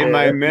in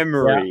my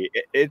memory.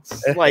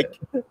 It's like,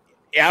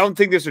 I don't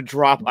think there's a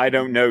drop I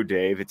don't know,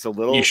 Dave. It's a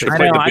little. You should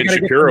play the Ben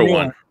Shapiro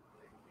one.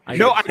 I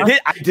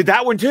did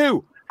that one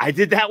too. I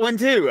did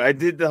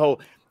the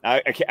whole.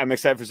 I'm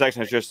excited for Zack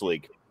Snyder's Justice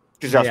League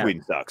because Joss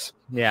Whedon sucks.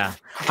 Yeah,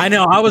 I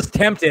know. I was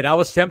tempted.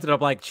 I'm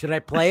like, should I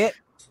play it?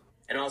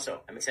 And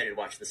also, I'm excited to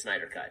watch the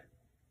Snyder cut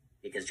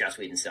because Joss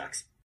Whedon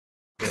sucks.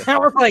 I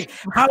was like,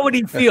 how would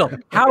he feel?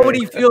 How would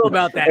he feel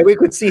about that? And we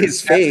could see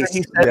his face.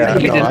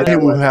 I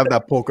think we'll have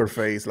that poker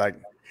face, like.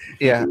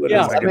 Yeah. I mean,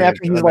 after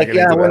he's like,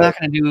 we're not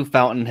going to do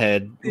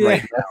Fountainhead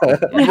right now.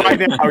 Right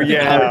now,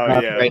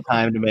 Great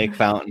time to make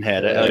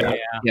Fountainhead.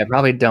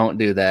 Probably don't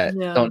do that.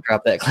 Yeah. Don't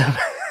drop that clip.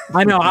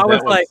 I know. I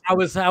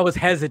was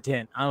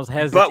hesitant.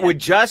 But with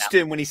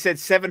Justin, when he said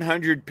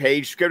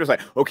 700-page script, I was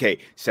like, okay,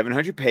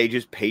 700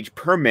 pages, page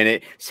per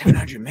minute,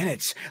 700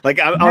 minutes. Like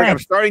I'm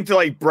starting to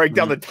like break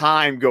down the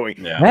time,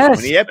 going, how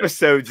many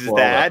episodes is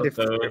that?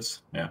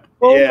 Episodes.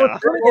 Well,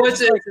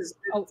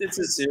 it's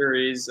a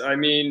series. I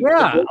mean,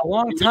 a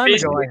long time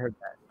ago I heard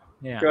that.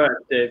 Yeah. Go ahead,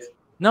 Dave.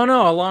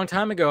 No, a long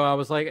time ago I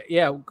was like,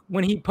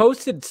 when he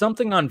posted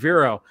something on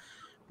Vero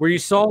where you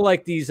saw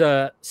like these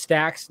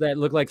stacks that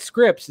look like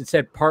scripts, it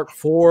said part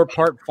 4,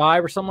 part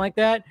 5 or something like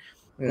that.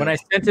 Yeah. When I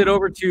sent it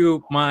over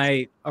to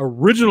my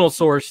original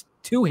source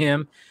to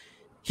him,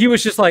 he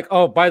was just like,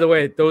 oh, by the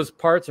way, those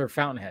parts are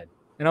Fountainhead.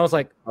 And I was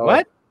like,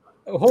 what?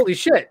 Oh, holy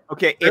shit.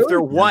 Okay,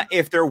 really?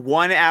 if they're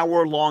 1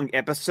 hour long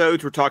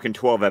episodes, we're talking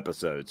 12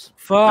 episodes.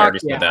 Fuck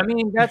yeah. I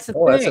mean, that's the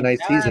thing. That's a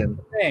nice season.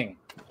 Thing.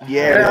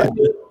 Yeah.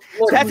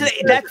 That's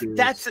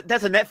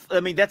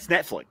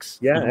Netflix.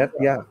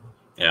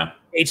 Yeah.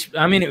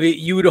 I mean,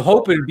 you would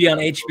hope it would be on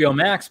HBO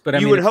Max, but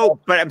you would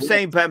hope. But I'm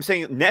saying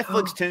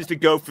Netflix tends to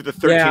go for the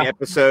 13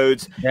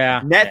 episodes.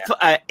 Yeah.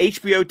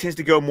 HBO tends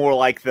to go more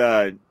like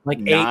the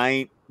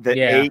 9.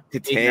 the 8 to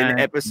 10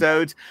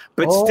 episodes,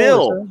 but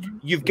still,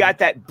 you've got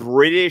that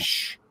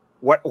British,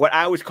 what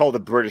I always call the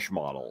British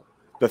model,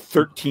 the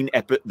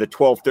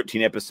 12,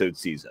 13 episode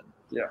season.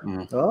 Yeah.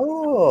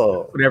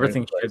 What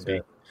everything should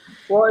be.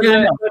 Well,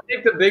 I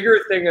think the bigger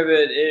thing of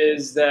it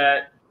is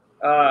that,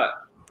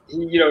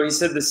 he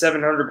said the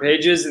 700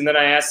 pages, and then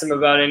I asked him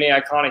about any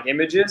iconic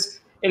images,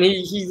 and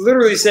he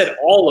literally said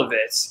all of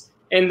it.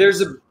 And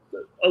there's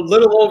a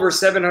little over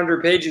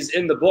 700 pages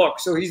in the book,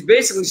 so he's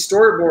basically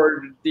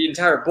storyboarded the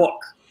entire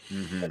book,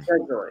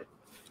 essentially.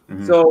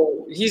 Mm-hmm.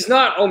 So he's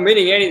not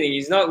omitting anything;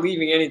 he's not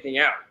leaving anything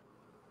out.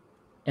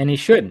 And he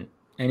shouldn't.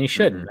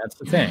 That's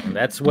the thing.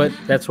 That's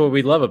what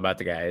we love about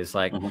the guy. Is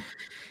like,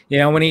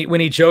 when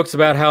he jokes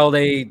about how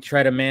they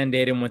try to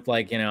mandate him with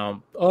like,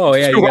 oh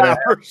yeah, you got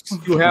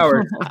 2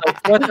 hours.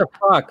 Like, what the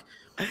fuck?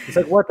 It's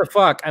like, what the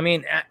fuck? I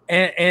mean,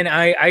 and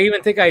I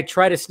even think I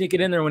tried to sneak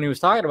it in there when he was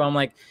talking about it. I'm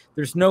like,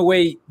 there's no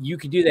way you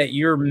could do that.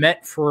 You're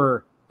meant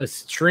for a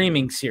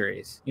streaming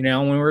series.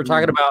 When we were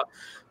talking about,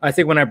 I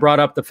think when I brought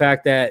up the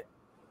fact that,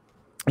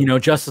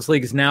 Justice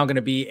League is now going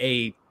to be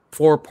a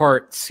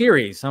 4-part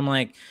series. I'm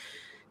like,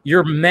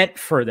 you're meant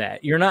for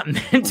that. You're not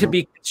meant to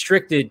be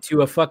constricted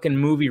to a fucking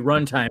movie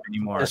runtime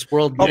anymore. This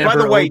world. By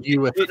the way,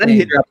 then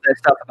he dropped that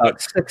stuff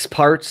about 6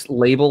 parts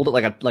labeled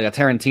like a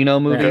Tarantino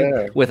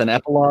movie with an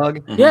epilogue.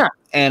 Yeah,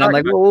 and I'm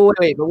like, well,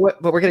 wait,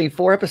 but we're getting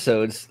 4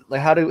 episodes.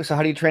 Like, how do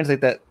you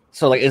translate that?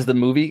 So, like, is the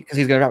movie, because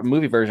he's going to drop a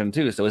movie version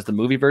too? So, is the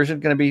movie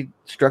version going to be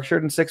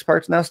structured in 6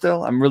 parts now?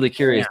 Still, I'm really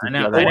curious. I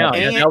know.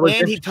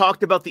 And he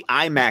talked about the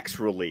IMAX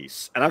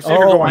release, and I'm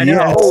saying, I know.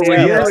 I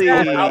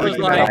was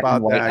like,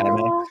 about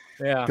that.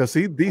 Yeah, because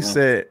he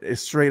said it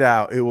straight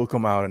out. It will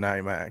come out in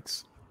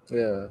IMAX.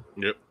 Yeah.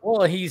 Yep.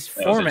 Well, he's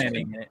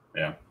formatting it.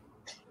 Yeah.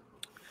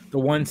 The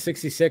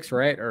 166,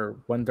 right, or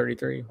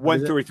 133?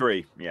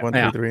 133. Yeah.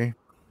 133.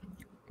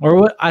 Or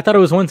what? I thought it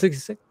was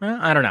 166.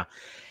 I don't know.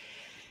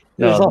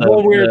 There's a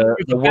whole weird.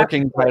 The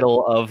working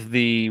title of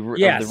the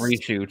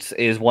reshoots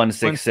is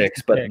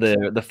 166, but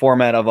the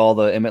format of all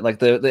the image, like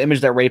the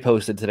image that Ray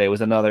posted today, was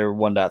another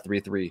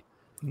 1.33.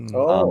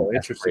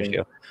 Interesting.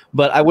 Ratio.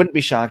 But I wouldn't be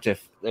shocked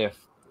if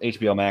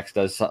HBO Max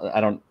does.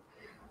 I don't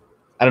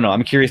know.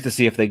 I'm curious to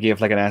see if they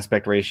give like an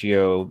aspect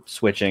ratio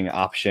switching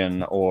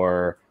option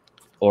or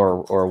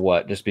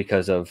what, just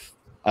because of,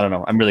 I don't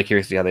know. I'm really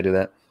curious to see how they do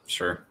that.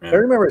 Sure. Yeah. I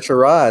remember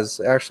Shiraz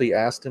actually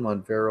asked him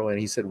on Vero, and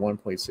he said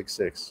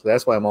 1.66. So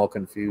that's why I'm all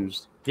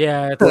confused.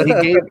 Yeah.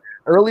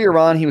 Earlier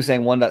on, he was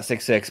saying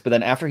 1.66, but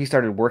then after he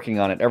started working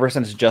on it, ever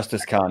since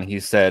Justice Con, he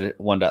said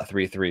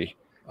 1.33.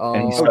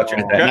 And he stuck to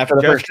that. And after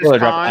the first trailer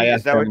drop, I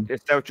asked him, is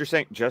that what you're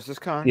saying? Justice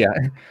Con? Yeah.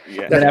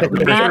 Then after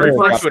the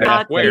first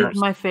trailer dropped,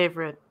 my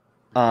favorite.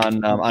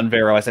 On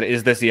Vero, I said,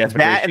 "Is this the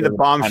that and the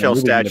bombshell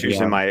statues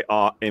in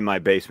my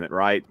basement,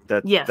 right?"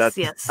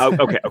 Yes. Oh,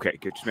 okay,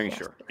 good. Just making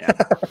sure. Yeah.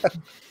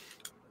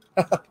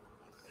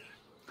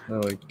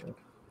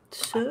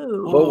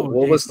 So,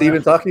 what was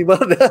Steven talking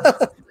about?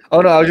 Oh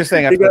no, I was just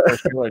saying after the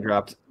first trailer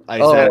dropped, I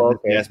said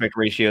the aspect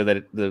ratio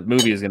that the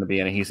movie is going to be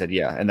in, and he said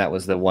yeah, and that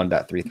was the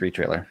 1.33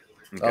 trailer.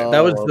 Okay. That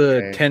was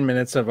the 10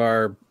 minutes of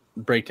our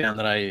breakdown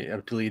that I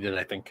have deleted,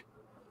 I think.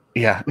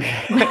 Yeah.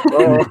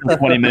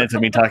 20 minutes of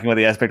me talking about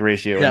the aspect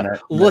ratio. Yeah.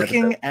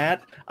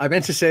 I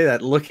meant to say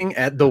that looking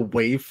at the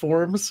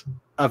waveforms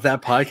of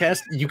that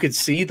podcast, you could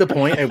see the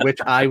point at which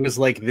I was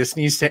like, this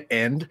needs to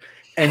end.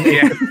 And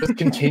it just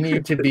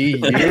continued to be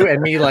you and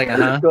me like,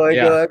 Go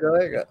ahead.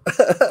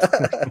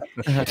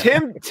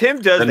 Tim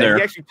does that.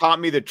 He actually taught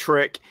me the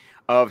trick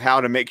of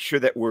how to make sure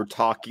that we're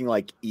talking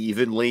like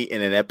evenly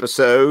in an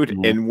episode,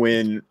 and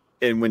when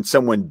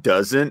someone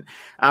doesn't,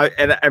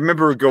 and I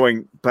remember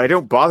going, but I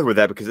don't bother with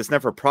that because it's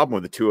never a problem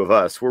with the two of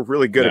us. We're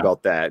really good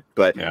about that.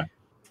 But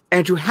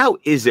Andrew, how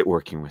is it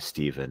working with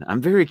Steven? I'm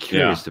very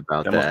curious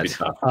about that.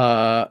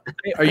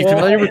 Are you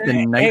familiar with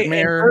the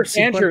nightmare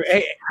sequence? Andrew,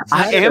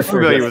 I am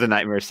familiar with the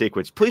nightmare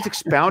sequence. Please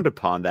expound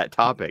upon that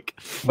topic.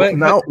 But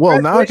now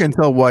I can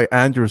tell why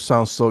Andrew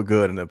sounds so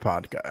good in the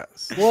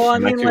podcast. Well, I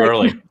mean,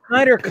 like,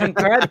 Snyder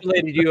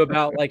congratulated you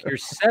about like your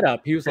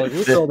setup. He was like,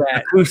 "Look at all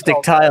that acoustic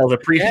tiles."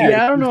 Appreciate.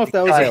 Yeah, I don't know if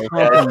that was a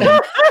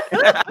compliment.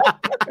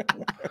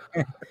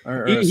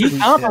 He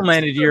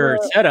complimented your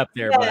setup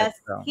there. Yes,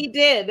 he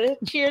did.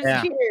 Cheers.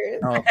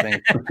 Oh,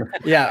 thanks.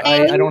 Yeah,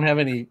 I don't have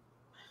any.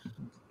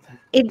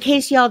 In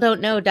case y'all don't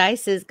know,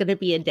 Dice is going to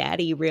be a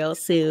daddy real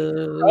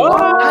soon. Oh,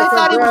 I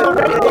thought he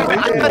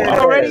was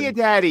already a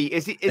daddy.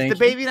 Is the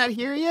baby not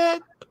here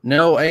yet?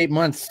 No, 8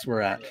 months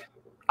we're at.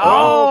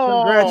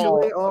 Oh,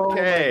 congratulations.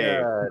 Okay.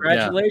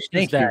 Congratulations. Yeah.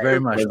 Thank you very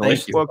much.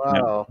 Thank you.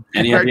 Wow.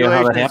 Any idea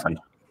how that happened?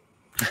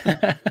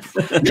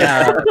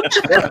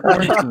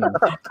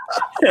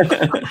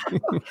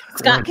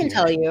 Scott can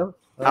tell you.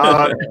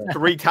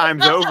 3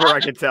 times over,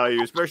 I can tell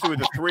you, especially with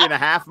the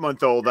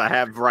 3.5-month-old I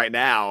have right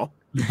now.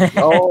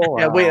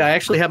 Yeah, wait, I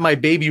actually have my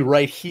baby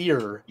right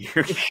here.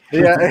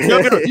 No,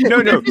 Andrew, you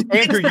don't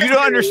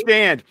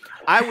understand.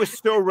 I was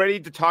so ready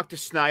to talk to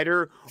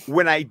Snyder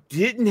when I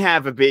didn't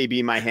have a baby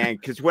in my hand,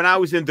 because when I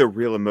was in the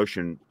Real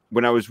Emotion,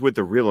 when I was with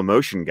the Real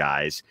Emotion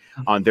guys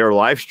on their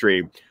live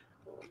stream,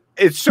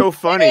 It's so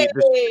funny.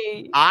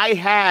 I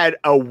had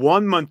a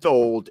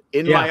 1-month-old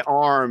in my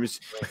arms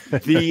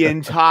the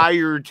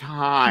entire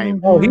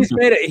time. Oh, he's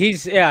made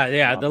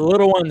it. The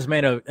little one's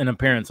made an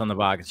appearance on the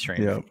Vodka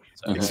stream. Yeah.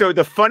 So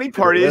the funny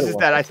part is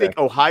that I think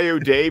Ohio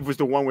Dave was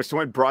the one where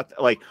someone brought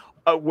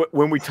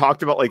when we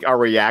talked about like our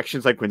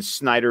reactions, like when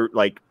Snyder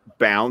like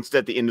bounced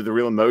at the end of the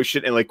Real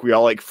Emotion and like we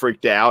all like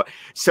freaked out.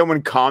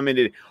 Someone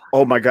commented,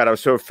 "Oh my God, I was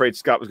so afraid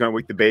Scott was going to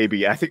wake the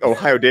baby." I think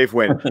Ohio Dave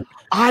went,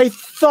 "I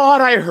thought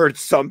I heard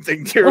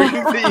something during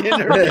the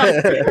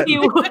interview." He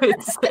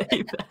would say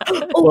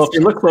that. Well, if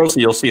you look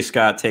closely, you'll see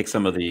Scott take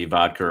some of the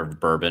vodka or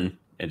bourbon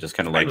and just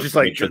kind of like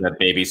make sure that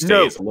baby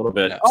stays a little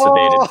bit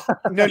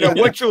sedated.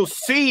 No. What you'll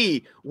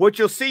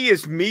see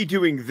is me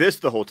doing this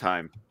the whole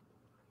time.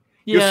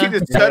 You'll see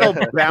the settle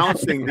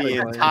bouncing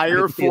the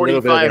entire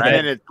 45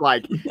 minutes.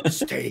 Like,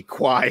 stay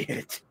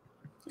quiet.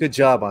 Good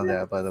job on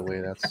that, by the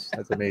way.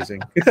 That's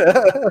amazing.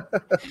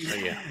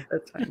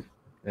 That's fine.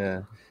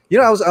 Yeah. You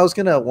know, I was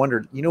gonna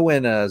wonder. You know,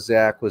 when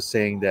Zach was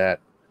saying that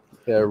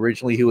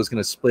originally he was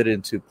gonna split it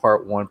into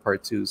part 1,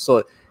 part 2.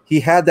 So he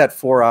had that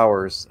 4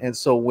 hours, and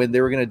so when they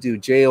were gonna do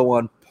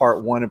JO1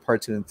 part 1 and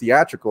part 2 in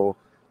theatrical,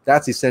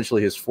 that's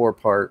essentially his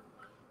 4-part.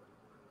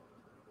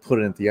 Put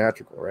it in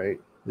theatrical, right?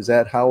 Is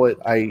that how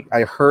I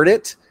heard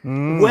it?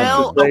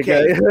 Well,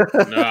 okay.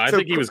 No, I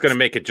think he was going to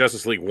make it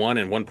Justice League 1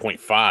 and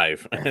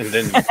 1.5, and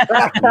then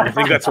I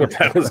think that's what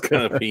that was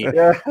going to be.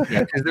 Yeah,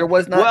 because there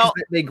was not.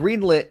 They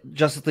greenlit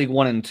Justice League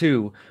 1 and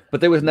 2, but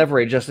there was never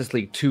a Justice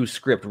League 2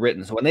 script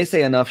written. So when they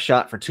say enough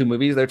shot for 2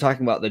 movies, they're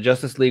talking about the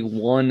Justice League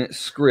 1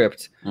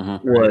 script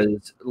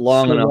was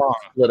long enough to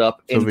split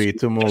up into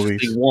 2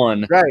 movies. League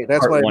 1, right?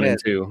 That's what I meant.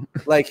 meant. 2.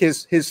 Like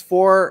his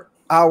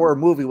 4-hour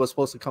movie was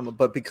supposed to come,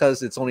 but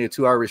because it's only a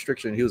 2-hour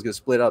restriction, he was going to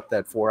split up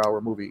that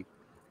 4-hour movie.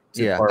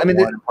 Yeah, part I mean,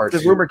 1 and part 2.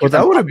 Rumor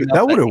that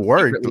would have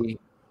worked.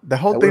 The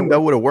whole thing that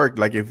would have worked.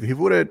 Like if he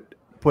would have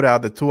put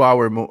out the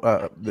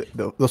 2-hour,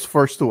 those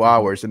first 2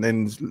 hours, and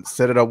then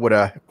set it up with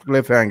a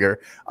cliffhanger,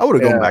 I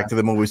would have gone back to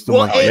the movies 2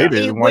 months later.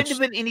 It wouldn't have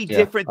been any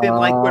different than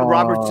like when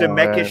Robert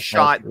Zemeckis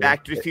shot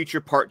Back to the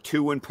Future Part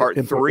 2 and Part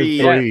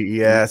 3.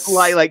 Yes,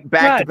 like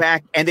back to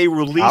back, and they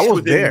released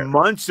within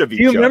months of each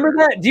other. Do you remember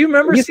that? Do you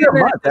remember seeing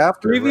that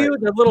after, preview,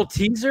 the little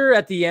teaser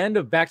at the end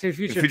of Back to the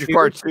Future,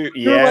 Part 2?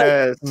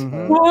 Yes.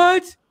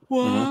 Like,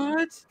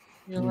 what?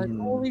 You're like,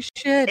 holy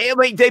shit! I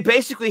mean, they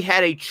basically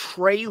had a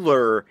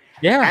trailer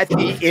at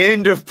the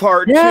end of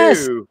part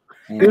 2.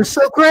 It was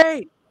so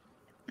great.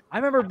 I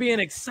remember being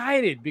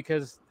excited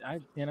because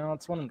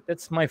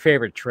it's my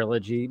favorite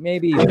trilogy.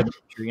 Maybe I don't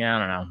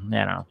know.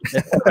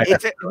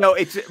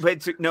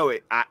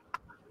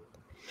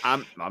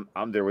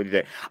 I'm there with you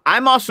there.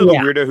 I'm also the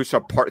weirdo who saw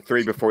part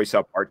 3 before he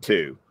saw part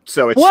 2.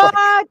 So it's what?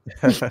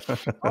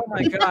 Oh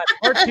my God!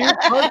 Part 2.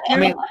 I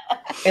mean,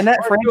 in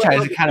that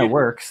franchise, it kind of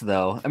works,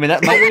 though. I mean,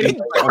 that might be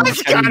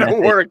it's kind of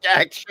work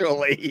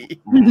actually.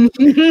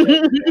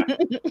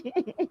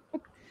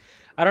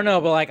 I don't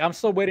know, but like I'm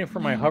still waiting for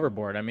my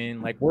hoverboard. I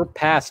mean, like we're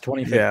past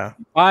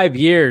 5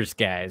 years,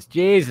 guys.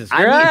 Jesus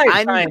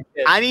Christ!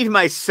 I need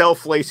my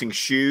self-lacing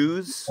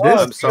shoes.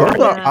 I'm sorry.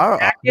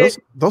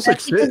 Those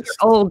exist.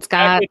 Old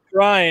Scott.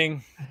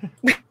 Drying.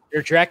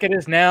 Your jacket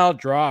is now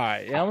dry.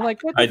 And I'm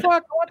like, what the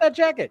fuck? I want that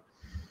jacket.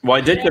 Well,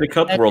 I did get a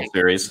Cup World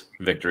Series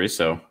victory,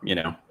 so you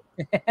know.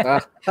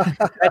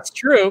 That's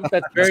true.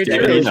 That's very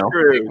true.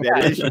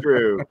 That is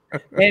true.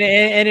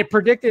 And it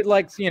predicted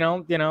like Biff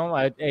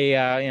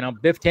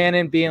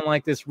Tannen being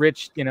like this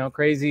rich,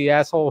 crazy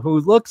asshole who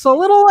looks a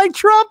little like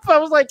Trump. I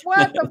was like,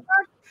 what the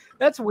fuck?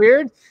 That's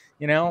weird.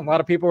 A lot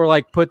of people were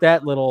like, put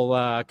that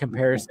little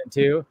comparison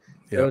too.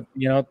 So,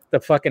 the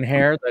fucking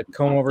hair, the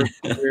comb over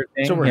thing.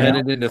 So we're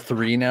headed into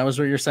 3 now, is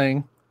what you're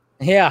saying?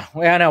 Yeah,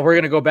 I know. We're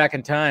gonna go back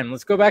in time.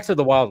 Let's go back to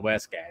the Wild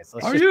West, guys.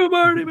 Are you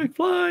Marty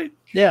McFly?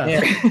 Yeah.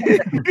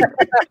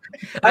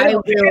 I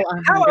will.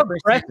 How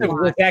aggressive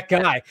was that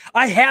guy?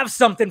 I have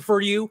something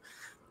for you.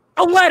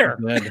 A letter.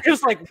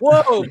 Just like,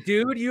 whoa,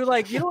 dude. You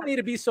don't need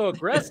to be so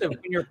aggressive when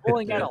you're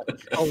pulling out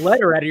a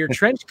letter out of your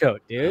trench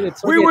coat, dude.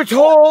 We were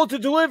told to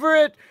deliver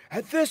it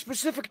at this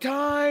specific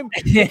time,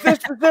 at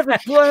this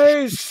specific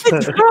place.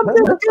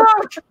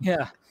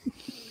 Yeah.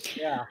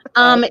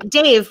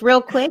 Dave,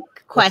 real quick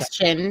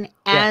question.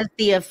 As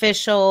the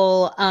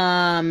official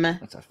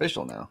it's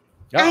official now.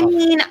 I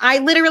mean, I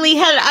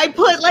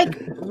put like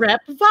rep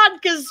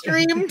vodka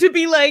stream to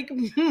be like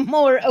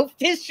more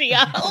official.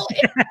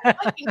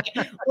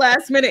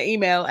 Last minute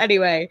email.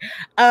 Anyway.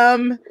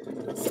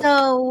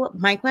 So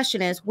my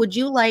question is, would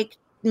you like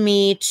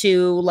me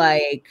to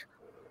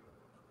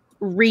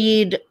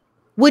read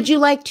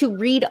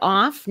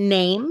off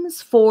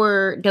names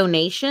for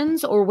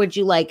donations, or would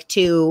you like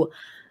to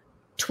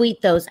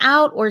tweet those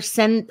out or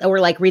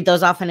read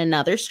those off in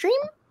another stream?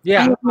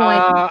 Yeah,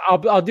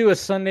 I'll do a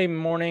Sunday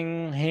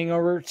morning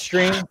hangover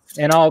stream,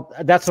 and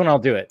that's when I'll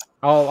do it.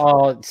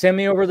 I'll send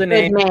me over the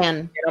name, man.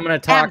 And I'm going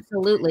to talk.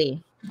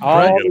 Absolutely.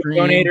 All the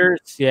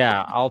donators,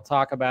 I'll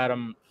talk about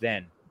them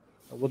then.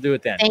 We'll do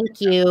it then. Thank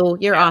you.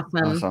 You're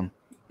awesome.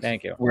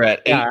 Thank you. We're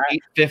at Yeah,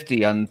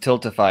 850 on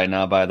Tiltify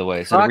now, by the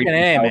way. So Fucking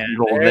A, man.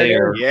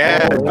 there.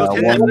 Yeah. That's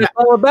what it's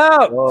all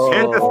about.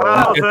 Hit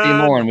the 50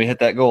 more, and we hit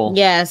that goal.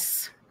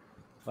 Yes.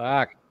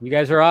 Fuck. You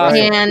guys are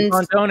awesome. And- Keep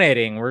on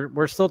donating.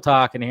 We're still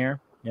talking here.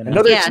 You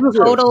know? Yeah,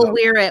 total.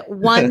 We're at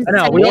 1 I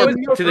know, we always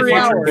second. go to the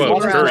future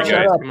quotes. Hurry,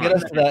 Shut up. Get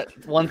us to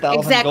that 1,000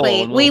 Exactly.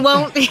 goal. and We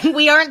won't.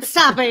 We aren't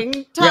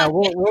stopping. Yeah,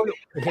 we'll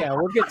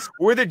get.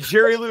 We're the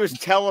Jerry Lewis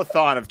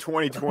telethon of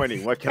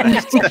 2020. What can I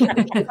say?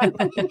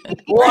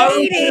 Well, I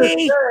was gonna say,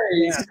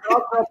 you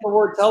talk about the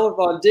word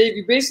telethon. Dave,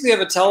 you basically have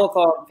a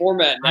telethon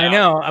format now. I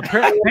know.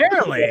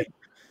 Apparently.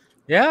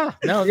 Yeah.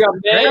 No. You got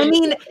Meg, I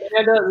mean,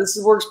 Amanda,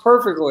 this works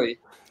perfectly.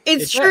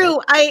 It's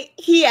true.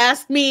 He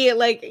asked me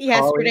like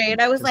yesterday,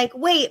 and I was like,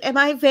 "Wait, am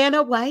I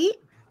Vanna White?"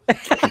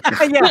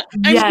 Yeah.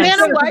 I'm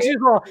Vanna White.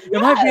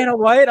 Am I Vanna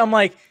White? I'm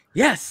like,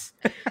 yes.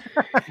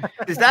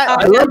 Does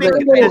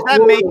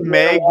that make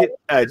Meg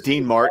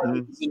Dean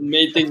Martin?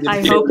 I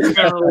hope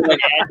so.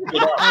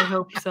 I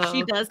hope so.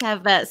 She does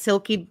have that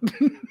silky.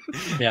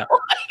 Yeah.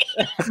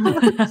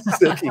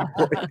 Silky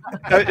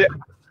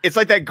It's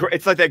like that.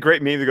 It's like that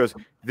great meme that goes,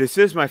 "This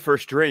is my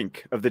first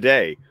drink of the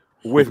day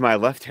with my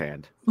left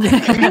hand."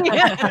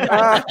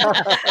 Yeah,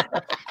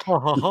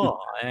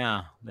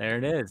 there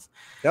it is.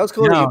 That was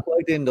cool that No. you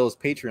plugged in those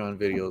Patreon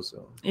videos.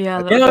 So. Yeah.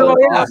 I that think was that was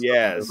Yes. awesome.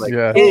 Yes. It was like,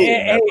 Yeah.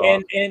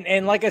 boom,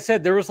 And like I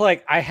said, there was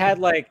like I had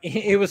like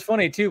it was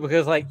funny too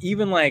because like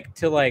even like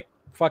to like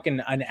fucking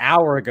an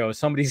hour ago,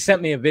 somebody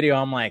sent me a video.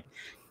 I'm like,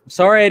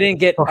 sorry, I didn't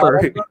get.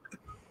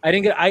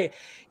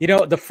 You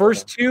know, the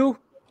first two.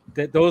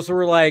 Those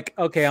were like,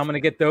 okay, I'm gonna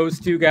get those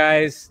two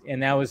guys,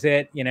 and that was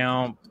it. You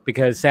know,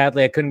 because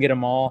sadly I couldn't get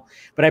them all.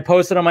 But I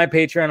posted on my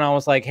Patreon. I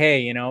was like, hey,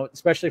 you know,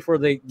 especially for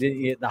the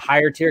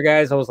higher tier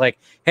guys, I was like,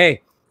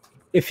 hey,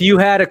 if you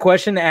had a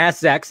question to ask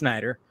Zack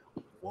Snyder,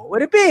 what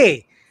would it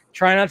be?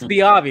 Try not to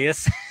be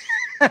obvious.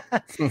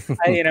 I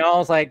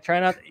was like, try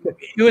not.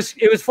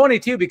 It was funny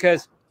too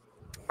because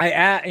when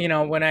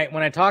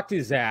I talked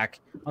to Zach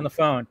on the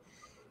phone,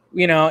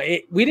 we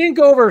didn't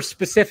go over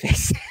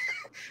specifics.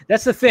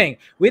 That's the thing.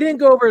 We didn't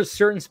go over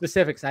certain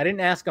specifics. I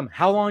didn't ask him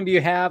how long do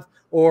you have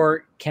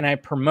or can I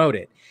promote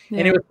it. Yeah.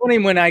 And it was funny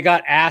when I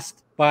got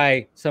asked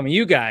by some of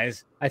you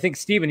guys. I think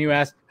Steven, you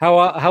asked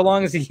how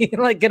long is he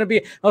like going to be?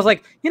 I was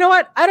like, you know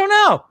what? I don't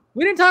know.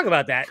 We didn't talk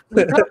about that.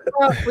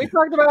 We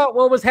talked about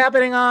what was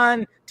happening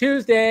on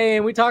Tuesday,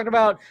 and we talked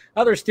about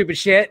other stupid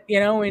shit,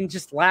 and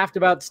just laughed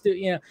about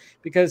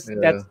because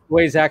that's the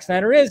way Zack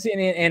Snyder is,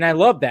 and I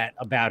love that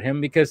about him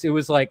because it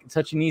was like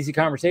such an easy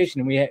conversation,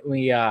 and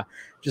we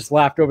just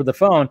laughed over the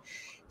phone.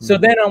 So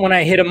then when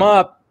I hit him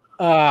up,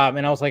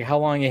 and I was like, "How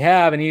long you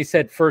have?" and he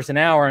said first an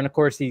hour, and of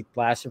course he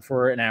lasted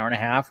for an hour and a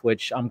half,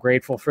 which I'm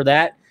grateful for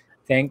that.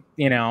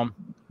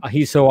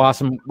 He's so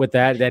awesome with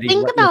that.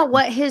 Think about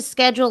what his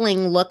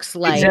scheduling looks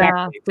like.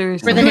 Exactly.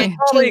 For the next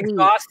probably 2 weeks.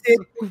 exhausted,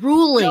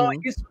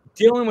 grueling. He's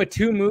dealing with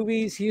 2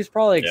 movies. He's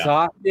probably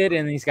exhausted,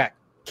 and he's got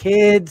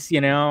kids.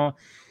 And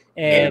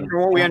from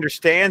what we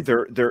understand,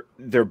 they're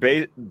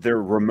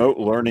remote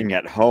learning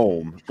at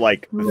home.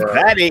 Like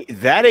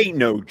that ain't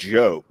no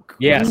joke.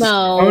 Yes,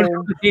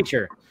 no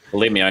teacher.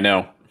 Believe me, I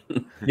know.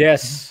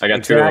 Yes, I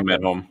got 2 of them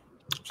at home.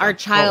 Our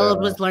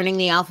child was learning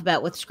the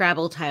alphabet with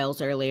Scrabble tiles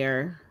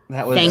earlier.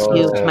 That was, Thank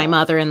you to my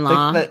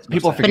mother-in-law. That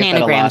people forget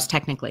bananagrams, that a lot,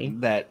 technically.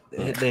 That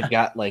they've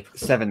got like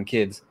 7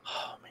 kids,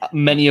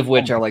 many of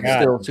which are like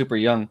still super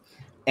young,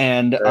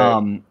 and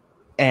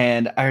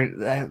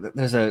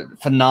there's a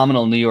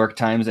phenomenal New York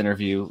Times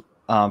interview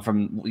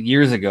from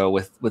years ago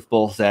with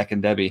both Zach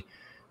and Debbie,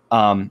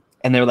 and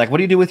they were like, "What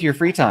do you do with your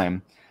free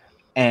time?"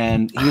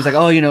 And he was like,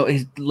 "Oh,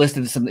 he's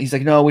listed some." He's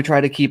like, "No, we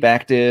try to keep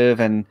active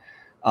and."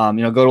 Go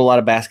to a lot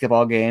of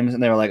basketball games,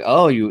 and they were like,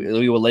 "Oh,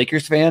 you a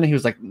Lakers fan?" And he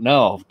was like,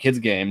 "No, kids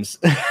games."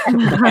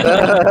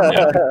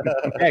 Yeah,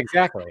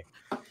 exactly.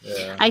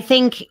 Yeah. I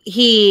think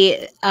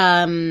they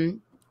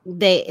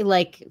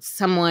like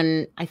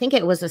someone. I think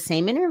it was the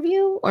same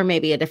interview, or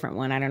maybe a different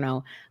one. I don't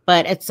know.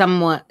 But at some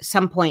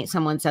point,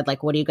 someone said,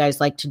 "Like, what do you guys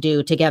like to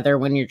do together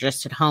when you're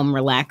just at home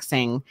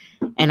relaxing?"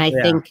 And I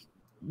think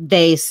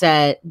Debbie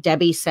said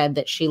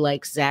that she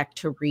likes Zach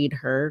to read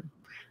her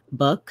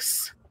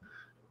books.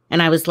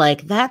 And I was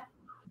like,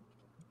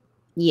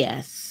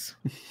 yes,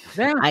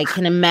 I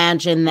can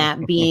imagine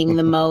that being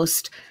the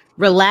most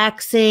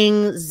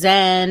relaxing,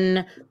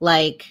 zen,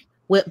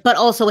 but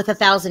also with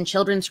 1,000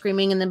 children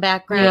screaming in the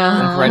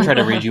background. Before I try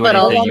to read you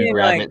anything, you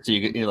grab it. So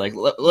you're like,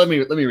 let me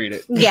read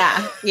it.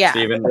 Yeah.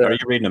 Steven, are you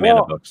reading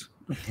Amanda books?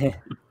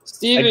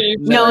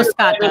 Steven, no,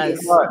 Scott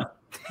does.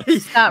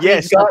 Scott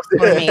reads books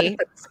for me.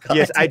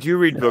 Yes, I do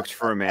read books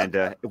for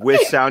Amanda with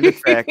sound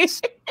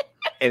effects.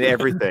 And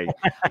everything.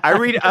 I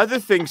read other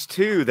things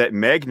too that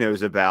Meg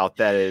knows about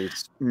that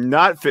is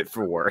not fit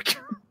for work.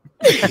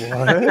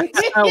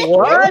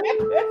 What?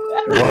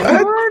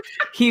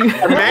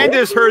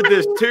 Amanda's heard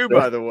this too,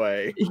 by the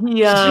way.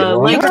 Yeah,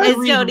 you guys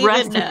read don't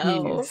even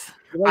know.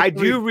 I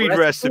do read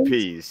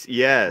recipes.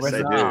 Yes,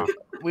 I do.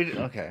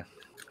 Okay.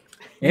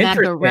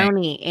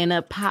 Macaroni in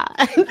a pot.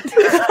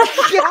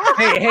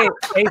 hey,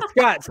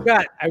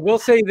 Scott. I will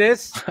say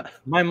this: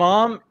 my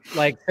mom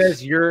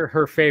says you're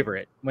her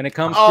favorite when it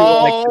comes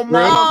to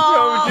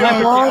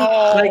my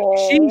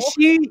mom.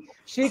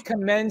 She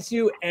commends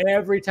you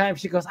every time.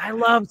 She goes, "I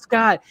love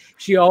Scott."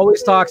 She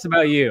always talks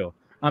about you.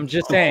 I'm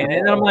just saying,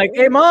 and I'm like,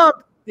 "Hey, mom."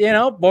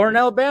 Born in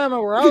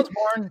Alabama, where I was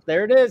born.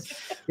 There it is.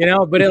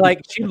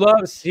 But she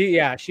loves.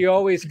 She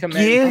always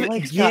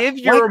commends. Give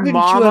your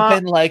mama. You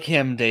have been like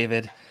him,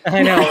 David.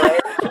 I know, right?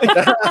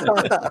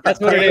 That's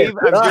what Dave,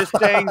 it is. I'm just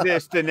saying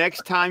this. The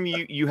next time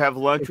you have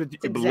lunch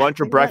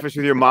or breakfast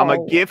with your mama,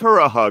 give her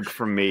a hug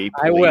from me,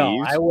 please.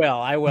 I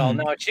will.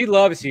 No, she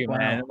loves you,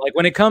 man. Like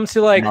when it comes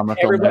to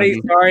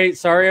everybody,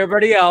 sorry,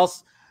 everybody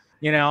else.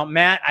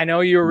 Matt, I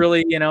know you're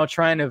really,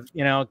 trying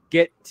to,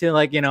 get to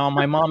on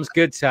my mom's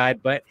good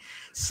side, but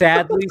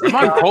sadly, I'm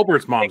on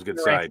Colbert's mom's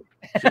good side.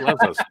 She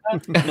loves us.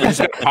 She's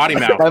got potty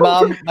mouth.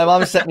 My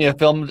mom sent me a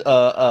filmed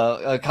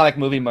a comic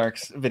movie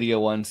marks video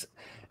once.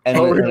 And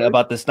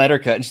about the Snyder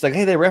Cut, and she's like,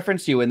 "Hey, they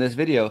referenced you in this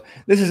video.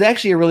 This is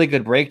actually a really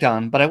good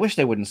breakdown, but I wish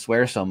they wouldn't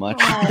swear so much."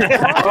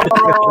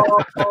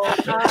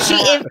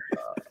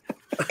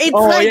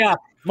 Yeah,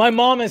 my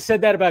mom has said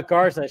that about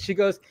Garza. She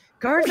goes,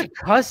 "Garza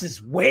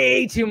cusses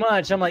way too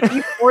much." I'm like,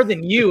 "Even more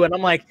than you," and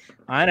I'm like,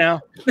 "I know."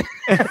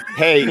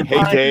 Hey,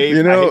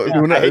 Dave.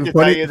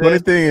 Funny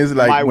thing is,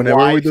 my whenever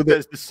wife we do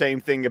says the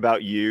same thing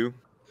about you.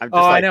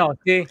 I know.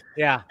 See,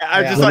 yeah.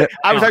 I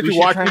was actually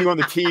watching you on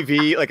the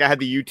TV. I had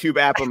the YouTube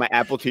app on my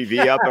Apple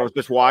TV up. I was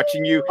just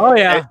watching you. Oh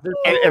yeah.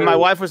 And my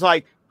wife was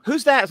like,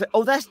 "Who's that?" I was like,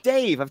 "Oh, that's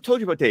Dave. I've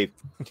told you about Dave.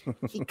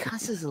 He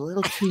cusses a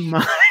little too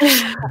much."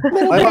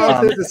 My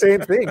mom says the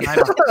same thing.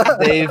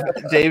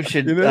 Dave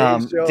should.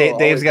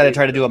 Dave's got to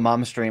try to do a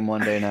mom stream one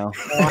day now.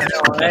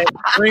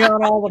 Bring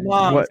on all the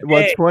moms.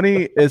 What's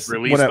funny is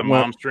release the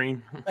mom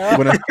stream.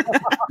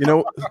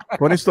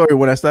 Funny story.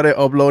 When I started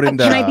uploading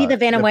can I be the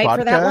Vanna White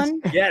for that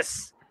one?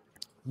 Yes.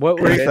 What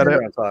were you going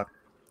to talk?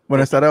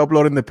 When I started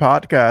uploading the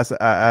podcast,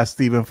 I asked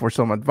Steven for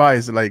some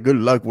advice. Good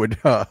luck with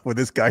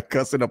this guy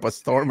cussing up a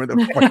storm in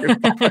the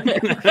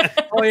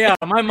fire. Oh yeah,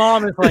 my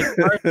mom is like,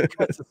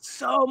 "Cusses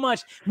so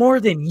much more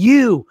than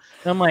you."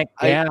 And I'm like,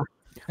 "Yeah."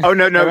 Oh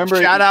no!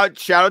 Shout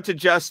out to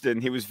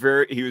Justin. He was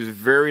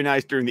very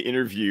nice during the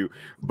interview.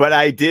 But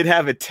I did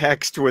have a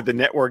text with the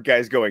network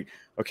guys going,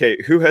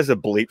 "Okay, who has a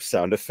bleep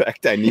sound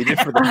effect I needed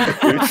for the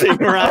producing?"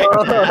 Right?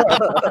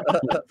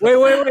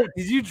 Wait.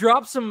 Did you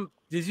drop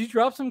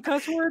some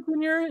cuss words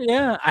in your?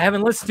 Yeah, I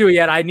haven't listened to it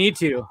yet. I need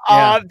to.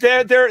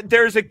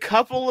 There's a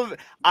couple of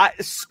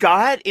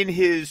Scott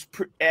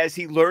as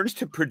he learns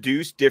to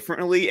produce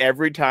differently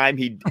every time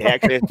he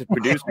actually has to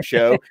produce a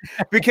show.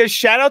 Because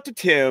shout out to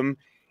Tim.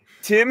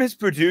 Tim has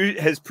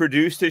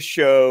produced a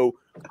show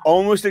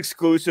almost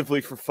exclusively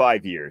for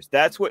 5 years.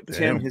 That's what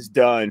Tim has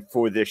done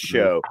for this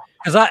show.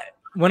 Because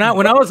when I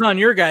was on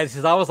your guys',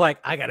 I was like,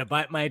 I gotta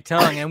bite my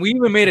tongue, and we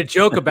even made a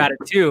joke about it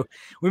too.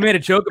 We made a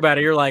joke about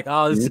it. You're like,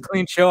 "Oh, this is a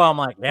clean show." I'm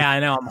like, "Yeah, I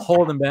know. I'm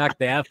holding back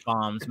the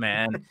F-bombs,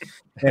 man."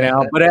 But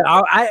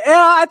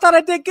I thought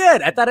I did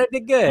good.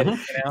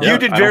 You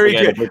did very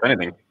good.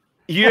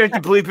 You didn't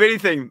have to bleep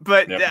anything,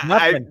 but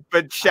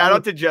but shout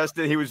out to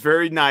Justin. He was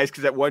very nice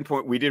because at one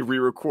point we did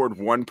re-record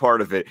one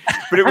part of it,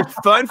 but it was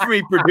fun for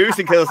me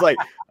producing because I was like,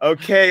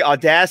 "Okay,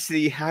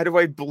 Audacity, how do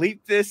I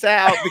bleep this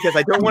out? Because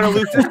I don't want to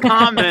lose this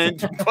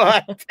comment."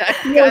 But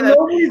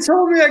nobody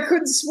told me I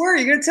couldn't swear.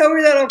 You gotta tell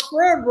me that up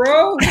front,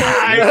 bro.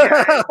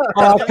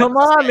 Oh, come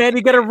on, man!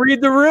 You gotta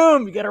read the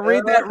room. You gotta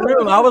read that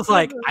room. I was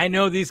like, I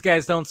know these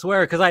guys don't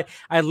swear because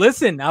I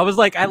listened. I was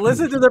like, I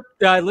listened to their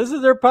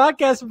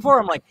podcast before.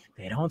 I'm like,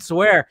 they don't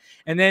swear.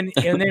 And then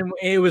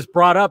it was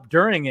brought up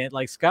during it,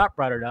 like Scott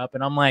brought it up,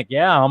 and I'm like,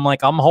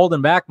 I'm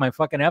holding back my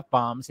fucking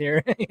F-bombs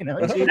here. At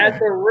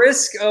the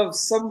risk of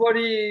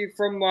somebody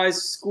from my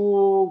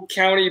school,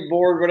 county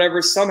board,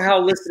 whatever, somehow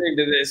listening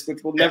to this,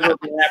 which will never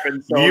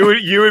happen. So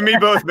you and me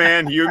both,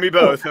 man. You and me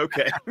both.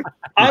 Okay.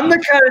 I'm the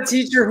kind of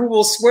teacher who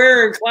will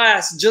swear in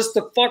class just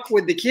to fuck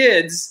with the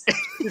kids.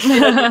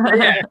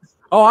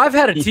 Oh, I've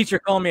had a teacher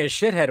call me a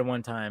shithead at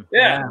one time.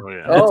 Yeah.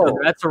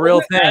 That's a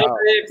real thing.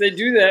 If they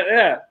do that,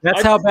 yeah.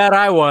 That's how bad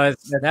I was.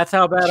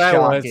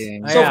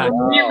 Shocking. So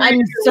for me,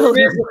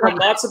 if I'm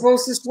not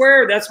supposed to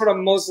swear, that's what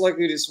I'm most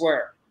likely to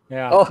swear.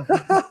 Yeah.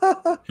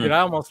 Dude, I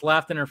almost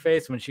laughed in her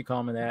face when she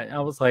called me that. I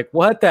was like,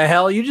 "What the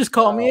hell? You just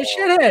called me a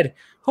shithead.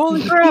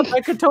 Holy crap.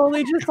 I could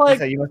totally just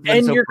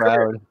end your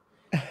career."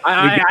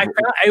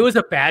 It was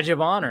a badge of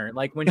honor.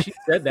 Like when she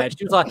said that,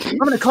 she was like, "I'm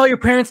going to call your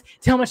parents,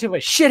 tell how much of a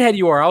shithead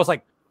you are." I was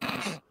like,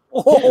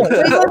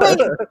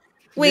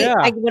 Wait, yeah.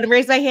 I want to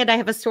raise my hand. I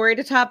have a story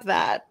to top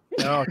that.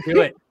 No, do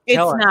it.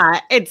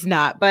 It's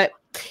not. But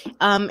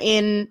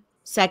in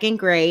second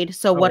grade.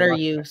 So what are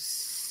you?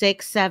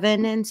 6,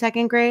 7 in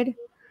second grade?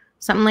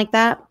 Something like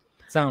that.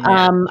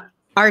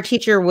 Our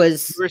teacher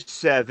was. We're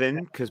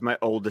 7 because my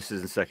oldest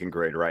is in second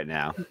grade right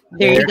now.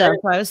 There you go.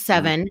 So I was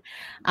 7.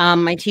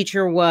 My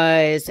teacher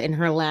was in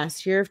her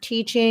last year of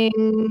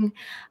teaching.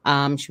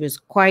 She was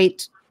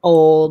quite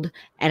old,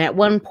 and at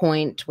one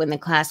point when the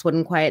class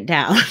wouldn't quiet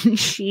down,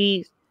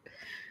 she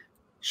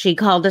She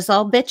called us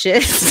all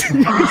bitches.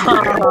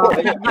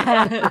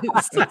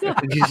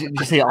 Did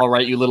you say, all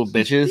right, you little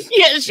bitches?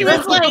 Yeah, she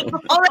was like,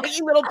 all right,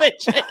 you little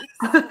bitches.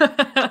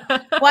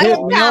 Why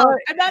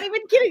I'm not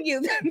even kidding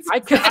you.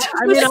 I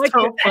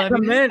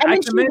commend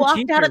she walked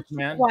teachers, out of,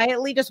 man.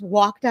 quietly just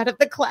walked out of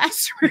the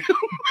classroom.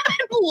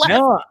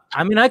 No,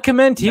 I mean, I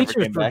commend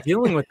teachers for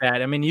dealing with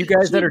that. I mean, you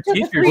guys that are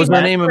teachers. What's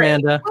my name,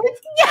 Amanda?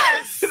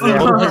 Yes. What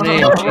was her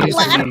name?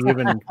 She's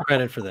given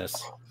credit for this.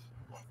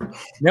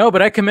 No,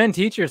 but I commend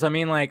teachers. I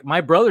mean, like,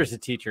 my brother's a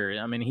teacher.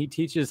 I mean, he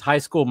teaches high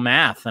school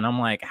math, and I'm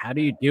like, how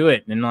do you do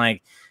it? And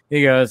like,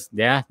 he goes,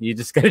 yeah, you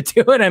just got to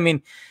do it. I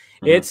mean,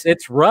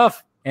 it's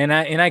rough, and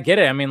I get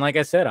it. I mean, like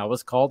I said, I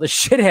was called a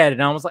shithead,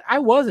 and I was like, I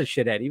was a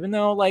shithead, even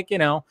though, like,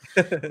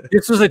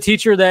 this was a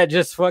teacher that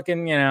just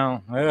fucking,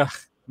 man,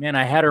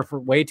 I had her for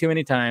way too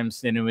many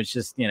times, and it was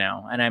just,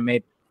 and I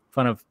made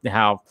fun of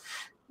how.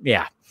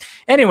 Yeah.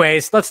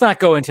 Anyways, let's not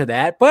go into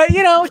that. But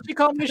she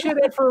called me a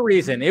shithead for a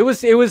reason. It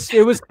was. I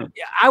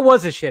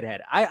was a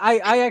shithead.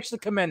 I actually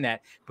commend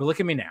that. But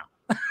look at me now.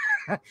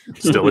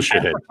 Still a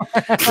shithead.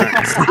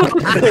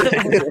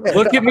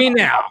 Look at me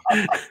now.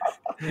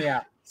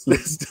 Yeah. You're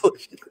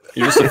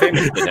just a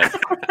famous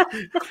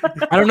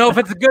shithead. I don't know if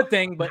it's a good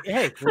thing, but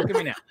hey, look at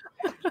me now.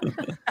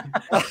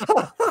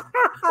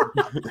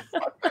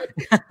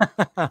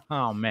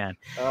 Oh man.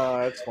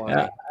 That's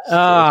funny.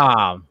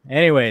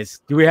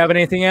 Anyways, do we have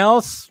anything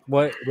else?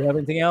 Do we have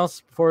anything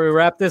else before we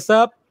wrap this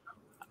up?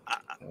 I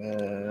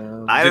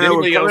don't know.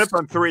 We're coming up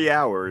on 3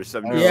 hours.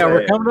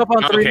 We're coming up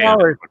on 3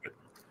 hours.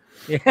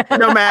 Yeah.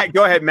 No, Matt,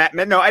 go ahead, Matt.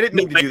 No, I didn't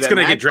mean to do that. It's going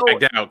to get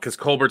dragged out because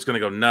Colbert's going to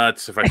go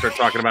nuts if I start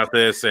talking about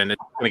this, and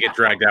it's going to get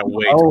dragged out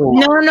way too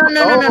long.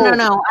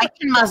 No. I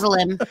can muzzle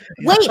him.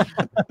 Wait.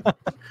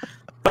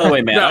 By the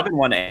way, man, I've been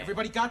wanting.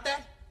 Everybody got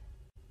that?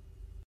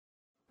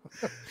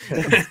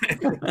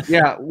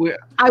 Yeah,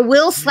 I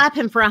will slap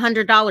him for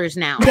 $100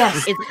 now.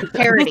 Yes, it's a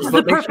charity.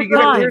 But make sure you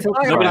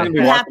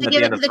have to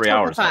give it to the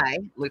Tokify.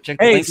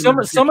 Hey,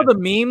 some of the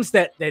memes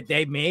that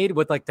they made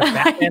with like the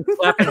Batman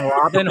slapping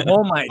Robin.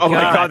 Oh my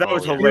god, that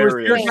was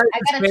hilarious. Wait, I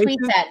gotta tweet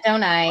that,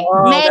 don't I?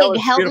 Meg,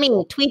 help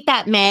me tweet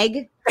that,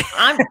 Meg.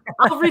 I'll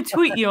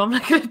retweet you. I'm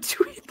not gonna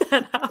tweet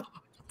that out.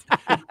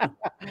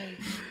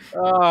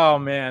 Oh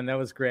man, that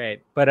was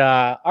great. But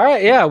all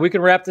right, yeah, we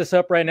can wrap this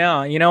up right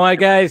now. You know what,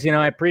 guys?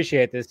 I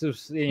appreciate this.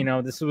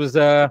 This was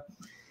a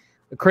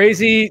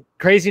crazy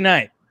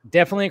night.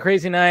 Definitely a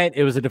crazy night.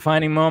 It was a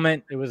defining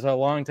moment. It was a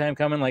long time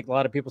coming. Like a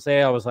lot of people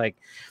say, I was like,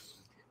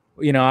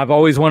 I've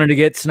always wanted to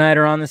get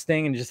Snyder on this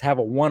thing and just have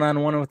a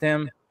one-on-one with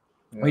him.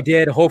 Yeah. We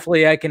did.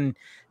 Hopefully I can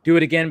do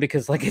it again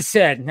because, like I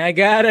said, I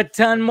got a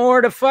ton more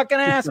to fucking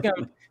ask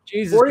him.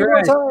 Jesus 40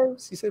 Christ. more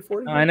times. He said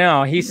 40 more. I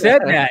know. He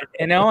said that,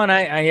 and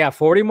I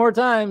 40 more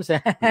times.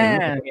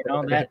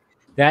 That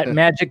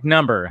magic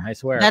number, I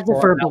swear. That's a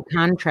verbal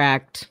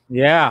contract.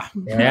 Yeah,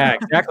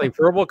 exactly.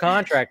 Verbal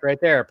contract right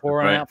there.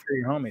 Pour on out for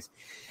your homies.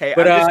 Hey,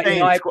 but I'm just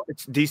saying,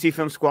 it's DC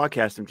Film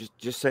Squadcast. I'm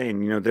just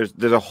saying,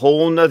 there's a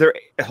whole nother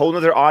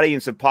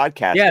audience of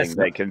podcasting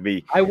that can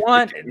be.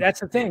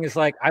 That's the thing. Is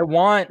like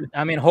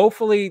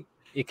hopefully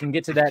it can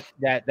get to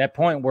that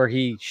point where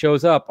he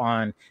shows up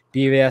on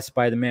BVS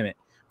by the minute.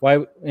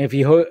 Why, if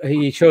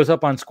he shows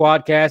up on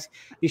Squadcast,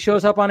 he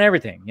shows up on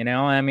everything,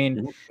 I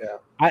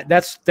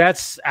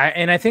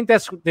think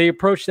that's the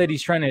approach that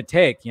he's trying to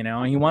take, He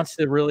wants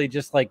to really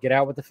just like get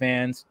out with the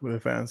fans. With the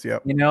fans, yeah.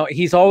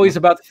 He's always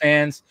about the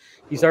fans.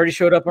 He's already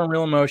showed up on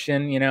Real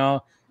Emotion,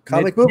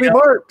 Comic movie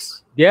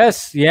marks.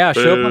 Yes, yeah.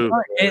 Show up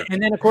on,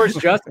 and then of course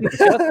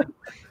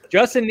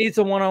Justin needs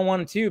a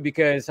one-on-one too,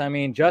 because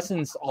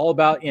Justin's all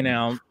about,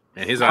 And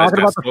his eyes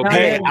got so big.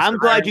 Hey, I'm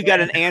glad you got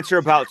an answer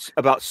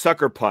about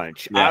Sucker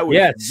Punch. Yeah. I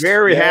was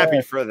very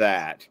happy for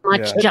that.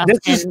 Much,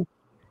 Justin.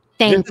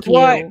 Thank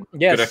you.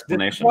 This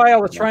is why I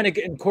was trying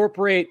to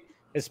incorporate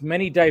as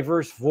many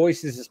diverse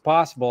voices as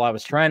possible. I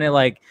was trying to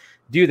like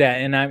do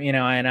that, and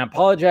I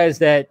apologize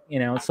that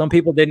some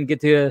people didn't get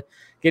to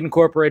get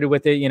incorporated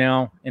with it,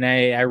 and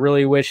I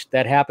really wish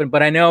that happened.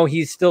 But I know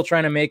he's still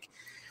trying to make.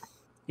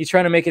 He's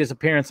trying to make his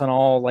appearance on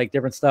all like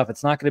different stuff.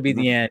 It's not going to be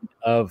the end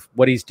of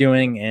what he's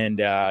doing, and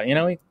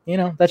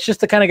that's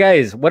just the kind of guy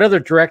he is. What other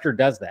director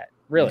does that?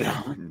 Really?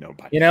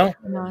 Nobody.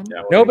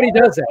 Nobody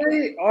does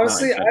that.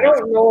 Honestly, I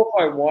don't know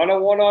if I want a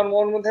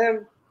one-on-one with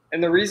him,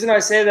 and the reason I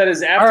say that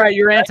is all right.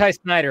 You're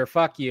anti-Snyder.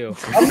 Fuck you.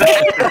 Because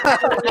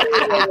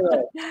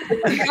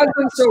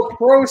I'm so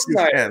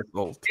pro-Snyder,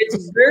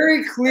 it's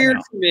very clear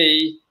to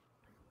me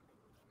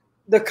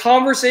the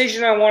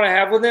conversation I want to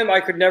have with him, I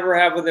could never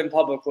have with him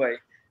publicly.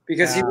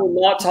 Because he will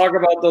not talk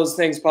about those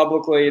things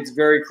publicly. It's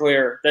very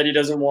clear that he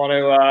doesn't want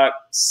to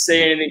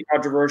say anything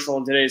controversial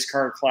in today's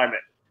current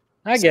climate.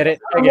 I get it.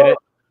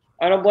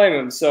 I don't blame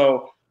him.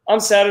 So I'm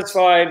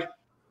satisfied.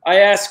 I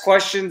asked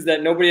questions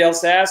that nobody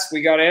else asked.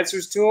 We got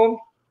answers to them.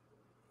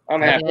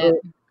 I'm happy.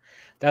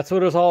 That's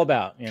what it was all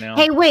about,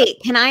 Hey,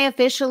 wait. Can I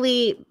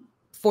officially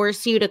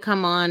force you to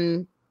come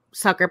on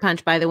Sucker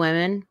Punch by the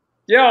Women?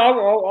 Yeah,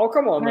 I'll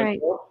come on. Right.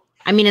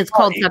 I mean, it's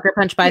called Sucker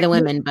Punch by the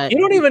Women, but you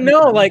don't even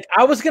know. Like,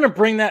 I was gonna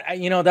bring that.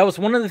 That was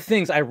one of the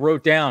things I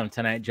wrote down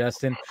tonight,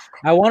 Justin.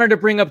 I wanted to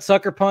bring up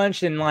Sucker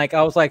Punch, and like,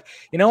 I was like,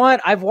 you know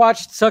what? I've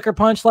watched Sucker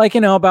Punch like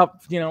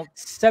about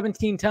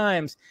 17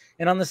 times,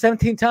 and on the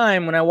 17th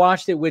time when I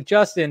watched it with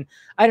Justin,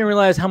 I didn't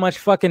realize how much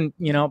fucking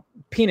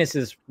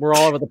penises were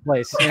all over the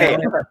place. Hey,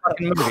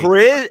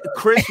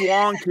 Chris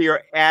Wong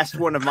here asked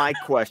one of my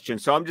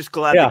questions, so I'm just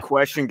glad the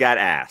question got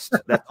asked.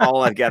 That's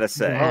all I've got to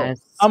say. Yes.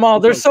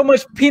 There's so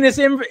much penis,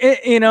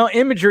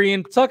 imagery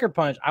in Sucker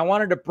Punch. I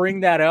wanted to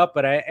bring that up,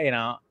 but I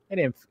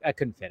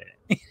couldn't fit it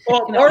in.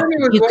 Well, part of me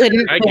was You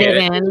couldn't I fit get it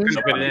it. in. Couldn't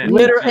fit it in. You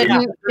Literally,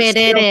 couldn't fit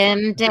it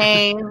in,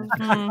 Dave.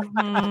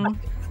 Mhm.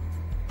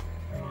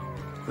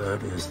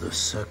 That is the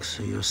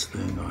sexiest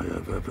thing I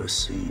have ever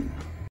seen.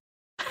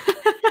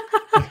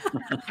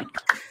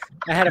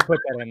 I had to put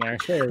that in there.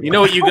 Sure. You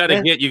know what you got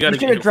to get? You got to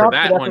get for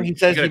that one. He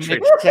says you he gotta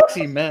makes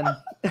sexy men.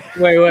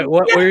 Wait,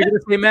 what were you going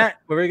to say, Matt?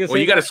 What were you going to say?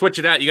 Well, you got to switch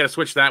it out. You got to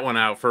switch that one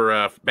out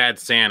for Bad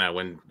Santa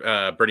when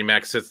Bernie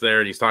Mac sits there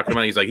and he's talking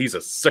about. He's like, he's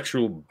a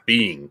sexual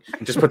being.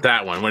 Just put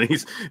that one when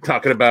he's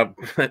talking about.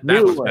 That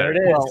was better.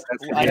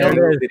 I know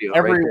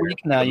every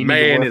week now. You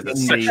Man need to is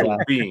a sexual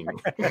being.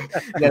 You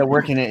got to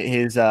work in it.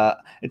 His.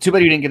 Too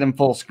bad you didn't get him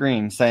full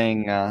screen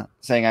saying I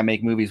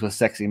make movies with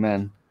sexy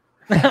men.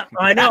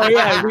 I know.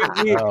 Yeah,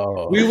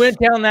 we went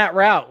down that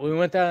route.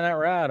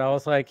 I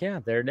was like, yeah,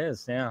 there it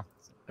is. Yeah.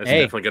 That's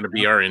definitely going to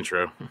be our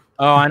intro.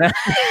 Oh, I know.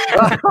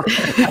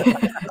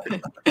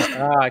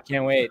 I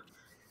can't wait.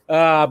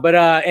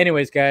 But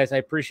anyways, guys, I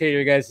appreciate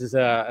your guys'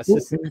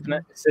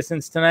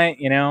 assistance tonight.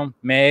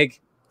 Meg,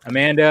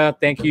 Amanda,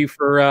 thank you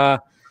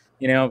for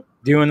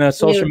doing the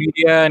social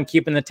media and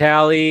keeping the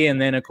tally,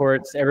 and then of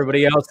course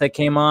everybody else that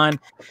came on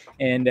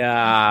and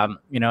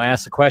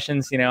asked the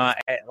questions.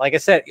 Like I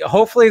said,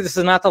 hopefully this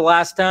is not the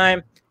last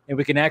time, and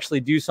we can actually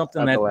do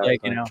something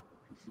that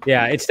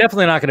yeah, it's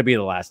definitely not going to be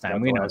the last time.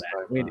 We know that.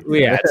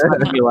 It's not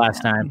going to be the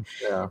last time.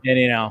 Yeah.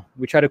 And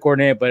we try to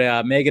coordinate,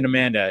 but Meg and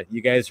Amanda,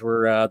 you guys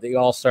were the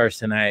all-stars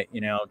tonight.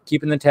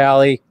 Keeping the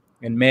tally,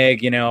 and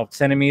Meg,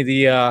 sending me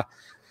the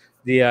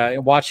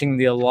watching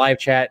the live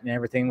chat and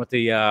everything with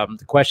the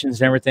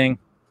questions and everything.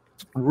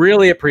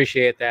 Really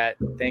appreciate that.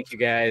 Thank you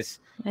guys.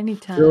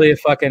 Anytime. Really a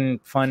fucking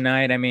fun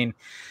night. I mean,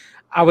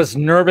 I was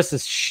nervous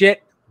as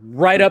shit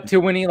right up to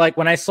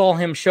when I saw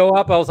him show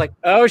up. I was like,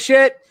 oh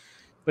shit.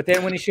 But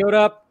then when he showed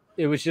up,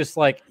 it was just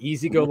like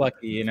easy go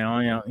lucky,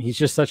 he's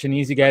just such an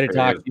easy guy to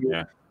talk to.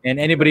 Yeah. And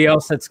anybody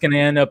else that's going to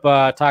end up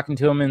talking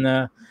to him in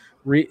the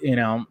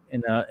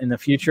in the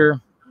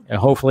future,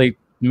 hopefully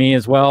me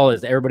as well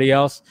as everybody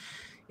else.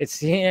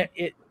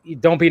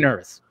 Don't be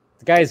nervous.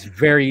 The guy is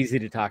very easy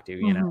to talk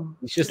to.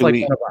 He's just like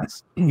one of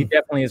us. He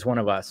definitely is one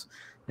of us,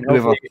 and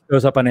hopefully it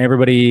goes up on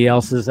everybody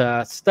else's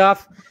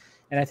stuff.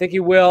 And I think he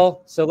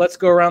will. So let's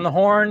go around the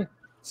horn.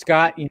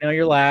 Scott,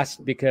 you're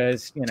last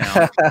because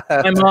my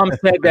mom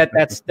said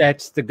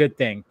that's the good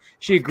thing.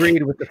 She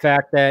agreed with the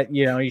fact that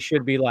you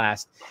should be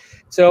last.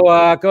 So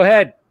go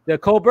ahead, the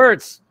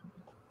Colberts.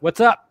 What's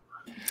up?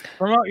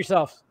 Promote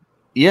yourself.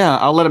 Yeah,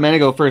 I'll let Amanda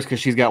go first because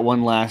she's got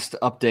one last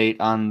update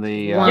on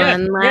the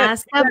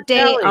last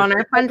update on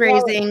our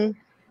fundraising.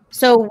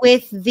 So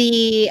with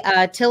the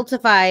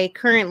Tiltify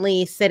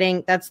currently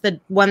sitting, that's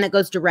the one that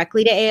goes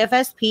directly to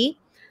AFSP.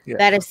 Yeah.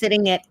 That is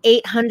sitting at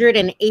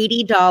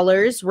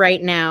 $880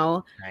 right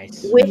now.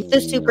 Nice. With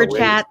the super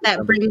chat,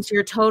 that brings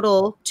your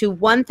total to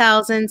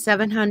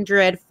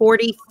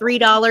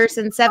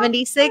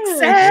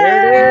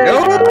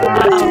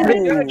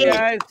 $1,743.76. Good,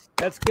 guys.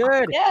 That's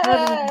good.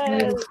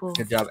 Yeah.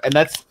 Good job. And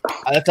that's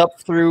up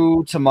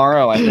through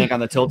tomorrow, I think, on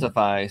the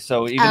Tiltify.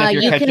 So even if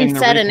you're catching the replay, you can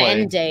set an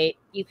end date.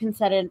 You can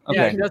set an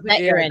your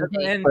end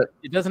date. But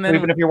it doesn't end.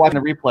 Even if you're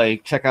watching the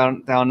replay, check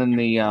out down in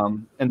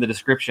the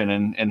description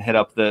and hit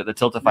up the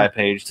Tiltify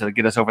page to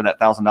get us over that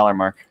 $1,000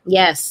 mark.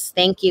 Yes,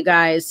 thank you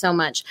guys so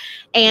much,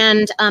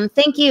 and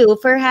thank you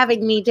for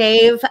having me,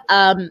 Dave.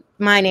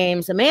 My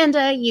name's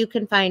Amanda. You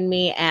can find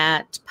me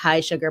at Pie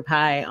Sugar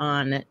Pie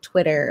on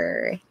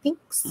Twitter.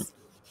 Thanks.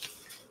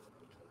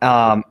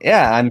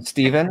 I'm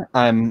Steven.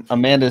 I'm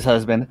Amanda's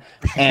husband,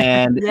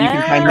 and you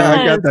can find me.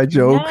 I got that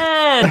joke.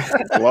 Yes.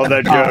 Love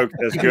that joke.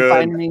 That's you good. Can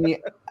find me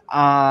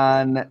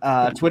on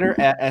Twitter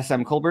at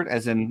SM Colbert,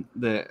 as in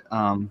the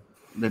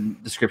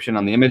description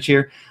on the image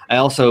here. I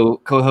also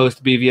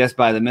co-host BVS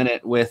by the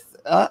Minute with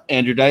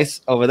Andrew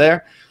Dice over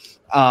there,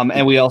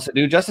 and we also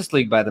do Justice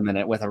League by the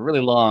Minute with a really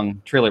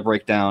long trailer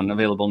breakdown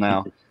available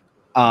now.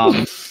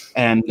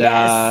 And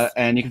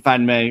you can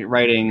find me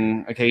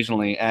writing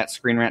occasionally at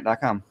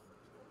ScreenRant.com.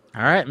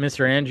 All right,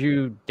 Mr.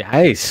 Andrew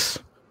Dice,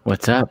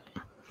 what's up?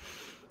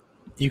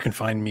 You can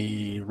find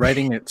me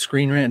writing at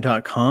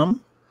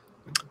ScreenRant.com.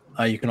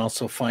 You can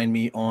also find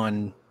me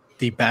on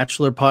the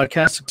Bachelor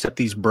podcast, Except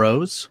These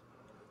Bros,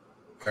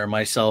 where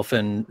myself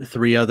and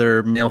 3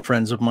 other male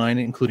friends of mine,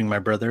 including my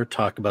brother,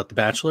 talk about The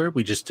Bachelor.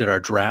 We just did our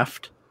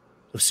draft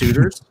of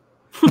suitors.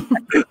 Well,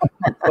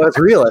 that's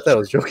real. I thought I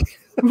was joking.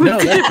 No,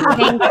 that's real.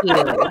 Thank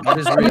you. That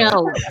is real.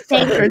 No,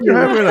 thank Are you you.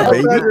 having a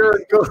baby?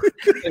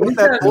 With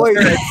that voice.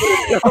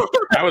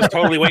 I was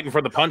totally waiting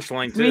for the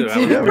punchline too. I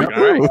was Yeah, like,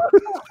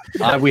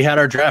 all right. We had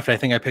our draft. I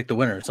think I picked the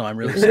winner, so I'm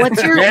really excited.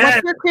 What's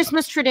your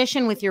Christmas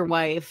tradition with your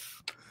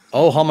wife?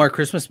 Oh, Hallmark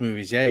Christmas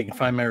movies. Yeah, you can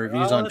find my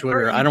reviews on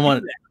Twitter. I don't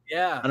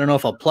know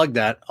if I'll plug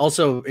that.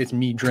 Also, it's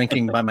me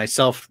drinking by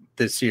myself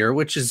this year,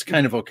 which is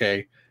kind of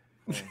okay.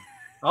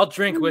 I'll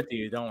drink with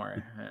you. Don't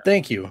worry.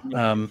 Thank you.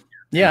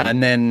 Yeah,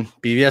 and then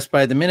BVS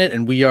by the minute,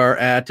 and we are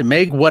at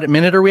Meg. What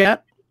minute are we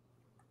at?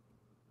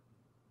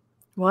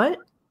 What?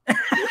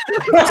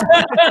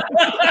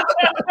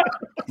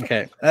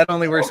 Okay, that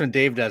only works when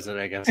Dave does it,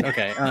 I guess.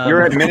 Okay,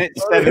 You're at minute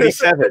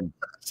 77.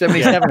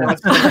 77.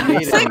 Blake's so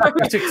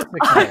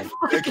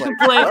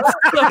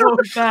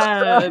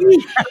bad.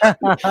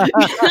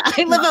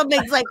 I love how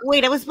Meg's like,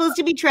 wait, I was supposed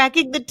to be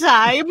tracking the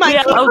time.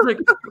 Yeah, I was like,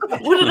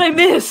 what did I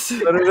miss?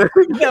 That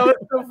was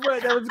so fun.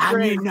 That was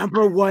great. I'm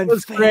number one. That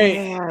was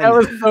great. That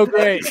was so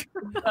great.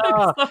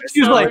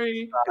 She's like,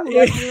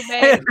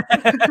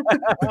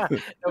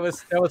 that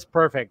was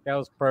perfect. That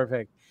was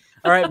perfect.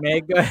 All right,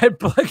 Meg, go ahead,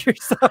 plug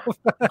yourself.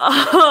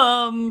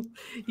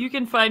 You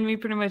can find me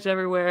pretty much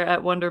everywhere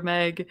at Wonder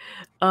Meg.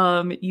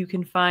 You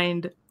can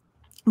find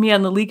me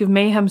on the League of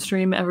Mayhem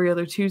stream every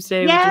other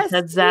Tuesday. Yes. We just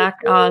had Zach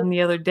on the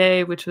other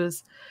day, which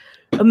was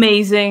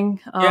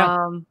amazing.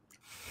 Yeah.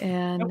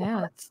 And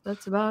yeah,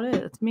 that's about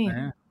it. That's me.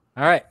 Yeah.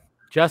 All right,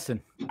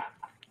 Justin.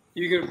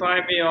 You can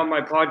find me on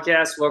my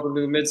podcast, Welcome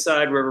to the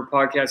Midside, wherever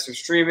podcasts are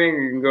streaming.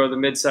 You can go to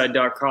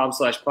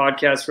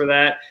themidside.com/podcast for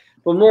that.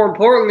 But more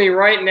importantly,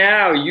 right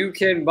now, you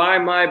can buy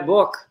my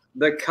book,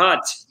 The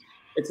Cut.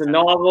 It's a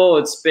novel.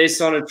 It's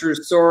based on a true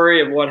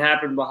story of what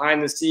happened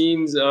behind the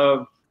scenes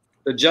of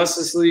the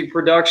Justice League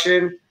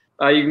production.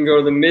 You can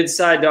go to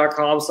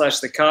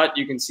themidside.com/The Cut.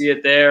 You can see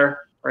it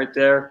there, right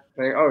there.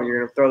 Oh, you're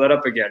going to throw that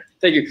up again.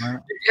 Thank you.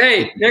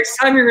 Hey, next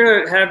time you're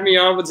going to have me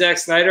on with Zack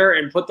Snyder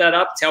and put that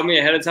up, tell me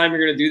ahead of time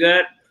you're going to do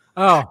that.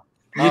 Oh.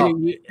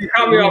 You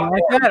caught me off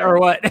like that or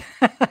what?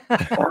 I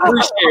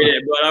appreciate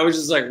it, but I was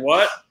just like,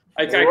 what?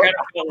 I kind of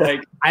felt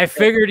like I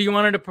figured you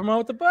wanted to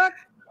promote the book.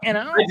 You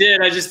know, I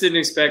did. I just didn't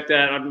expect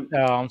that.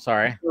 I'm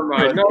sorry. Never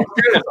mind. No, it's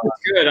good.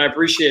 It's good. I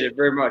appreciate it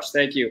very much.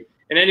 Thank you.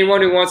 And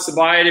anyone who wants to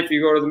buy it, if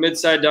you go to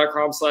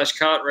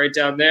themidside.com/cut right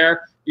down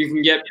there, you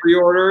can get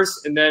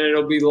pre-orders, and then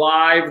it'll be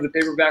live. The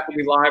paperback will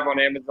be live on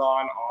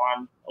Amazon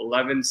on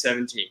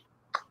 11/17.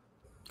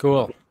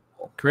 Cool.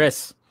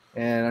 Chris.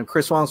 And I'm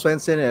Chris Wong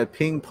Swenson at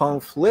Ping Pong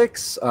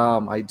Flicks.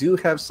 I do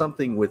have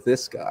something with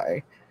this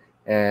guy.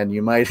 And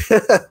you might,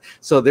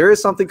 so there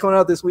is something coming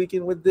out this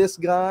weekend with this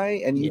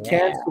guy, and you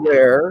can't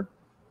swear.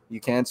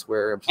 You can't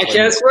swear. I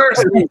can't swear.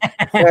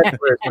 Can't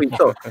swear. Sweet.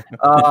 So,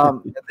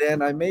 and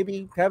then I may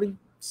be having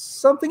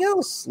something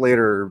else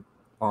later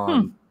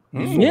on.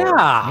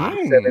 Yeah.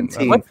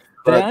 17th.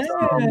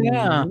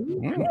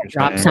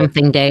 Drop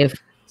something, Dave.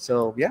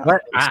 So yeah,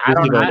 but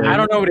I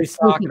don't know what he's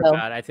talking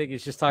about. I think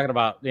he's just talking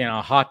about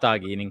hot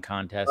dog eating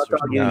contest or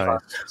something.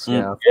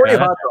 Yeah,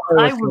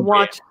 I would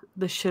watch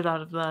the shit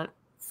out of that.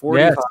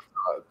 40 hot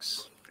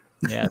dogs.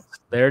 Yeah,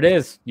 there it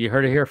is. You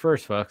heard it here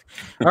first, folks.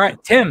 All right,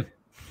 Tim.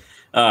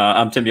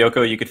 I'm Tim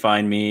Yoko. You can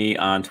find me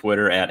on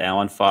Twitter at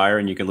Alan Fire,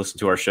 and you can listen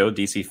to our show,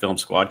 DC Film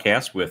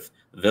Squadcast, with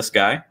this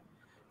guy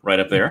right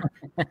up there.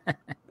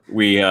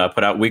 We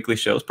put out weekly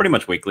shows, pretty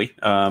much weekly.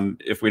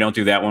 If we don't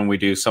do that one, we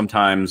do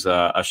sometimes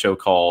a show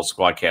called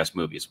Squadcast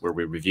Movies, where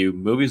we review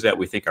movies that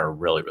we think are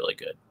really, really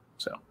good.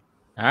 So,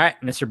 all right,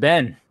 Mr.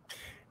 Ben.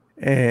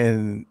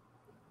 And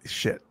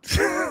shit.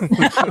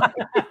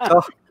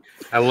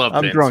 I love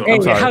I'm it. drunk. Hey,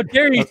 I'm sorry. how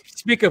dare you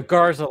speak of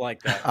Garza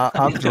like that?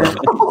 I'm drunk.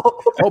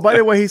 Oh, by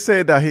the way, he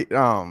said that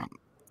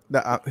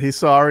he's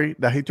sorry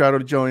that he tried to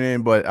join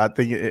in, but I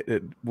think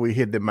we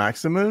hit the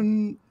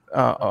maximum.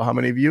 How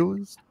many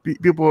views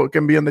people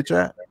can be in the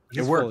chat?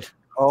 It worked.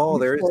 Oh,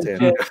 there is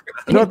 10.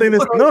 No, I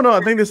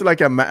think this is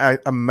like a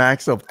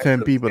max of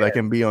 10 people that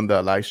can be on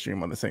the live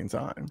stream at the same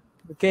time.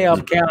 Okay,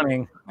 I'm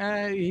counting.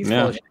 He's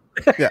full of shit.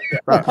 Yeah.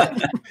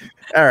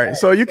 All right.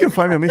 So you can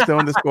find me on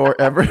Mr.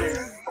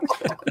 _ever.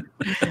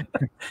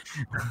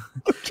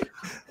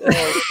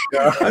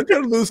 I'm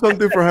trying to do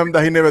something for him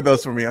that he never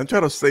does for me. I'm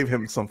trying to save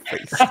him some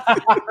face.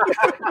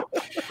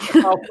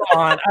 Oh, come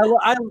on.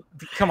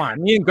 Come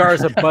on. Me and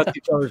Garza bust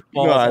each other's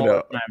balls. No, I know.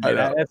 All the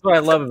time, that's what I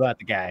love about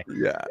the guy.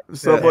 Yeah.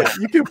 So, but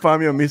you can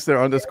find me on Mr.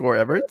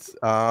 _Everett.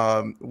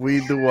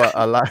 We do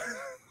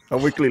a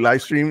weekly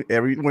live stream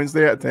every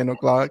Wednesday at 10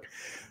 o'clock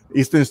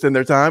Eastern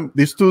Standard Time.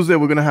 This Tuesday,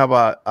 we're going to have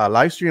a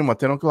live stream at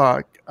 10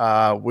 o'clock.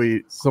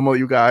 Some of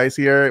you guys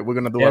here, we're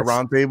going to do a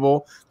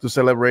roundtable to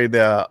celebrate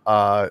the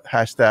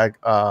hashtag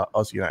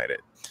Us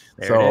United.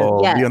 So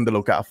be on the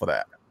lookout for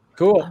that.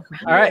 Cool.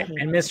 All right.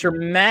 And Mr.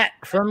 Matt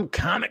from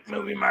Comic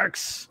Movie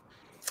Marks.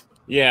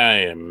 Yeah, I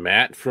am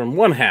Matt from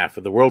one half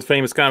of the world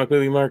famous Comic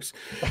Movie Marks.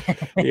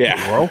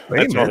 Yeah. World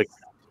famous. That's all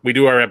we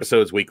do our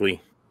episodes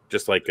weekly,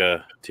 just like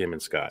Tim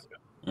and Scott.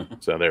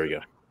 So there we go.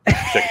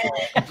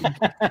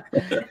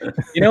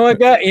 You know what,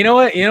 guy? You know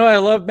what I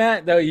love,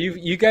 Matt. Though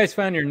you guys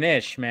found your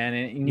niche, man.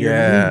 And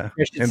Yeah,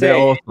 I should and say, they're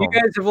awesome.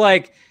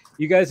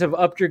 you guys have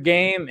upped your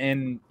game,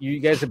 and you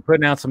guys have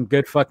putting out some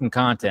good fucking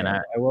content.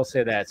 I will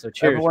say that. So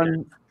cheers,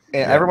 everyone.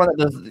 Everyone that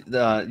does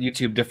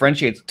YouTube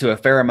differentiates to a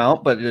fair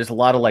amount, but there's a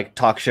lot of like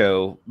talk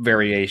show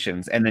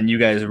variations, and then you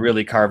guys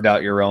really carved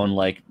out your own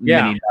like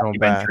mini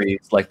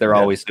documentaries. Like they're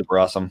always super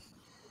awesome.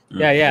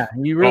 Yeah.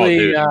 You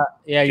really,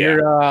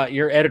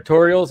 your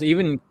editorials,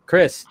 even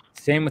Chris,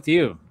 same with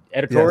you.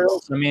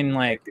 Editorials. Yes.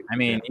 I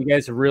mean, you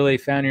guys have really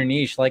found your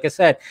niche. Like I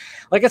said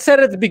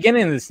at the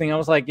beginning of this thing, I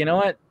was like, you know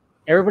what?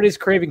 Everybody's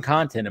craving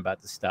content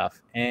about this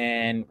stuff,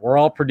 and we're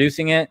all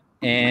producing it,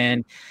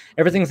 and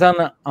everything's on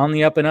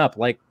the up and up.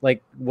 Like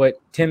what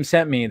Tim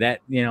sent me, that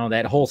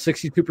that whole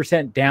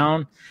 62%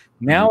 down.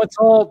 Now it's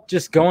all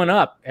just going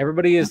up.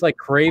 Everybody is like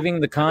craving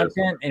the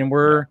content, and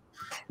we're,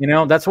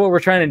 that's what we're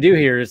trying to do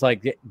here is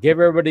like give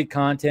everybody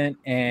content,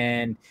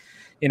 and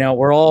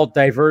we're all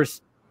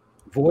diverse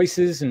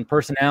voices and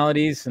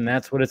personalities, and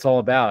that's what it's all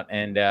about.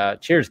 And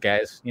cheers,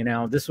 guys.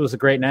 This was a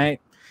great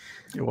night.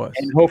 It was.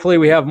 And hopefully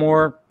we have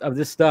more of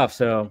this stuff.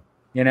 So,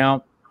 you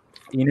know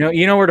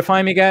where to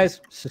find me,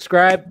 guys.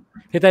 Subscribe,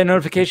 hit that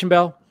notification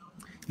bell,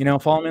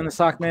 follow me on the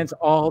Sockmans,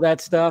 all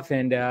that stuff.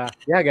 And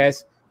yeah,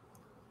 guys,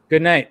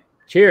 good night.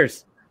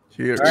 Cheers.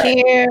 Cheers. Right.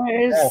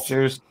 Cheers.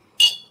 Cheers.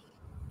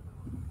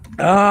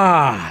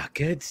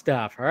 Good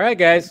stuff. All right,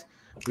 guys.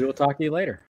 We will talk to you later.